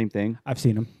Talk, same thing. I've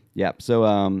seen them. Yeah.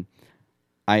 So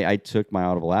I took my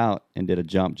Audible out and did a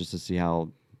jump just to see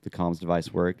how the comms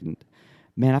device worked, and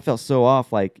man, I felt so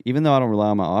off. Like, even though I don't rely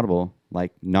on my Audible,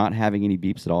 like not having any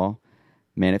beeps at all,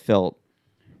 man, it felt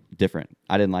different.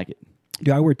 I didn't like it.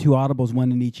 Dude, I wear 2 Audibles,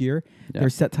 one in each ear. Yeah. They're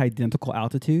set to identical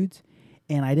altitudes,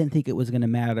 and I didn't think it was going to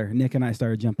matter. Nick and I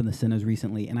started jumping the Sinas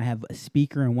recently, and I have a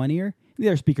speaker in one ear. The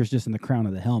other speaker's just in the crown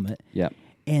of the helmet. Yeah.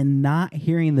 And not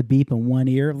hearing the beep in one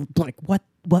ear, like, what?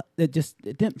 It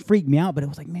didn't freak me out, but it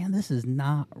was like, man, this is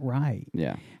not right.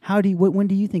 Yeah. When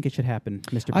do you think it should happen,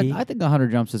 Mr. P? I think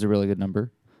 100 jumps is a really good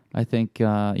number. I think,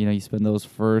 you spend those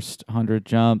first 100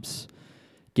 jumps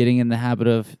getting in the habit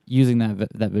of using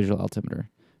that visual altimeter.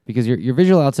 Because your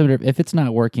visual altimeter, if it's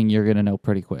not working, you're going to know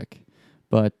pretty quick.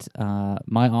 But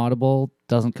my Audible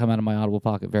doesn't come out of my Audible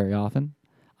pocket very often.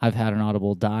 I've had an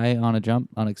Audible die on a jump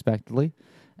unexpectedly,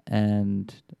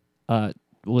 and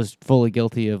was fully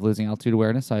guilty of losing altitude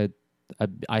awareness.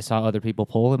 I saw other people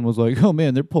pull and was like, oh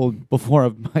man, they're pulled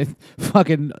before my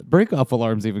fucking break-off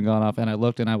alarm's even gone off. And I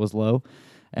looked and I was low.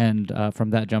 And from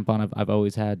that jump on, I've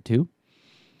always had 2.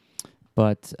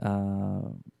 But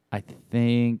I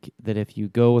think that if you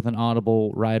go with an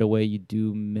Audible right away, you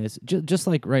do miss, just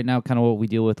like right now, kind of what we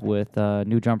deal with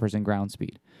new jumpers and ground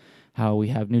speed. How we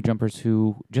have new jumpers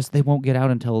who they won't get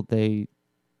out until they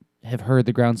have heard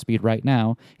the ground speed right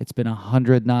now. It's been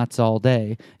 100 knots all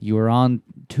day. You were on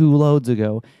 2 loads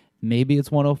ago. Maybe it's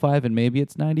 105 and maybe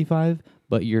it's 95,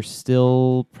 but you're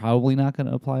still probably not going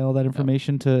to apply all that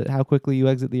information to how quickly you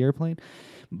exit the airplane.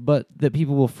 But that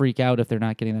people will freak out if they're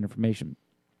not getting that information.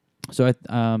 So,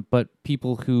 but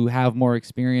people who have more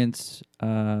experience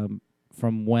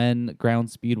from when ground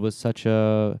speed was such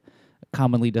a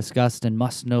commonly discussed and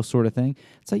must know sort of thing,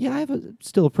 it's like, yeah, I have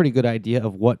still a pretty good idea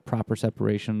of what proper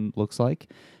separation looks like.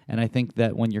 And I think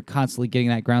that when you're constantly getting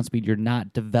that ground speed, you're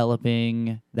not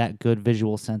developing that good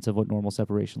visual sense of what normal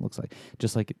separation looks like.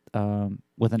 Just like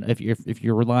if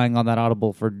you're relying on that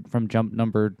Audible from jump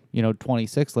number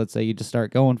 26, let's say you just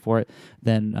start going for it,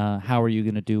 then how are you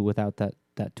going to do without that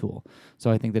tool? So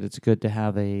I think that it's good to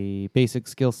have a basic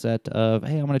skill set of,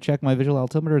 hey, I'm going to check my visual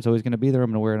altimeter. It's always going to be there.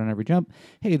 I'm going to wear it on every jump.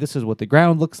 Hey, this is what the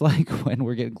ground looks like when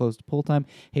we're getting close to pull time.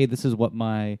 Hey, this is what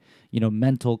my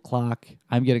mental clock,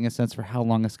 I'm getting a sense for how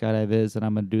long a skydive is, and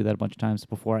I'm going to do that a bunch of times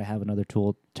before I have another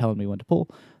tool telling me when to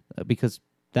pull, because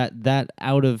that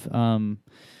out of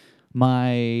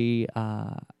my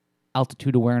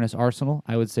altitude awareness arsenal,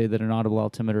 I would say that an Audible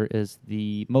altimeter is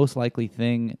the most likely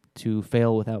thing to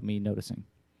fail without me noticing.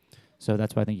 So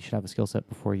that's why I think you should have a skill set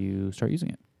before you start using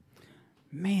it.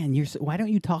 Man, why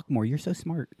don't you talk more? You're so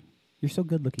smart. You're so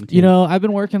good looking too. I've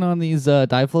been working on these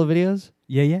dive flow videos.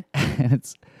 Yeah. And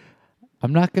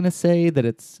I'm not going to say that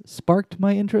it's sparked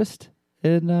my interest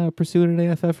in pursuing an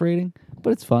AFF rating,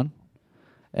 but it's fun.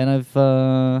 And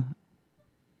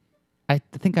I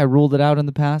think I ruled it out in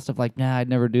the past of like, nah, I'd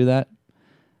never do that.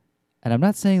 And I'm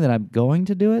not saying that I'm going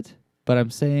to do it, but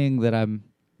I'm saying that I'm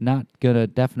not going to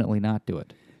definitely not do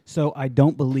it. So I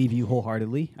don't believe you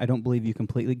wholeheartedly. I don't believe you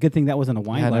completely. Good thing that wasn't a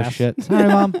wine Yeah, glass. no shit. Sorry,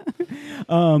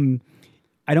 Mom.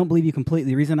 I don't believe you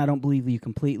completely. The reason I don't believe you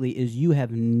completely is you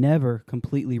have never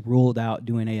completely ruled out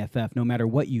doing AFF, no matter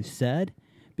what you said,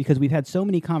 because we've had so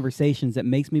many conversations that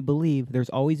makes me believe there's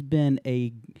always been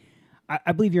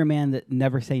I believe you're a man that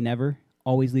never say never,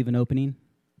 always leave an opening.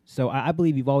 So I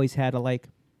believe you've always had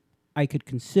I could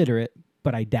consider it,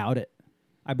 but I doubt it.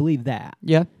 I believe that.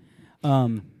 Yeah.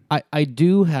 Um, I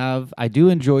do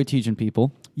enjoy teaching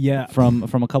people yeah. from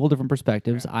a couple different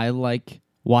perspectives. I like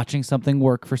watching something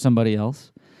work for somebody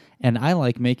else, and I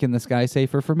like making the sky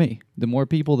safer for me. The more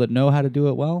people that know how to do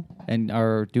it well and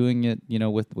are doing it,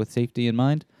 with safety in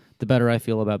mind, the better I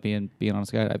feel about being on a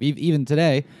skydive. Even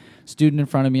today, student in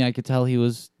front of me, I could tell he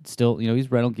was still, he's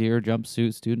rental gear,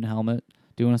 jumpsuit, student helmet,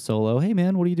 doing a solo. Hey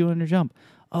man, what are you doing in your jump?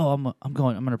 Oh, I'm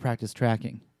going to practice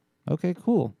tracking. Okay,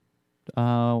 cool.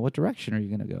 What direction are you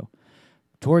going to go?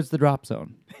 Towards the drop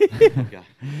zone.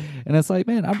 And it's like,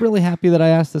 man, I'm really happy that I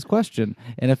asked this question.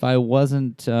 And if I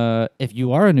wasn't, if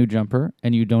you are a new jumper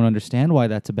and you don't understand why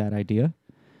that's a bad idea,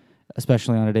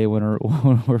 especially on a day when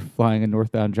we're flying a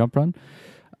northbound jump run,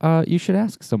 you should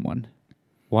ask someone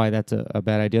why that's a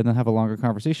bad idea and then have a longer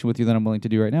conversation with you than I'm willing to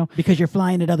do right now. Because you're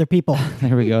flying at other people.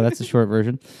 There we go. That's the short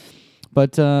version.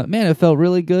 But, man, it felt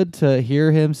really good to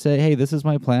hear him say, hey, this is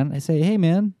my plan. I say, hey,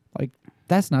 man, like,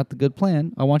 that's not the good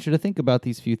plan. I want you to think about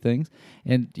these few things.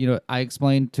 And, I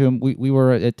explained to him, we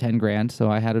were at 10 grand,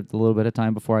 so I had a little bit of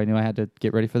time before I knew I had to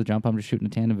get ready for the jump. I'm just shooting a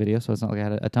tandem video, so it's not like I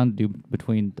had a ton to do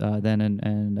between then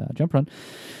and jump run.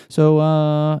 So,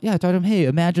 I told him, hey,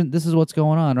 imagine this is what's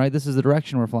going on, right? This is the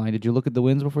direction we're flying. Did you look at the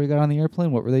winds before you got on the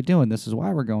airplane? What were they doing? This is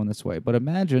why we're going this way. But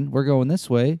imagine we're going this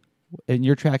way, and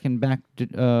you're tracking back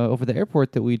over the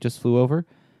airport that we just flew over.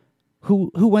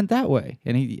 Who went that way?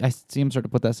 And I see him start to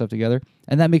put that stuff together,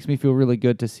 and that makes me feel really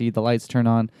good to see the lights turn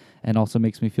on, and also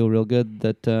makes me feel real good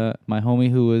that my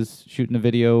homie who was shooting a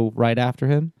video right after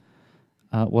him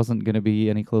wasn't going to be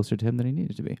any closer to him than he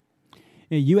needed to be.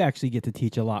 Yeah, you actually get to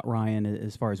teach a lot, Ryan,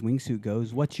 as far as wingsuit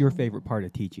goes. What's your favorite part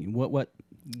of teaching?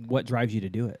 What drives you to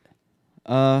do it?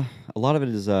 A lot of it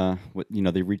is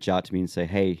they reach out to me and say,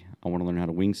 hey, I want to learn how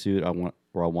to wingsuit. I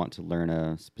want to learn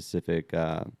a specific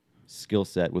skill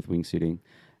set with wingsuiting,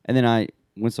 and then I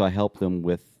help them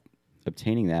with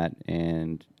obtaining that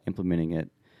and implementing it.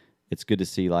 It's good to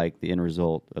see like the end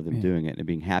result of them doing it and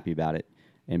being happy about it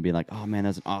and being like, oh man,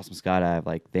 that's an awesome skydive,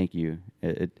 like thank you.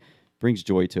 It brings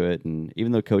joy to it, and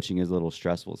even though coaching is a little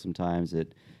stressful sometimes,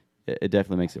 it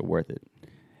definitely makes it worth it.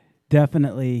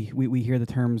 Definitely, we hear the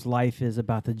terms, life is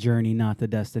about the journey, not the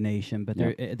destination. But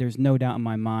there's no doubt in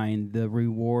my mind the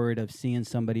reward of seeing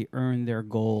somebody earn their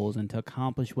goals and to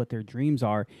accomplish what their dreams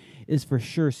are is for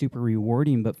sure super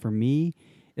rewarding. But for me,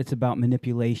 it's about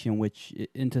manipulation, which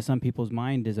into some people's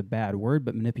mind is a bad word,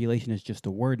 but manipulation is just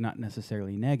a word, not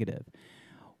necessarily negative.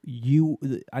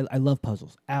 I love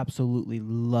puzzles. Absolutely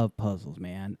love puzzles,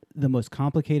 man. The most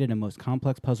complicated and most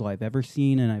complex puzzle I've ever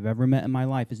seen and I've ever met in my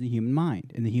life is the human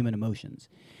mind and the human emotions.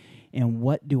 And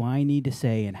what do I need to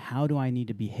say and how do I need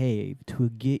to behave to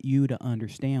get you to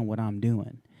understand what I'm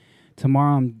doing?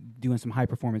 Tomorrow I'm doing some high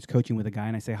performance coaching with a guy,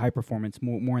 and I say high performance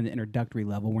more in the introductory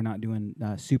level. We're not doing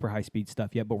super high speed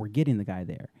stuff yet, but we're getting the guy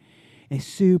there. A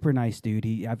super nice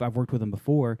dude. I've worked with him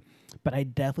before, but I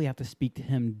definitely have to speak to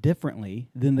him differently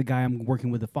than the guy I'm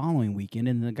working with the following weekend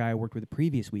and the guy I worked with the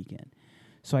previous weekend.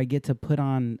 So I get to put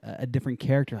on a different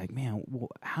character. Like, man,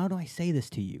 how do I say this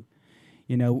to you?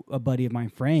 A buddy of mine,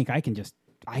 Frank, I can just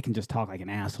talk like an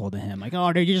asshole to him. Like,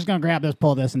 oh, dude, you're just gonna grab this,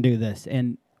 pull this, and do this.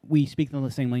 And we speak the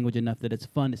same language enough that it's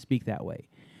fun to speak that way.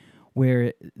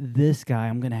 Where this guy,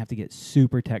 I'm gonna have to get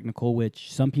super technical,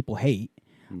 which some people hate.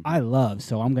 I love,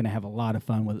 so I'm going to have a lot of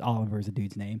fun with Oliver is a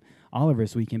dude's name, Oliver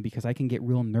this weekend, because I can get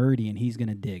real nerdy and he's going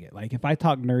to dig it. Like if I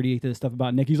talk nerdy to the stuff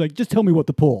about Nick, he's like, just tell me what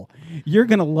to pull. You're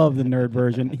going to love the nerd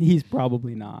version. He's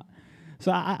probably not.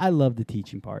 So I love the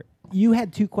teaching part. You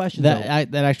had two questions.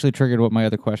 That actually triggered what my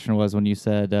other question was when you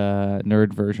said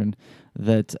nerd version.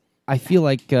 That I feel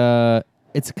like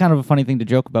it's kind of a funny thing to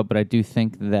joke about, but I do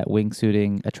think that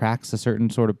wingsuiting attracts a certain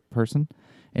sort of person.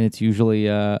 And it's usually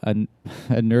a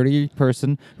nerdy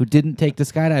person who didn't take to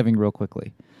skydiving real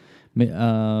quickly.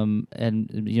 And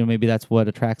maybe that's what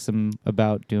attracts them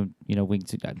about doing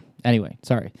wingsuit. Anyway,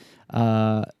 sorry.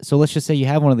 So let's just say you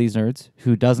have one of these nerds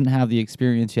who doesn't have the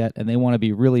experience yet, and they want to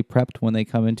be really prepped when they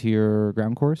come into your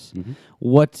ground course. Mm-hmm.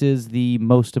 What is the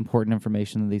most important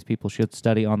information that these people should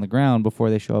study on the ground before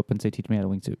they show up and say, "Teach me how to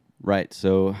wingsuit"? Right.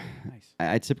 So, nice.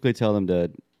 I typically tell them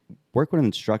to work with an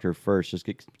instructor first. Just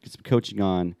get some coaching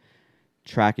on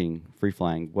tracking, free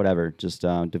flying, whatever. Just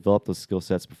develop those skill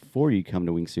sets before you come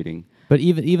to wingsuiting. But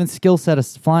even skill set of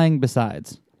flying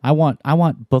besides, I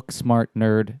want book smart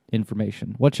nerd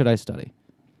information. What should I study?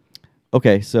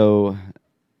 Okay, so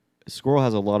Squirrel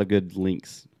has a lot of good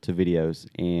links to videos,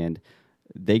 and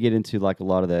they get into like a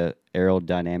lot of the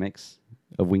aerodynamics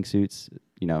of wingsuits.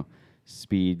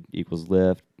 Speed equals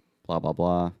lift, blah blah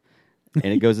blah. and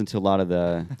it goes into a lot of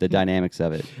the dynamics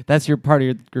of it. That's your part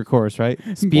of your course, right?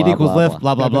 Speed Blah, equals blah, lift,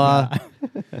 blah, blah, blah.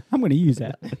 I'm going to use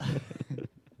that.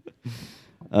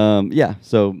 Yeah,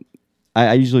 so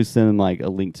I usually send them like a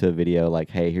link to a video, like,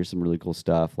 hey, here's some really cool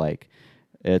stuff. Like,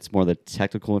 it's more the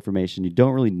technical information. You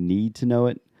don't really need to know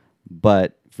it,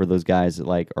 but for those guys that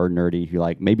like are nerdy, who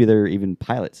like maybe they're even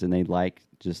pilots and they like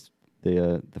just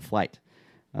the flight,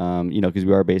 because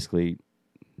we are basically,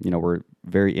 we're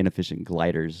very inefficient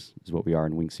gliders is what we are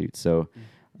in wingsuits. So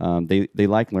they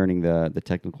like learning the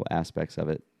technical aspects of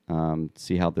it,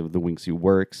 see how the wingsuit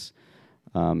works,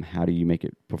 how do you make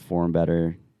it perform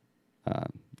better,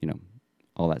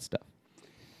 all that stuff.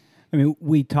 I mean,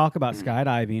 we talk about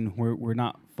skydiving. We're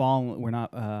not falling. We're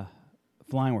not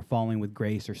flying. We're falling with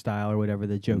grace or style or whatever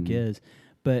the joke is.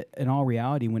 But in all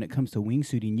reality, when it comes to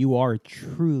wingsuiting, you are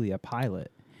truly a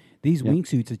pilot. These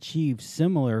wingsuits achieve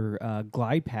similar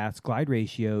glide paths, glide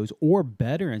ratios, or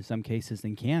better in some cases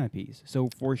than canopies. So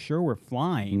for sure, we're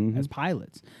flying as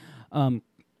pilots.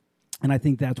 And I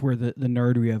think that's where the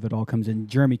nerdery of it all comes in.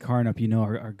 Jeremy Carnup,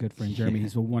 our good friend Jeremy,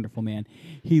 he's a wonderful man.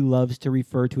 He loves to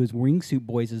refer to his wingsuit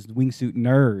boys as wingsuit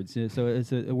nerds. So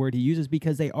it's a word he uses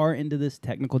because they are into this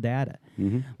technical data.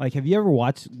 Like, have you ever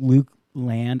watched LD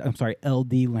land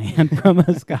from a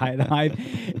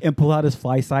skydive and pull out his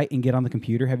fly sight and get on the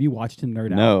computer? Have you watched him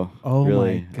nerd out? No. Oh,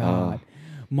 really? my God.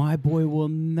 My boy will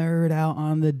nerd out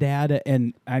on the data,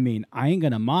 and I mean, I ain't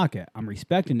gonna mock it. I'm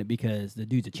respecting it because the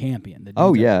dude's a champion. The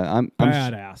dude's I'm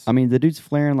badass. I mean, the dude's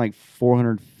flaring like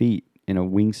 400 feet in a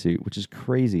wingsuit, which is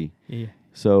crazy. Yeah.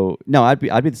 So no, I'd be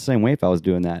the same way if I was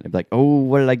doing that. I'd be like, oh,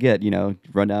 what did I get?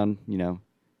 Run down, to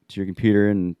your computer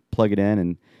and plug it in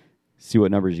and see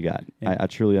what numbers you got. Yeah. I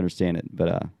truly understand it,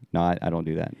 but no, I don't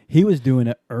do that. He was doing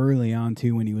it early on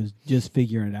too when he was just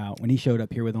figuring it out. When he showed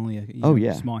up here with only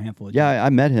a small handful of I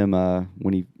met him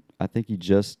when I think he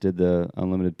just did the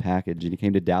unlimited package, and he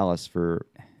came to Dallas for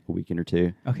a weekend or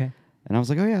two. Okay. And I was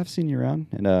like, oh yeah, I've seen you around,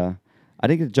 and I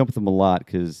didn't get to jump with him a lot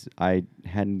because I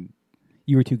hadn't.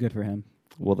 You were too good for him.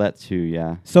 Well, that too,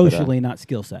 yeah. Socially, not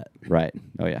skill set. Right.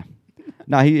 Oh yeah.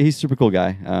 No, he's a super cool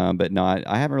guy. But no,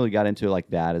 I haven't really got into it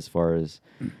like that as far as.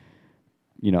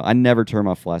 I never turn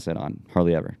my fly sight on,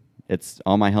 hardly ever. It's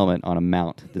on my helmet on a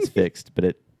mount that's fixed, but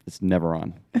it's never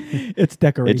on. It's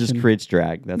decoration. It just creates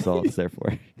drag. That's all it's there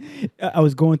for. I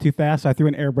was going too fast, so I threw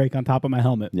an air brake on top of my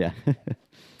helmet. Yeah.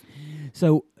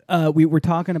 So we were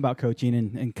talking about coaching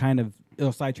and kind of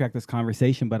it'll sidetrack this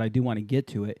conversation, but I do want to get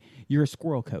to it. You're a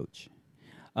squirrel coach.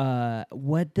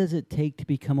 What does it take to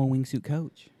become a wingsuit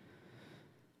coach?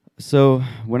 So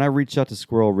when I reached out to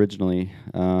Squirrel originally,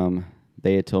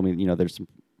 they had told me, there's some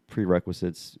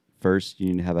prerequisites. First,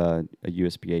 you need to have a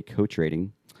USBA coach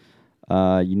rating.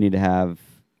 You need to have,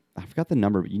 I forgot the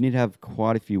number, but you need to have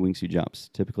quite a few wingsuit jumps.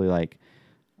 Typically, like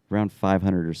around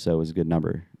 500 or so is a good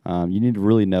number. You need to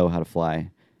really know how to fly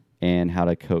and how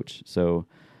to coach. So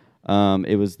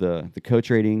it was the coach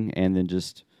rating, and then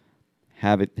just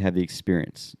have the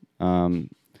experience. So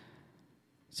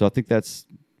I think that's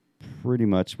pretty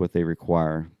much what they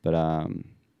require. But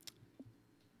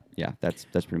yeah, that's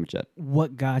pretty much it.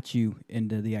 What got you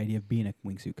into the idea of being a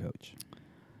wingsuit coach?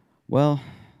 Well,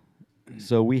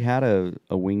 so we had a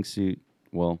wingsuit.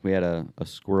 Well, we had a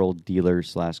squirrel dealer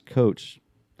 / coach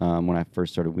when I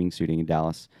first started wingsuiting in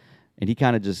Dallas, and he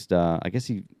kind of just I guess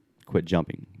he quit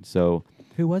jumping. So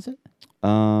Who was it?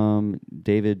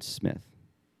 David Smith.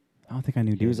 I don't think I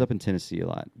knew. He was up in Tennessee a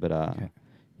lot, but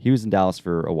he was in Dallas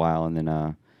for a while, and then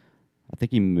I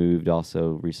think he moved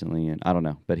also recently, and I don't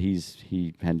know, but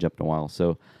he hadn't jumped in a while.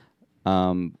 So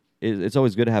it's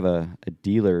always good to have a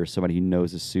dealer or somebody who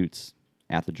knows the suits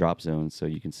at the drop zone, so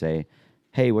you can say,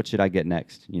 hey, what should I get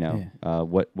next?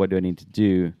 What do I need to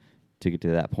do to get to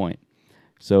that point?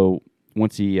 So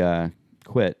once he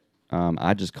quit,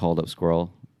 I just called up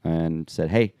Squirrel and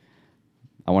said, hey,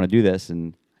 I want to do this.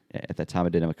 And at that time, I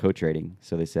didn't have a coach rating.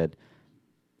 So they said,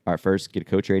 all right, first get a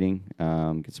coach rating,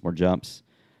 get some more jumps,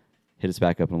 hit us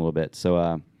back up in a little bit.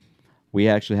 So we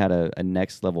actually had a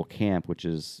next level camp, which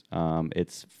is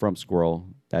it's from Squirrel.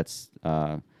 That's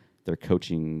their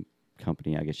coaching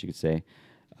company, I guess you could say.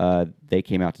 They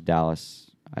came out to Dallas,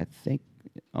 I think,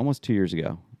 almost 2 years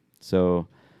ago. So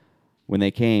when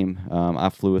they came, I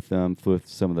flew with them, flew with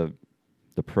some of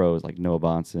the pros like Noah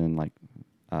Bonson, like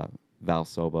Val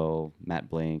Sobo, Matt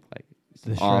Blink, like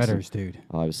The awesome. Shredders, dude.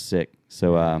 Oh, I was sick.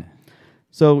 So,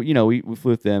 we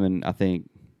flew with them, and I think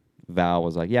Val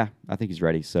was like, yeah, I think he's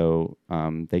ready. So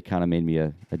they kind of made me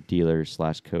a dealer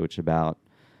 / coach about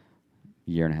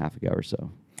a year and a half ago or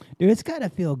so. Dude, it's got to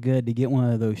feel good to get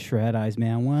one of those shred eyes,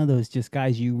 man. One of those just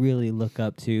guys you really look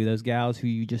up to, those gals who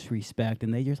you just respect,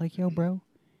 and they just like, yo, bro,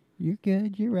 You're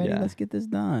good. You're ready. Yeah. Let's get this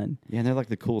done. Yeah, and they're like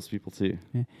the coolest people too.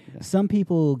 Yeah. Some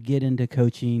people get into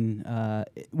coaching,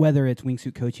 whether it's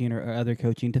wingsuit coaching or other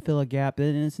coaching, to fill a gap,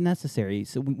 and it's necessary.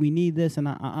 So we need this, and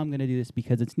I'm going to do this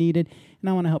because it's needed, and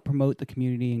I want to help promote the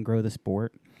community and grow the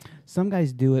sport. Some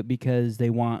guys do it because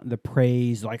they want the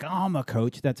praise, like, oh, I'm a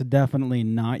coach. That's definitely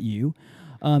not you.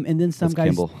 And then some That's guys...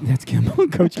 Kimball. That's Kimball.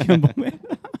 Coach Kimball.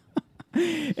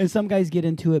 And some guys get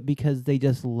into it because they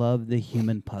just love the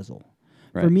human puzzle.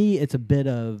 Right. For me, it's a bit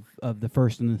of the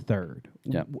first and the third.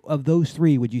 Yep. Of those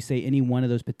three, would you say any one of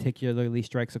those particularly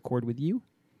strikes a chord with you?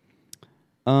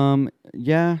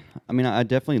 Yeah. I mean, I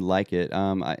definitely like it.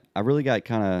 I really got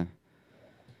kind of,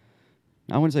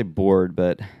 I wouldn't say bored,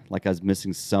 but like I was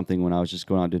missing something when I was just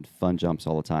going out and doing fun jumps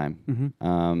all the time.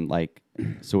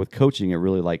 Mm-hmm. So with coaching, it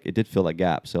really it did fill that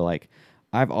gap. So like,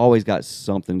 I've always got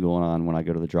something going on when I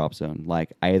go to the drop zone.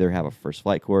 Like I either have a first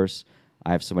flight course,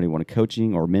 I have somebody want to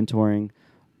coaching or mentoring,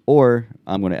 or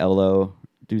I'm going to LO,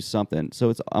 do something.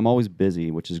 So I'm always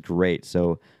busy, which is great.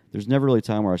 So there's never really a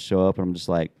time where I show up and I'm just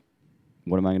like,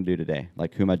 what am I going to do today?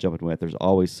 Like, who am I jumping with? There's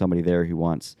always somebody there who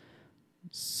wants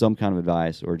some kind of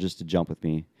advice or just to jump with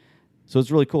me. So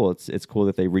it's really cool. It's cool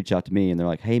that they reach out to me and they're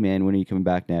like, hey, man, when are you coming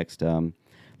back next?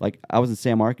 Like, I was in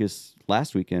San Marcos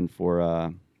last weekend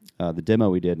for the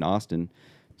demo we did in Austin.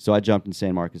 So I jumped in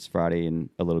San Marcos Friday and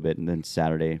a little bit, and then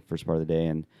Saturday, first part of the day.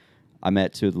 And I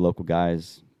met two of the local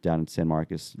guys down in San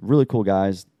Marcos. Really cool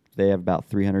guys. They have about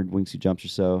 300 wingsuit jumps or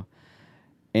so.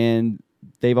 And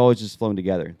they've always just flown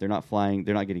together. They're not flying.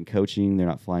 They're not getting coaching. They're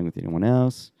not flying with anyone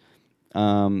else.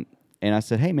 And I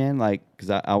said, hey, man, like,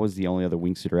 because I was the only other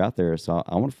wingsuiter out there, so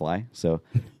I want to fly. So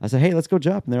I said, hey, let's go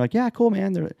jump. And they're like, yeah, cool,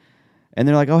 man. They're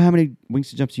like, oh, how many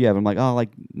wingsuit jumps do you have? I'm like, oh,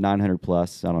 like 900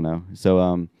 plus. I don't know.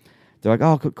 So they're like,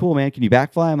 oh, cool, man. Can you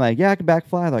backfly? I'm like, yeah, I can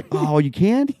backfly. They're like, oh, you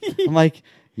can? I'm like,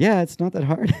 yeah, it's not that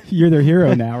hard. You're their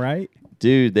hero now, right?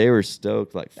 Dude, they were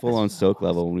stoked, like full-on stoke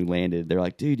level when we landed. They're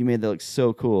like, dude, you made that look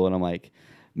so cool. And I'm like,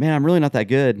 man, I'm really not that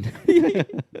good.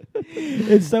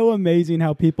 It's so amazing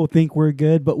how people think we're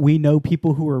good, but we know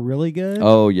people who are really good.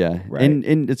 Oh, yeah. Right.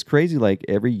 And it's crazy. Like,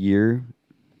 every year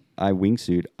I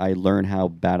wingsuit, I learn how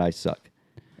bad I suck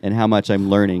and how much I'm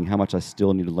learning, how much I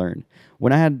still need to learn.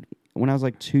 When I was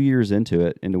like 2 years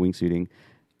into wingsuiting,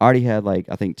 I already had like,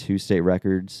 I think 2 state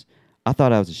records. I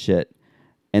thought I was a shit.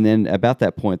 And then about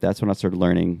that point, that's when I started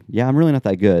learning, yeah, I'm really not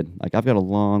that good. Like, I've got a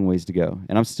long ways to go.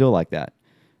 And I'm still like that.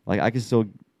 Like, I can still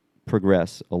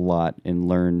progress a lot and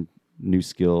learn new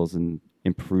skills and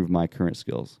improve my current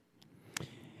skills.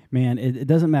 Man, it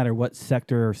doesn't matter what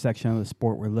sector or section of the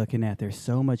sport we're looking at. There's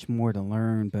so much more to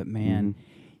learn. But, man,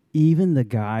 even the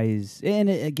guys, and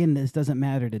again, this doesn't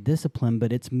matter to discipline,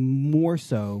 but it's more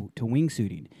so to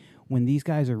wingsuiting. When these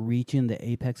guys are reaching the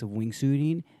apex of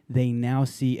wingsuiting, they now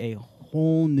see a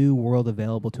whole new world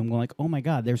available to them. Going like, oh, my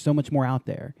God, there's so much more out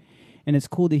there. And it's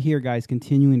cool to hear guys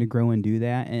continuing to grow and do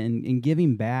that and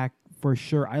giving back for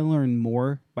sure. I learn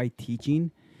more by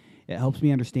teaching. It helps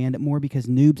me understand it more because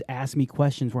noobs ask me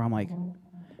questions where I'm like,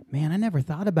 man, I never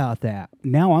thought about that.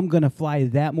 Now I'm going to fly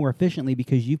that more efficiently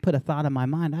because you put a thought in my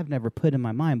mind I've never put in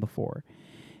my mind before.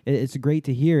 It's great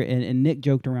to hear. And Nick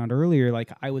joked around earlier,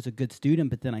 like I was a good student,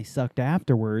 but then I sucked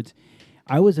afterwards.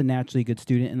 I was a naturally good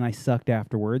student, and I sucked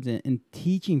afterwards. And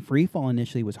teaching freefall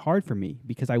initially was hard for me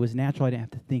because I was natural. I didn't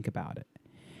have to think about it.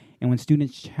 And when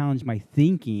students challenged my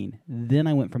thinking, then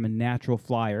I went from a natural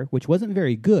flyer, which wasn't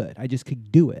very good, I just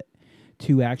could do it,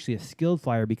 to actually a skilled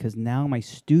flyer because now my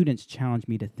students challenge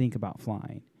me to think about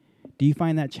flying. Do you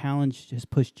find that challenge has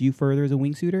pushed you further as a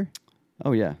wingsuiter?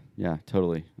 Oh, yeah. Yeah,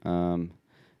 totally.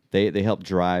 They help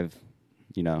drive,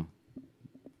 the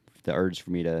urge for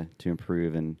me to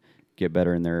improve and get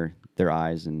better in their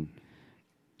eyes and,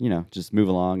 just move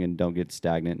along and don't get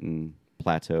stagnant and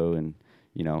plateau and,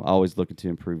 always looking to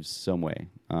improve some way.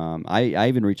 I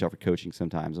even reach out for coaching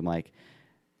sometimes. I'm like,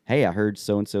 hey, I heard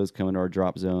so-and-so's coming to our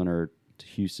drop zone or to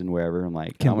Houston, wherever. I'm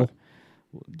like, Kimball.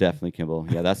 Definitely Kimball.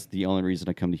 Yeah, that's the only reason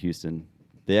I come to Houston.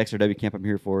 The XRW camp I'm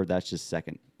here for, that's just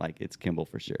second. Like, it's Kimball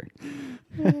for sure.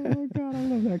 Oh, God, I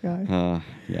love that guy.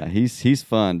 Yeah, he's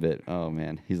fun, but, oh,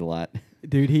 man, he's a lot.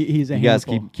 Dude, he's a You guys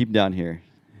handful. keep him down here.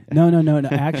 No.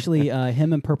 Actually,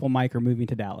 him and Purple Mike are moving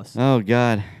to Dallas. Oh,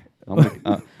 God.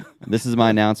 This is my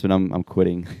announcement. I'm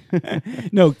quitting.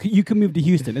 No, you can move to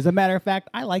Houston. As a matter of fact,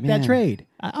 I like that Man. trade.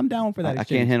 I'm down for that I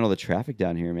exchange. can't handle the traffic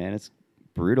down here, man. It's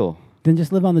brutal. Then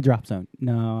just live on the drop zone.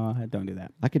 No, don't do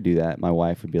that. I could do that. My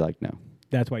wife would be like, no.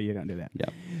 That's why you don't do that. Yeah.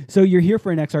 So you're here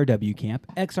for an XRW camp.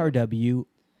 XRW,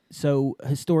 so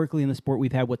historically in the sport,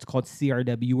 we've had what's called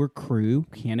CRW or crew,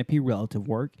 canopy relative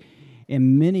work.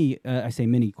 And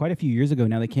quite a few years ago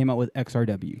now, they came out with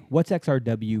XRW. What's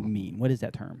XRW mean? What is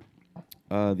that term?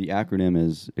 The acronym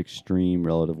is Extreme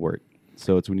Relative Work.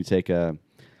 So it's when you take a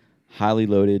highly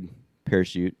loaded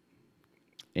parachute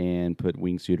and put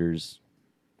wingsuiters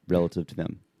relative to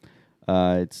them.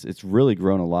 It's really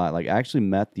grown a lot. Like I actually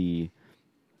met the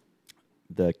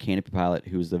canopy pilot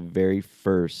who was the very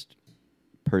first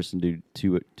person to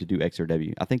do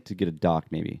XRW. I think to get a dock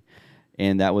maybe,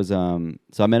 and that was so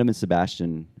I met him in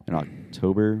Sebastian in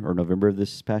October or November of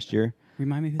this past year.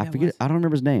 Remind me who that I forget. was? I don't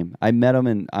remember his name. I met him,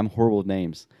 and I'm horrible with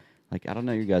names. Like I don't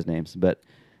know your guys' names, but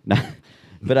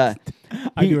I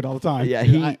do it all the time.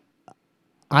 Yeah,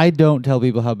 I don't tell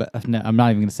people how bad. No, I'm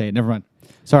not even going to say it. Never mind.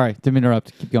 Sorry, didn't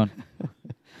interrupt. Keep going.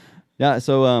 Yeah,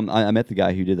 so I met the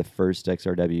guy who did the first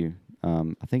XRW.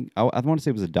 I think I want to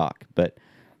say it was a dock, but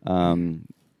I don't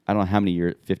know how many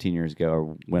years, 15 years ago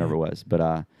or whenever it was.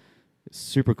 But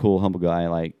super cool, humble guy.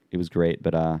 Like it was great.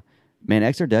 But man,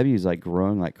 XRW is like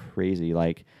growing like crazy.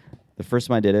 Like the first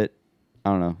time I did it, I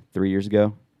don't know, 3 years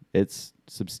ago. It's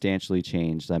substantially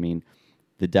changed. I mean,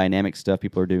 the dynamic stuff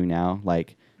people are doing now.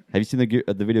 Like, have you seen the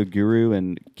video Guru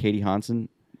and Katie Hansen?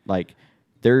 Like,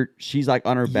 she's like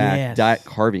on her back, Yes.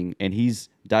 carving, and he's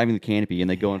diving the canopy, and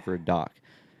they go in for a dock.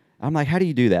 I'm like, how do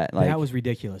you do that? Like, that was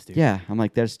ridiculous, dude. yeah. I'm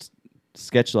like, that's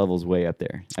sketch levels way up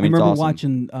there. I I mean, remember it's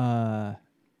awesome. watching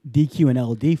DQ and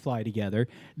LD fly together,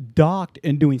 docked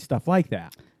and doing stuff like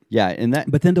that. Yeah, and that.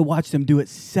 But then to watch them do it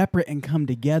separate and come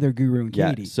together, Guru and Yeah,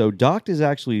 Katie. so docked is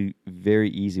actually very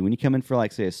easy. When you come in for,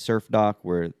 like, say, a surf dock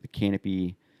where the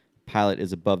canopy pilot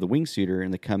is above the wingsuiter,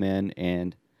 and they come in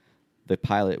and the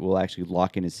pilot will actually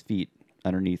lock in his feet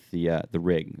underneath the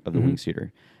rig of the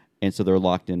wingsuiter. And so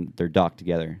they're docked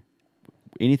together.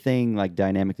 Anything like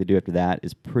dynamic to do after that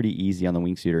is pretty easy on the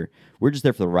wingsuiter. We're just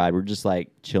there for the ride. We're just like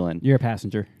chilling. You're a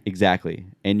passenger. Exactly.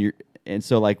 And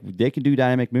so like they can do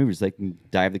dynamic moves. They can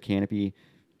dive the canopy,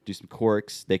 do some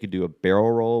corks. They could do a barrel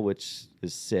roll, which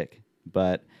is sick.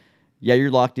 But yeah,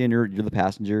 you're locked in. You're the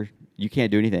passenger. You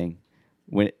can't do anything.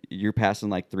 When you're passing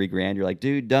like $3,000, you're like,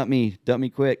 dude, dump me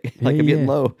quick. Like I'm getting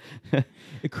low.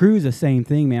 The crew is the same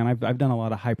thing, man. I've done a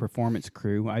lot of high performance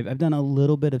crew. I've done a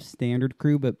little bit of standard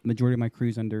crew, but majority of my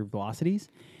crew's under velocities.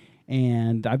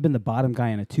 And I've been the bottom guy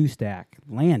in a 2-stack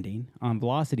landing on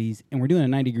velocities, and we're doing a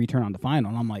 90-degree turn on the final.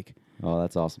 And I'm like, Oh,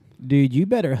 that's awesome. dude, you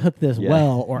better hook this Yeah.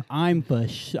 well, or I'm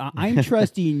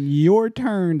trusting your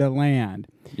turn to land.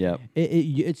 Yep.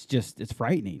 It's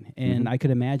frightening, and I could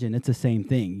imagine it's the same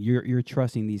thing. You're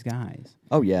trusting these guys.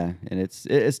 Oh yeah, and it's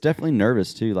definitely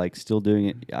nervous too. Like still doing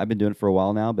it. I've been doing it for a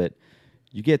while now, but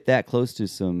you get that close to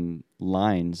some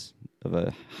lines of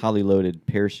a highly loaded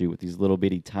parachute with these little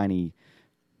bitty tiny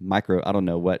micro. I don't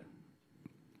know what.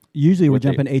 Usually we're What they-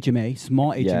 jumping HMA,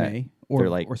 small Yeah, HMA, or they're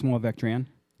like- or small Vectran.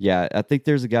 Yeah, I think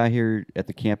there's a guy here at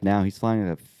the camp now. He's flying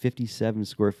a 57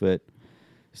 square foot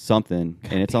something,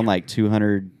 and it's on like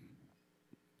 200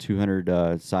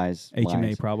 size HMA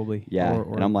lines. probably. Yeah,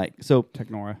 or and I'm like, so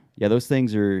Technora. yeah, those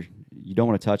things are you don't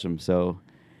want to touch them. So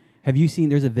Have you seen?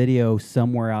 There's a video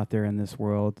somewhere out there in this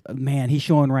world. Man, he's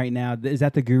showing right now. Is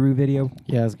that the Guru video?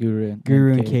 Yeah, it's Guru.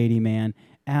 Guru and Katie, man,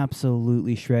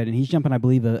 absolutely shredded. He's jumping, I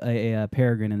believe, a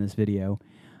peregrine in this video,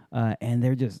 and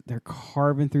they're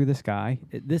carving through the sky.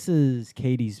 This is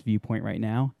Katie's viewpoint right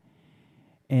now,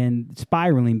 and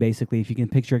spiraling basically. If you can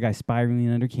picture a guy spiraling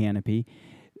under canopy,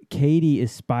 Katie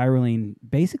is spiraling,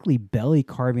 basically belly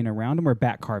carving around him or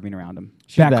back carving around him.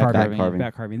 She's back carving.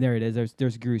 Back carving. There it is.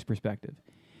 There's Guru's perspective.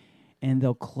 And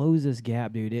they'll close this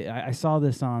gap, dude. I saw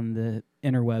this on the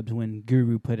interwebs when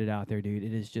Guru put it out there, dude.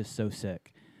 It is just so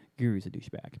sick. Guru's a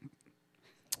douchebag.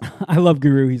 I love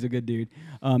Guru. He's a good dude.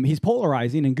 He's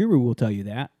polarizing, and Guru will tell you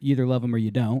that. You either love him or you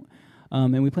don't.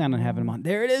 And we plan on having him on.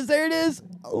 There it is. There it is.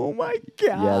 Oh, my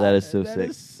God. Yeah, that is so sick. That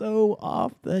is so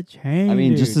off the chain, I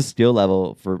mean, dude. just the skill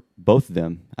level for both of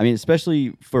them. I mean,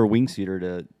 especially for a wingsuiter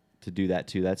to do that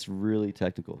too. That's really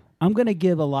technical. I'm going to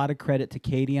give a lot of credit to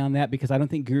Katie on that because I don't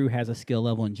think Guru has a skill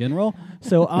level in general.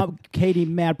 So, Katie,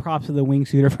 mad props to the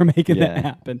wingsuiter for making that Yeah.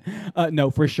 happen. No,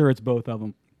 for sure, it's both of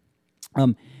them.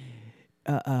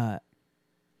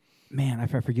 Man, I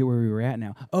forget where we were at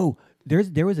now. Oh,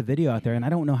 there was a video out there, and I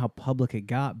don't know how public it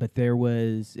got, but it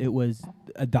was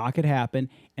a dock had happened,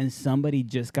 and somebody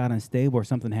just got unstable or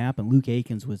something happened. Luke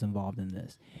Akins was involved in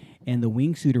this, and the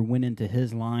wingsuiter went into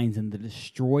his lines, and the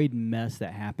destroyed mess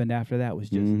that happened after that was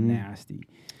just nasty.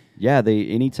 Yeah,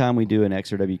 anytime we do an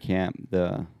XRW camp,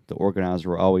 the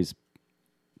organizer will always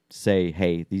say,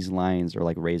 "Hey, these lines are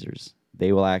like razors.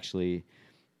 They will actually,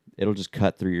 it'll just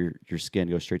cut through your skin,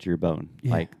 go straight to your bone.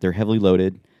 Yeah. Like they're heavily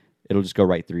loaded, it'll just go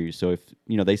right through you. So if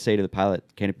they say to the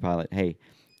canopy pilot, hey,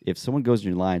 if someone goes in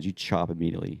your lines, you chop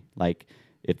immediately. Like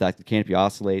if the canopy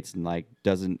oscillates and like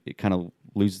doesn't, it kind of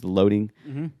loses the loading,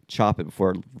 chop it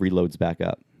before it reloads back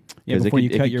up. Yeah, 'Cause before you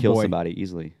it cut could your kill boy. somebody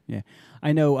easily. Yeah,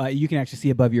 I know. You can actually see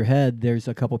above your head. There's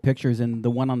a couple pictures, and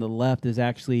the one on the left is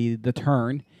actually the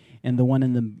turn, and the one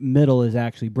in the middle is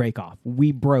actually break off.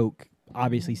 We broke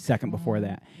obviously second before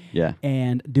that. Yeah.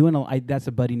 And that's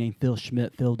a buddy named Phil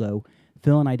Schmidt, Phildo.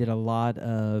 Phil and I did a lot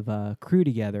of crew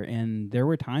together, and there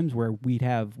were times where we'd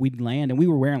land, and we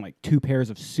were wearing like 2 pairs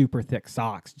of super thick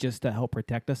socks just to help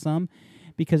protect us some,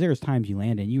 because there was times you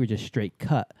landed and you were just straight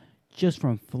cut just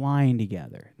from flying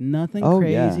together. Nothing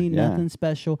crazy, nothing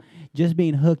special, just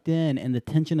being hooked in and the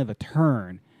tension of a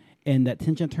turn. And that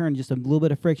tension turn, just a little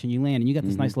bit of friction, you land, and you got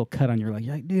this nice little cut on your leg.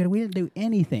 You're like, dude, we didn't do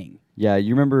anything. Yeah,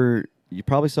 you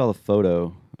probably saw the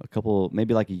photo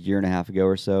maybe like a year and a half ago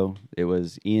or so. It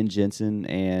was Ian Jensen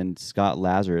and Scott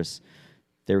Lazarus.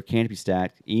 They were canopy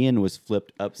stacked. Ian was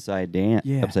flipped upside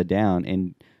down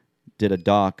and did a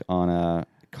dock on a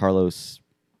Carlos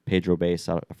Pedro base.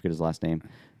 I forget his last name.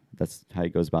 That's how he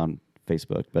goes by on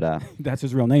Facebook. But That's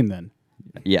his real name then.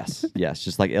 yes,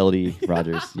 just like LD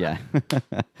Rogers. Yeah.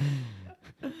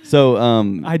 So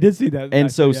I did see that.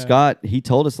 and so actually, yeah. Scott, he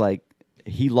told us like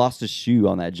he lost a shoe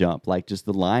on that jump. Like just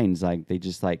the lines, like they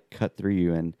just like cut through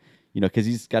you, and because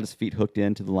he's got his feet hooked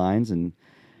into the lines, and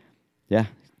yeah,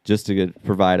 just to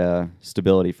provide a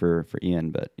stability for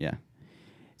Ian. But yeah,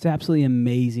 It's absolutely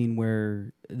amazing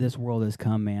where this world has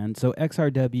come, man. So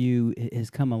XRW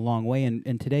has come a long way,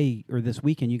 and today or this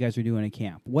weekend, you guys are doing a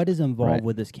camp. What is involved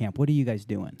with this camp? What are you guys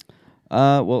doing?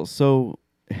 Well, so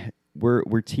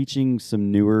we're teaching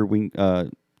some newer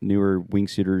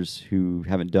wingsuiters who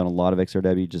haven't done a lot of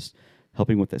XRW, just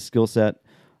helping with that skill set.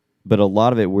 But a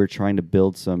lot of it, we're trying to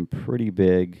build some pretty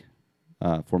big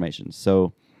formations.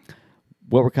 So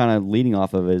what we're kind of leading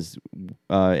off of is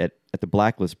at the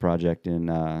Blacklist project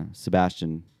in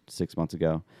Sebastian 6 months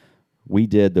ago, we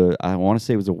did I want to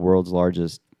say it was the world's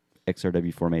largest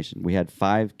XRW formation. We had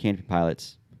 5 canopy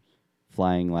pilots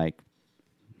flying like,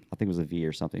 I think it was a V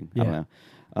or something. Yeah. I don't know.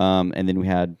 And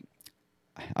then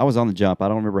I was on the jump. I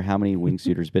don't remember how many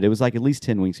wingsuiters, but it was like at least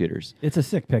 10 wingsuiters. It's a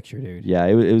sick picture, dude. Yeah,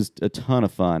 it was a ton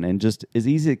of fun. And just as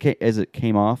easy as it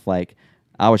came off, like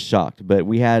I was shocked. But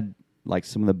we had like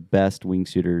some of the best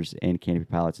wingsuiters and canopy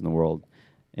pilots in the world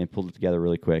and pulled it together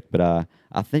really quick. But I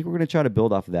think we're going to try to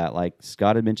build off of that. Like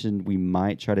Scott had mentioned, we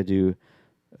might try to do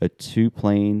a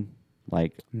 2-plane,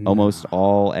 like almost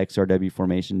all XRW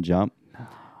formation jump.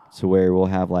 So where we'll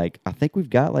have I think we've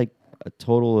got like a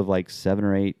total of like 7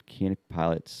 or 8 canopy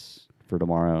pilots for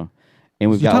tomorrow. And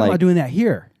we've got talking about doing that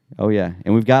here. Oh yeah.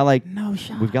 And we've got like No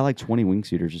shot. we've got like 20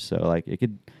 wingsuiters or so. Like it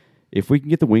could, if we can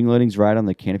get the wing loadings right on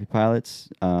the canopy pilots,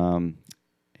 and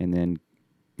then,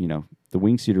 the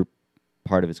wingsuiter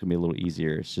part of it's going to be a little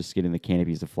easier. It's just getting the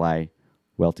canopies to fly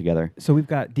well together. So we've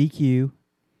got DQ,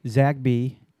 Zach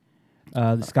B,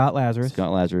 Scott Lazarus,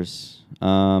 Scott Lazarus,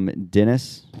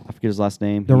 Dennis, I forget his last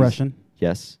name. the Russian.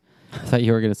 Yes. I thought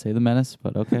you were going to say the Menace,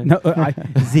 but okay. No,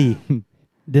 Z.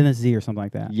 Dennis Z or something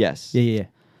like that. Yes. Yeah.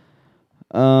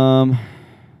 I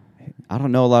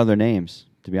don't know a lot of their names,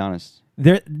 to be honest.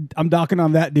 I'm docking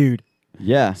on that dude.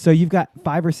 Yeah. So you've got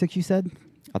 5 or 6, you said?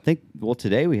 I think,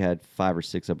 today we had 5 or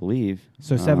 6, I believe.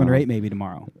 So 7 or 8 maybe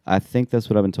tomorrow. I think that's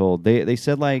what I've been told. They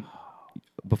said like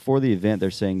before the event,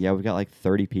 they're saying, yeah, we've got like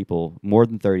 30 people, more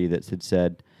than 30 that had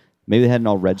said, maybe they hadn't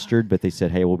all registered, but they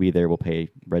said, hey, we'll be there. We'll pay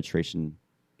registration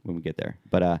when we get there.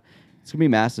 But it's going to be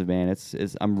massive, man.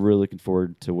 I'm really looking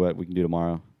forward to what we can do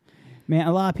tomorrow. Man,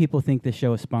 a lot of people think this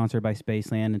show is sponsored by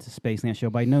Spaceland. It's a Spaceland show.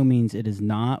 By no means it is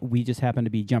not. We just happen to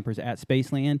be jumpers at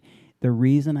Spaceland. The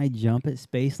reason I jump at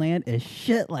Spaceland is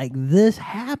shit like this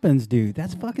happens, dude.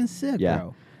 That's fucking sick,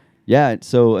 bro. Yeah,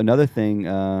 so another thing,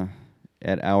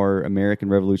 at our American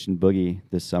Revolution Boogie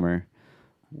this summer,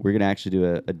 we're going to actually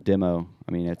do a demo.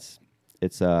 I mean, we're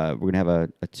going to have a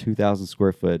 2,000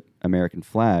 square foot American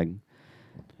flag,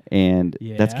 and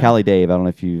that's Callie Dave. I don't know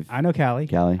if I know Callie.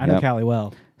 I know Callie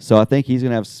well. So I think he's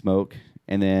going to have smoke,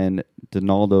 and then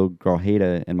Donaldo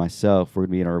Grajeda and myself, we're going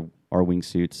to be in our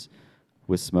wingsuits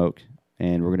with smoke,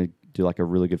 and we're going to do like a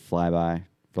really good flyby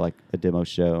for like a demo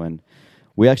show. And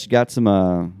we actually got some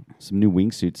new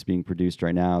wingsuits being produced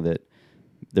right now that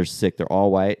they're sick. They're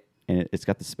all white, and it's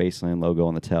got the Spaceland logo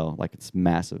on the tail. Like it's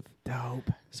massive.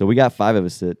 Dope. So we got 5 of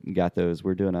us that got those.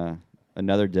 We're doing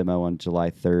another demo on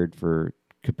July 3rd for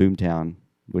Kaboomtown,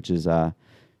 which is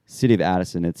city of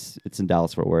Addison. It's in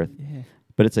Dallas-Fort Worth. Yeah.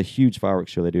 But it's a huge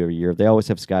fireworks show they do every year. They always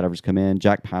have skydivers come in.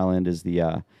 Jack Pyland is the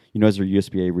as their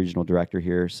USBA regional director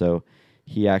here, so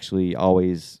he actually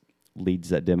always leads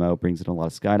that demo, brings in a lot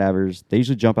of skydivers. They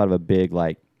usually jump out of a big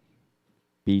like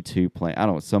B-2 plane. I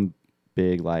don't know, some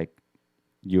big like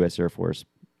U.S. Air Force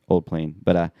old plane.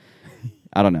 But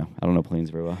I don't know. I don't know planes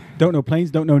very well. Don't know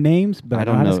planes, don't know names, but I I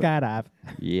know don't how to know. skydive.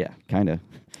 Yeah, kind of.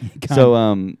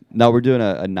 So now we're doing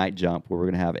a night jump where we're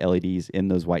gonna have LEDs in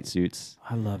those white suits.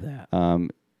 I love that.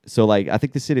 So like I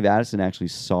think the city of Addison actually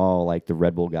saw like the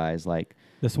Red Bull guys like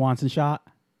The Swanson shot,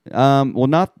 they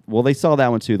saw that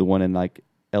one too, the one in like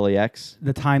LAX.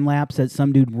 the time lapse that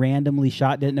some dude randomly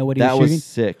shot, didn't know what he That was shooting. was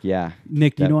sick, yeah.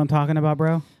 Nick, do you that- know what I'm talking about,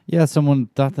 bro? Yeah, someone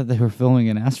thought that they were filming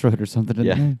an asteroid or something.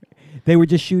 Didn't Yeah. they? They were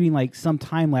just shooting like some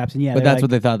time lapse, and But that's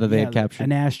what they thought that they had like, captured.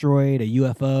 an asteroid, a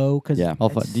UFO. Cause Yeah.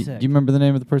 Alpha. it's Do you sick. remember the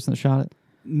name of the person that shot it?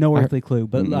 No I- earthly clue,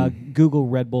 but Mm-mm. Google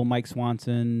Red Bull, Mike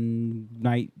Swanson,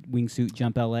 night wingsuit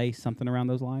jump LA, something around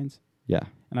those lines, Yeah.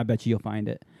 and I bet you'll find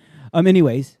it.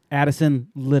 Anyways, Addison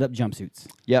lit up jumpsuits.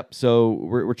 Yep. So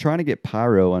we're trying to get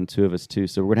pyro on 2 of us too.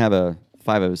 So we're gonna have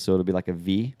 5 of us, so it'll be like a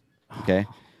V. Okay.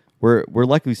 We're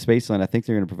luckily Spaceland. I think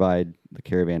they're gonna provide the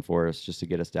caravan for us just to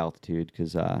get us to altitude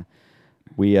because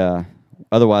we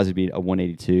otherwise it'd be a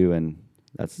 182 and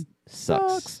that's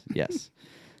sucks. Yes.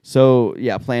 So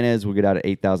yeah, plan is we'll get out at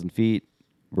 8,000 feet.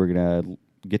 We're gonna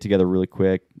get together really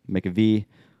quick, make a V.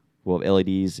 We'll have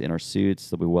LEDs in our suits.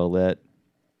 They'll be well lit.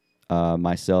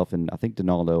 Myself and I think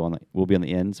Donaldo will be on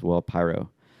the ends. We'll have pyro,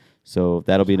 so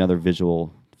that'll be another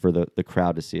visual for the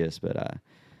crowd to see us. But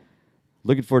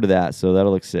looking forward to that. So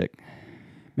that'll look sick.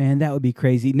 Man, that would be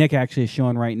crazy. Nick actually is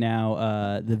showing right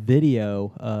now the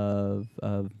video of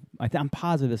I'm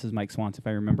positive this is Mike Swanson, if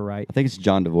I remember right. I think it's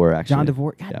John DeVore actually. John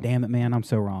DeVore. God Yeah. damn it, man, I'm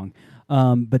so wrong.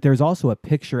 But there's also a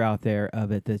picture out there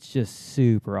of it that's just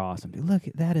super awesome. Dude, look,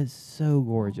 that is so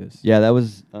gorgeous. Yeah, that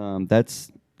was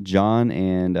that's John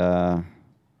and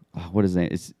what is his name?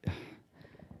 It's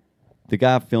the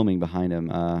guy filming behind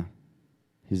him.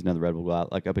 He's another Red Bull guy,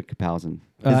 like up in Capalzen.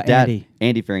 His dad,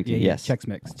 Andy. Farrington. Yeah, Yes.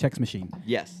 Chex Machine.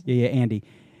 Yes. Yeah, Andy.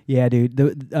 Yeah, dude.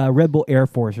 The Red Bull Air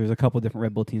Force. There's a couple different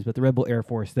Red Bull teams, but the Red Bull Air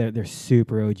Force, they're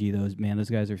super OG. Those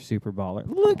guys are super baller.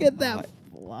 Look at that.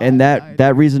 And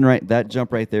that reason that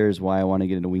jump right there is why I want to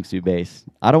get into wingsuit base.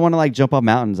 I don't want to like jump off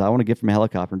mountains. I want to get from a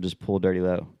helicopter and just pull dirty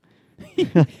low.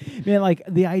 Man, like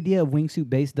the idea of wingsuit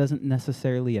base doesn't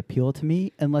necessarily appeal to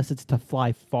me unless it's to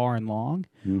fly far and long,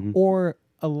 Mhm. or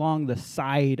along the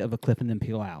side of a cliff and then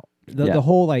peel out. Yeah. The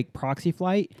whole like proxy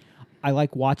flight, I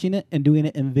like watching it and doing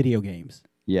it in video games.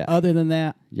 Yeah. Other than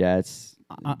that, Yeah, it's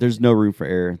there's no room for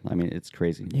error. I mean, it's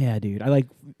crazy. yeah, dude.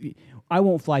 I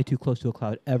won't fly too close to a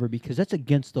cloud ever because that's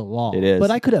against the law. It is,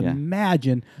 But I could yeah.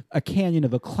 imagine a canyon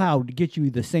of a cloud to get you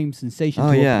the same sensation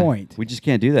Oh to yeah. a point. We just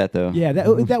can't do that though. Yeah,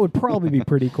 that would probably be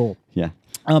pretty cool. Yeah.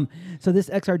 So this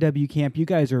XRW camp, you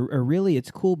guys are really,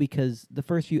 it's cool because the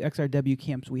first few XRW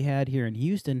camps we had here in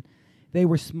Houston, they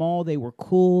were small, they were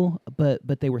cool,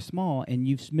 but they were small. And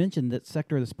you've mentioned that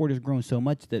sector of the sport has grown so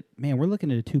much that, man, we're looking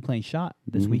at a 2-plane shot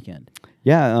this weekend.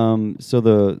 Yeah.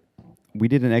 So we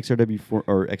did an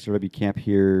XRW camp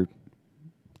here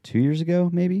 2 years ago,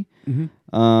 maybe.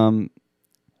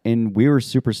 And we were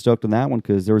super stoked on that one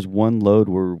because there was one load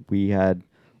where we had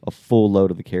a full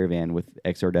load of the caravan with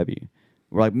XRW.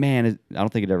 We're like, man, I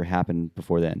don't think it ever happened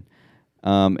before then.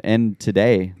 And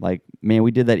today, like, man, we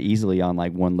did that easily on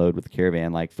like one load with the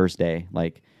caravan, like first day.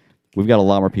 Like, we've got a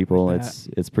lot more people. Like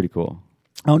It's pretty cool.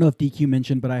 I don't know if DQ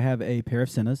mentioned, but I have a pair of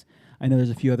Sennas. I know there's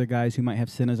a few other guys who might have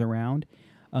Sennas around.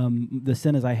 The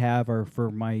Sennas I have are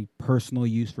for my personal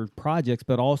use for projects,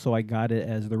 but also I got it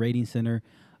as the rating center.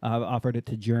 I've offered it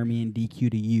to Jeremy and DQ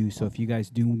to use. So if you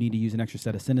guys do need to use an extra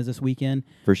set of Sennas this weekend,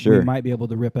 For sure. we might be able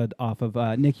to rip it off of.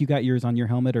 Nick, you got yours on your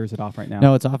helmet, or is it off right now?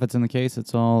 No, it's off. It's in the case.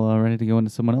 It's all ready to go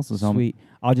into someone else's helmet. Sweet.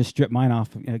 I'll just strip mine off.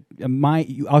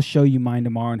 I'll show you mine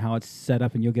tomorrow and how it's set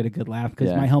up, and you'll get a good laugh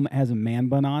because Yeah. my helmet has a man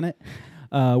bun on it.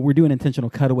 We're doing intentional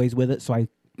cutaways with it, so I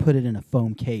put it in a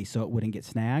foam case so it wouldn't get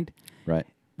snagged. Right.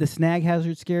 The snag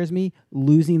hazard scares me.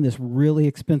 Losing this really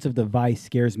expensive device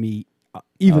scares me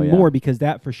even Oh, yeah. more because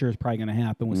that for sure is probably going to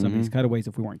happen with some of these cutaways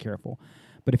if we weren't careful.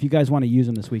 But if you guys want to use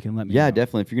them this weekend, let me Yeah, know.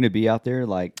 definitely. If you're going to be out there,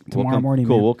 like Tomorrow morning,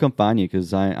 cool. man. We'll come find you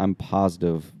because I'm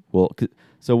positive. Well,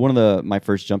 so one of my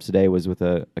first jumps today was with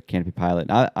a Canopy Pilot.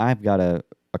 I've got a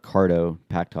Cardo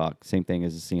Pack Talk, same thing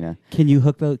as a Cena. Can you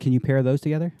hook those? Can you pair those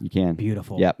together? You can.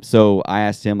 Beautiful. Yep. So I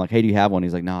asked him like, "Hey, do you have one?"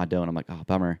 He's like, "No, I don't." I'm like, "Oh,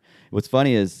 bummer." What's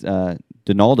funny is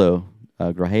Donaldo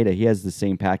Grajeda, he has the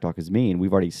same Pack Talk as me, and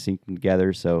we've already synced them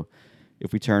together. So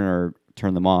if we turn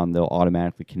them on, they'll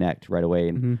automatically connect right away.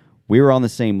 And we were on the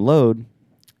same load.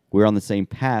 We were on the same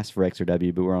pass for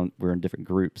XRW, but we're in different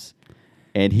groups.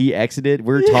 And he exited.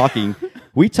 We were talking.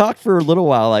 We talked for a little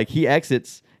while. Like he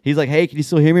exits. He's like, "Hey, can you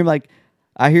still hear me?" I'm like,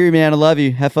 "I hear you, man. I love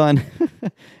you. Have fun."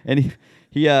 And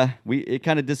it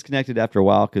kind of disconnected after a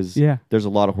while because Yeah. there's a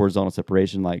lot of horizontal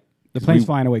separation. Like The plane's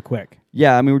flying away quick.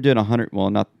 yeah, I mean we're doing 100. Well,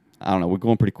 not I don't know. We're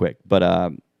going pretty quick,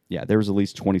 but yeah, there was at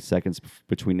least 20 seconds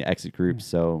between the exit groups.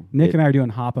 So Nick and I are doing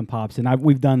hop and pops, and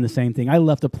we've done the same thing. I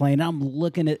left the plane. I'm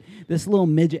looking at this little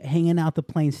midget hanging out the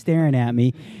plane, staring at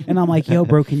me, and I'm like, "Yo,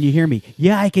 bro, can you hear me?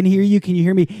 Yeah, I can hear you. Can you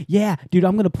hear me? Yeah, dude,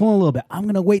 I'm gonna pull a little bit. I'm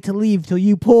gonna wait to leave till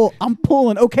you pull. I'm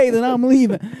pulling. Okay, then I'm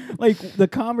leaving." Like the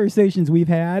conversations we've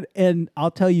had, and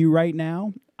I'll tell you right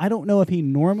now. I don't know if he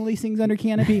normally sings under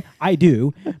Canopy. I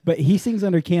do, but he sings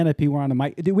under Canopy. We're on the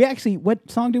mic. Did we actually? What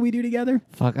song did we do together?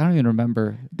 Fuck, I don't even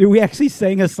remember. Did we actually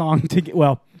sing a song together?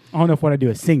 Well, I don't know if what I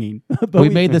do is singing. But We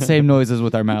made the same noises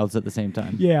with our mouths at the same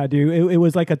time. Yeah, dude. It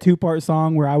was like a 2-part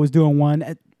song where I was doing one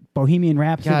at Bohemian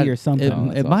Rhapsody or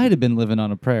something. It might have been Living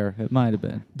on a Prayer. It might have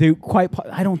been. Dude,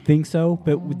 I don't think so,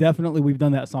 but definitely we've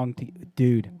done that song.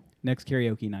 Dude, next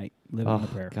karaoke night, Living on a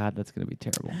Prayer. God, that's going to be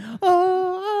terrible.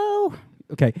 Oh.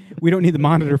 Okay, we don't need the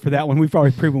monitor for that one. We've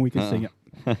already proven we can sing it.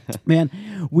 Man,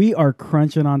 we are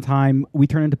crunching on time. We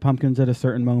turn into pumpkins at a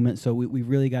certain moment, so we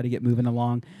really got to get moving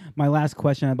along. My last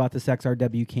question about this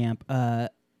XRW camp. A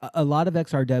lot of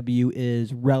XRW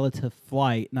is relative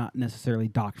flight, not necessarily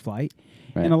docked flight.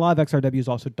 Right. And a lot of XRW is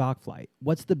also dock flight.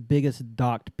 What's the biggest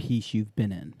docked piece you've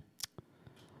been in?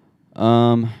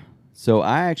 So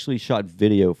I actually shot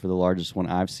video for the largest one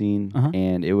I've seen,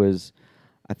 and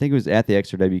I think it was at the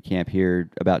XRW camp here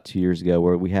about 2 years ago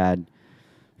where we had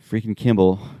freaking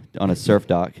Kimball on a surf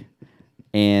dock.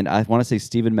 And I want to say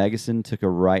Steven Megason took a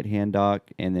right-hand dock,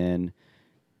 and then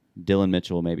Dylan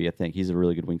Mitchell, maybe, I think. He's a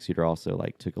really good wingsuiter also,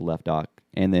 like, took a left dock.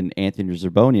 And then Anthony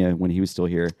Zerbonia, when he was still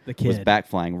here, was back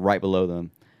flying right below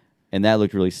them. And that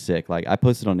looked really sick. Like, I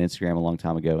posted on Instagram a long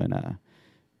time ago, and it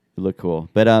looked cool.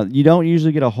 But you don't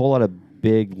usually get a whole lot of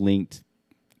big linked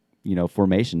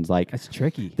formations. Like that's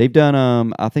tricky. They've done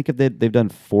I think they've done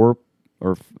 4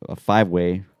 or a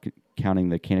 5-way counting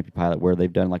the Canopy Pilot where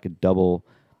they've done like a double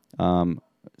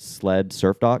sled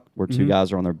surf dock where 2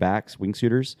 guys are on their backs,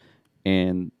 wingsuiters,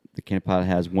 and the Canopy Pilot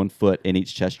has 1 foot in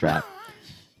each chest strap.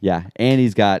 Yeah, and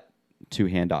he's got 2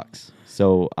 hand docks.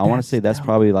 So I want to say that's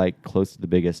probably like close to the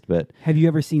biggest. But have you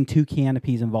ever seen 2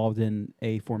 canopies involved in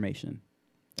a formation,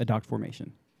 a docked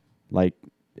formation? Like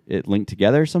it linked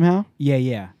together somehow?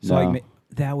 Yeah. So No. like,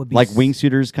 that would be like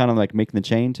wingsuiters kind of like making the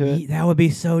chain to it? That would be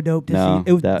so dope to No,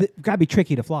 see. It that- got to be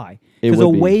tricky to fly. It Because a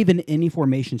would be. wave in any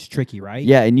formation is tricky, right?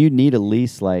 Yeah, and you need at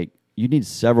least you need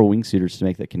several wingsuiters to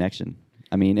make that connection.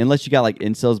 I mean, unless you got like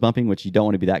incels bumping, which you don't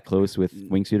want to be that close with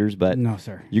wingsuiters, but No,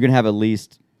 sir. you're gonna have at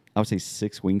least, I would say,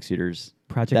 6 wingsuiters.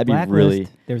 Project That'd Blacklist. be really.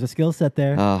 There's a skill set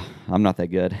there. I'm not that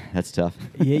good. That's tough.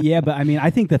 yeah, but I mean, I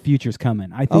think the future's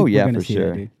coming. I think Oh we're yeah, gonna for see sure.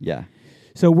 that, dude. Yeah.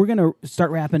 So we're gonna start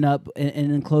wrapping up,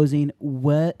 and in closing,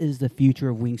 what is the future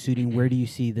of wingsuiting? Where do you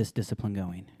see this discipline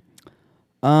going?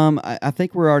 I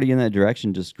think we're already in that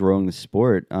direction, just growing the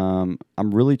sport. I'm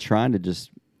really trying to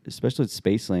just, especially at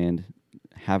Spaceland,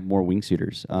 have more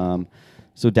wingsuiters.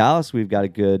 So Dallas, we've got a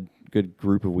good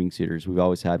group of wingsuiters. We've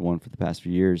always had one for the past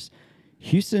few years.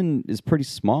 Houston is pretty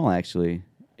small, actually.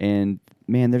 And,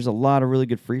 man, there's a lot of really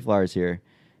good free flyers here.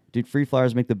 Dude, free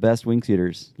flyers make the best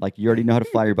wingsuiters. Like, you already know how to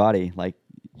fly your body. Like,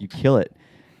 you kill it.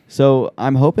 So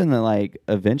I'm hoping that, like,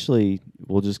 eventually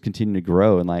we'll just continue to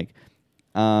grow. And, like,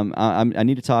 I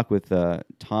need to talk with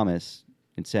Thomas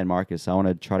in San Marcos. I want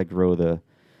to try to grow the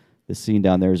scene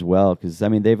down there as well. Because, I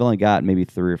mean, they've only got maybe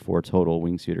 3 or 4 total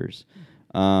wingsuiters.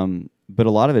 But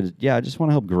a lot of it, I just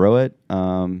want to help grow it,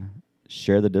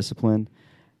 share the discipline.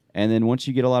 And then once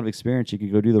you get a lot of experience, you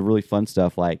can go do the really fun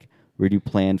stuff like where you do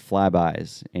planned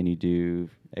flybys and you do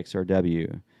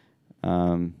XRW,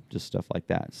 just stuff like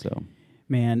that. So,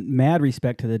 Man, mad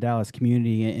respect to the Dallas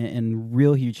community, and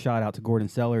real huge shout out to Gordon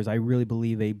Sellers. I really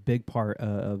believe a big part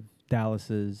of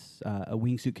Dallas's a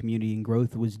wingsuit community and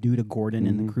growth was due to Gordon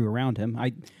and the crew around him.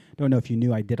 I don't know if you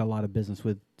knew I did a lot of business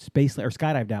with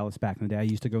Skydive Dallas back in the day. I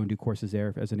used to go and do courses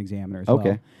there as an examiner as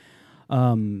well.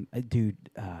 Dude,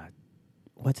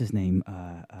 what's his name?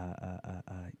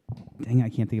 Dang, I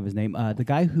can't think of his name. The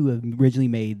guy who originally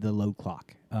made the load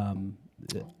clock.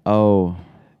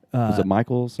 Was it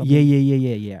Michael something?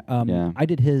 Yeah. Yeah. I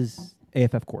did his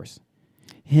AFF course.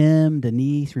 Him,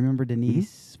 Denise, remember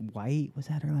Denise White? Was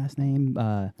that her last name?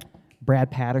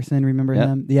 Brad Patterson, remember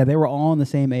him? Yeah, they were all in the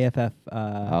same AFF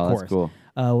course. That's cool.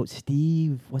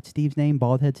 Steve, what's Steve's name?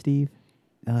 Baldhead Steve?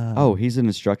 He's an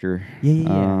instructor.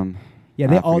 Yeah.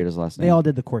 Yeah, I forget his last they name. all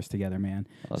did the course together, man.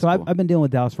 That's So cool. I've been dealing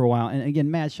with Dallas for a while, and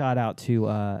again, mad shout out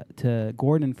to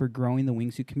Gordon for growing the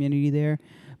wingsuit community there.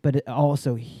 but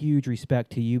also huge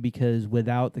respect to you, because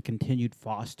without the continued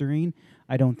fostering,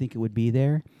 I don't think it would be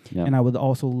there. Yeah. And I would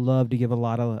also love to give a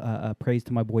lot of praise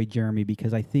to my boy Jeremy,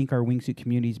 because I think our wingsuit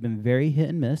community has been very hit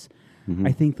and miss. Mhm.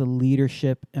 I think the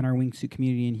leadership in our wingsuit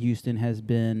community in Houston has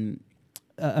been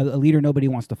a leader nobody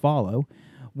wants to follow,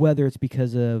 whether it's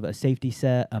because of a safety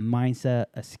set, a mindset,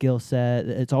 a skill set.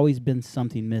 It's always been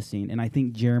something missing. And I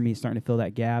think Jeremy is starting to fill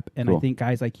that gap. And I Cool. think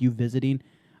guys like you visiting,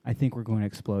 I think we're going to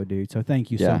explode, dude. So thank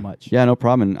you yeah. so much. Yeah, no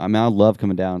problem. And I mean, I love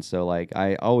coming down. So like,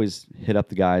 I always hit up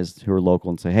the guys who are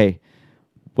local and say, hey,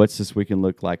 what's this weekend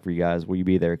look like for you guys? Will you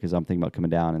be there? Because I'm thinking about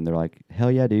coming down. And they're like,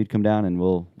 hell yeah, dude, come down and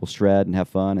we'll shred and have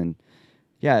fun. And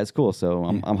yeah, it's cool. So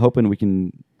I'm hoping we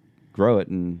can grow it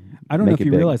and I don't know make if it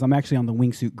you big. realize I'm actually on the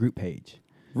wingsuit group page.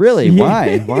 Really? Yeah.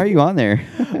 Why? Why are you on there?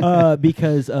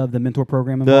 Because of the mentor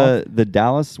program involved. the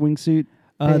Dallas wingsuit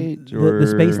page the or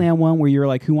Spaceland one where you're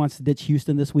like, who wants to ditch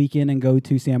Houston this weekend and go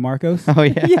to San Marcos? Oh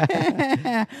yeah.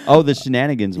 Yeah. Oh, the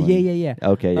shenanigans one. Yeah.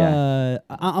 Okay, yeah.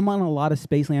 I'm on a lot of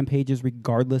Spaceland pages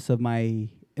regardless of my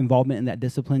involvement in that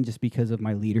discipline, just because of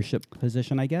my leadership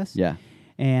position, I guess. Yeah.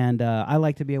 And I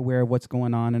like to be aware of what's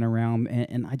going on and around,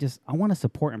 and I want to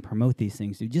support and promote these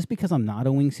things, dude. Just because I'm not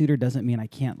a wingsuiter doesn't mean I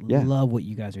can't Yeah. love what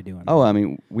you guys are doing. Oh, I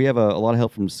mean, we have a lot of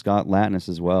help from Scott Latness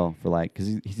as well for like,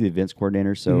 because he's the events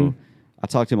coordinator. So Mhm. I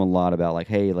talked to him a lot about like,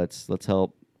 hey, let's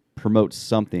help promote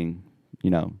something,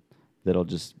 that'll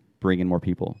just bring in more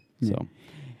people. Yeah. So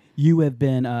You have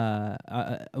been,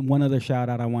 one other shout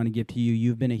out I want to give to you.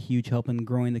 You've been a huge help in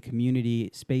growing the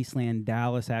community. Spaceland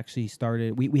Dallas actually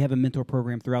started, we have a mentor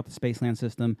program throughout the Spaceland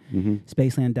system. Mhm.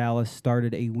 Spaceland Dallas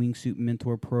started a wingsuit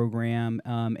mentor program.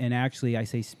 And actually, I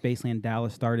say Spaceland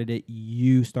Dallas started it.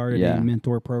 You started Yeah. a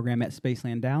mentor program at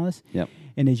Spaceland Dallas. Yep.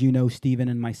 And as you know, Steven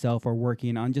and myself are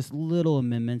working on just little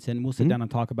amendments, and we'll sit Mhm. down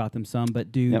and talk about them some.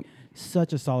 But, dude, Yep.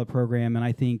 such a solid program, and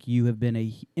I think you have been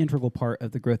a integral part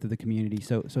of the growth of the community.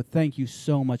 So thank you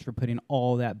so much for putting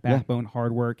all that backbone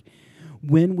hard work.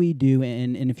 When we do,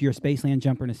 and if you're a Spaceland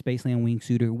jumper and a Spaceland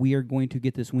wingsuiter, we are going to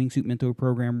get this wingsuit mentor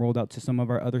program rolled out to some of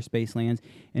our other Spacelands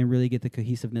and really get the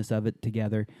cohesiveness of it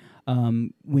together.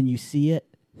 When you see it,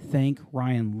 thank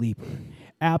Ryan Leeper.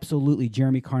 Absolutely,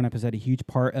 Jeremy Carnap has had a huge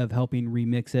part of helping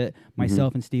remix it.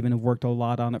 Myself and Steven have worked a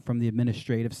lot on it from the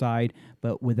administrative side,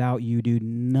 but without you, dude,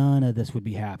 none of this would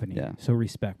be happening. Yeah. So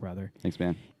respect, brother. Thanks,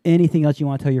 man. Anything else you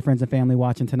want to tell your friends and family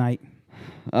watching tonight?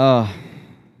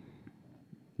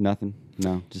 Nothing.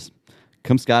 No, just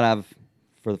come skydive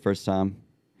for the first time.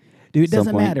 Dude, it Some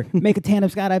doesn't point. matter. Make a tandem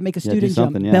skydive, make a Yeah, do student jump,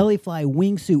 something, yeah. belly fly,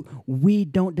 wingsuit. We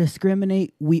don't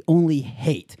discriminate. We only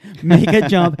hate. Make a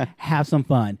jump, have some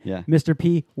fun. Yeah. Mr.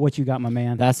 P, what you got, my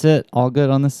man? That's it. All good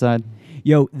on this side.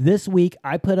 Yo, this week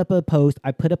I put up a post.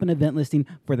 I put up an event listing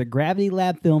for the Gravity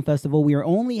Lab Film Festival. We are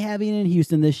only having it in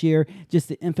Houston this year. Just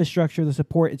the infrastructure, the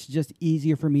support. It's just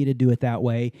easier for me to do it that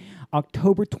way.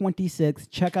 October 26th.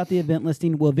 Check out the event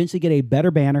listing. We'll eventually get a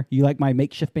better banner. You like my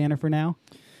makeshift banner for now?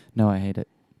 No, I hate it.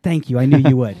 Thank you. I knew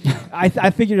you would. I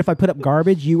figured if I put up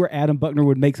garbage, you or Adam Buckner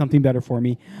would make something better for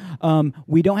me.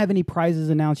 We don't have any prizes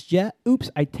announced yet. Oops,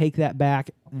 I take that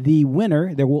back. The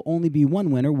winner, there will only be one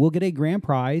winner, will get a grand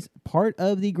prize. Part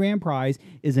of the grand prize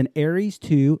is an Aries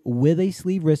 2 with a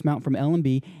sleeve wrist mount from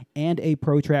LB and a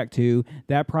ProTrack 2.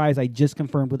 That prize I just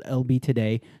confirmed with LB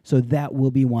today, so that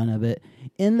will be one of it.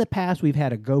 In the past, we've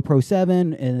had a GoPro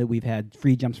 7, and we've had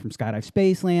free jumps from Skydive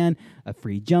Spaceland, a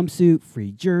free jumpsuit,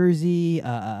 free jersey,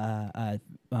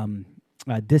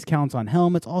 discounts on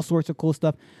helmets, all sorts of cool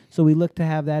stuff. So we look to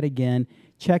have that again.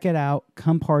 Check it out.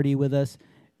 Come party with us.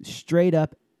 Straight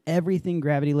up, everything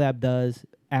Gravity Lab does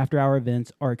after our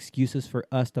events are excuses for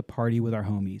us to party with our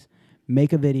homies.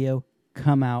 Make a video,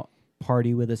 come out,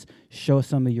 party with us, show us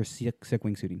some of your sick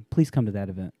wingsuiting. Please come to that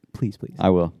event. Please, please. I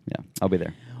will. Yeah, I'll be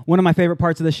there. One of my favorite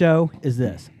parts of the show is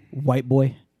this. White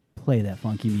boy, play that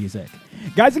funky music.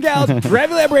 Guys and gals,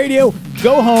 Gravity Lab Radio,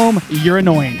 go home. You're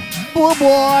annoying.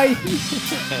 Boy.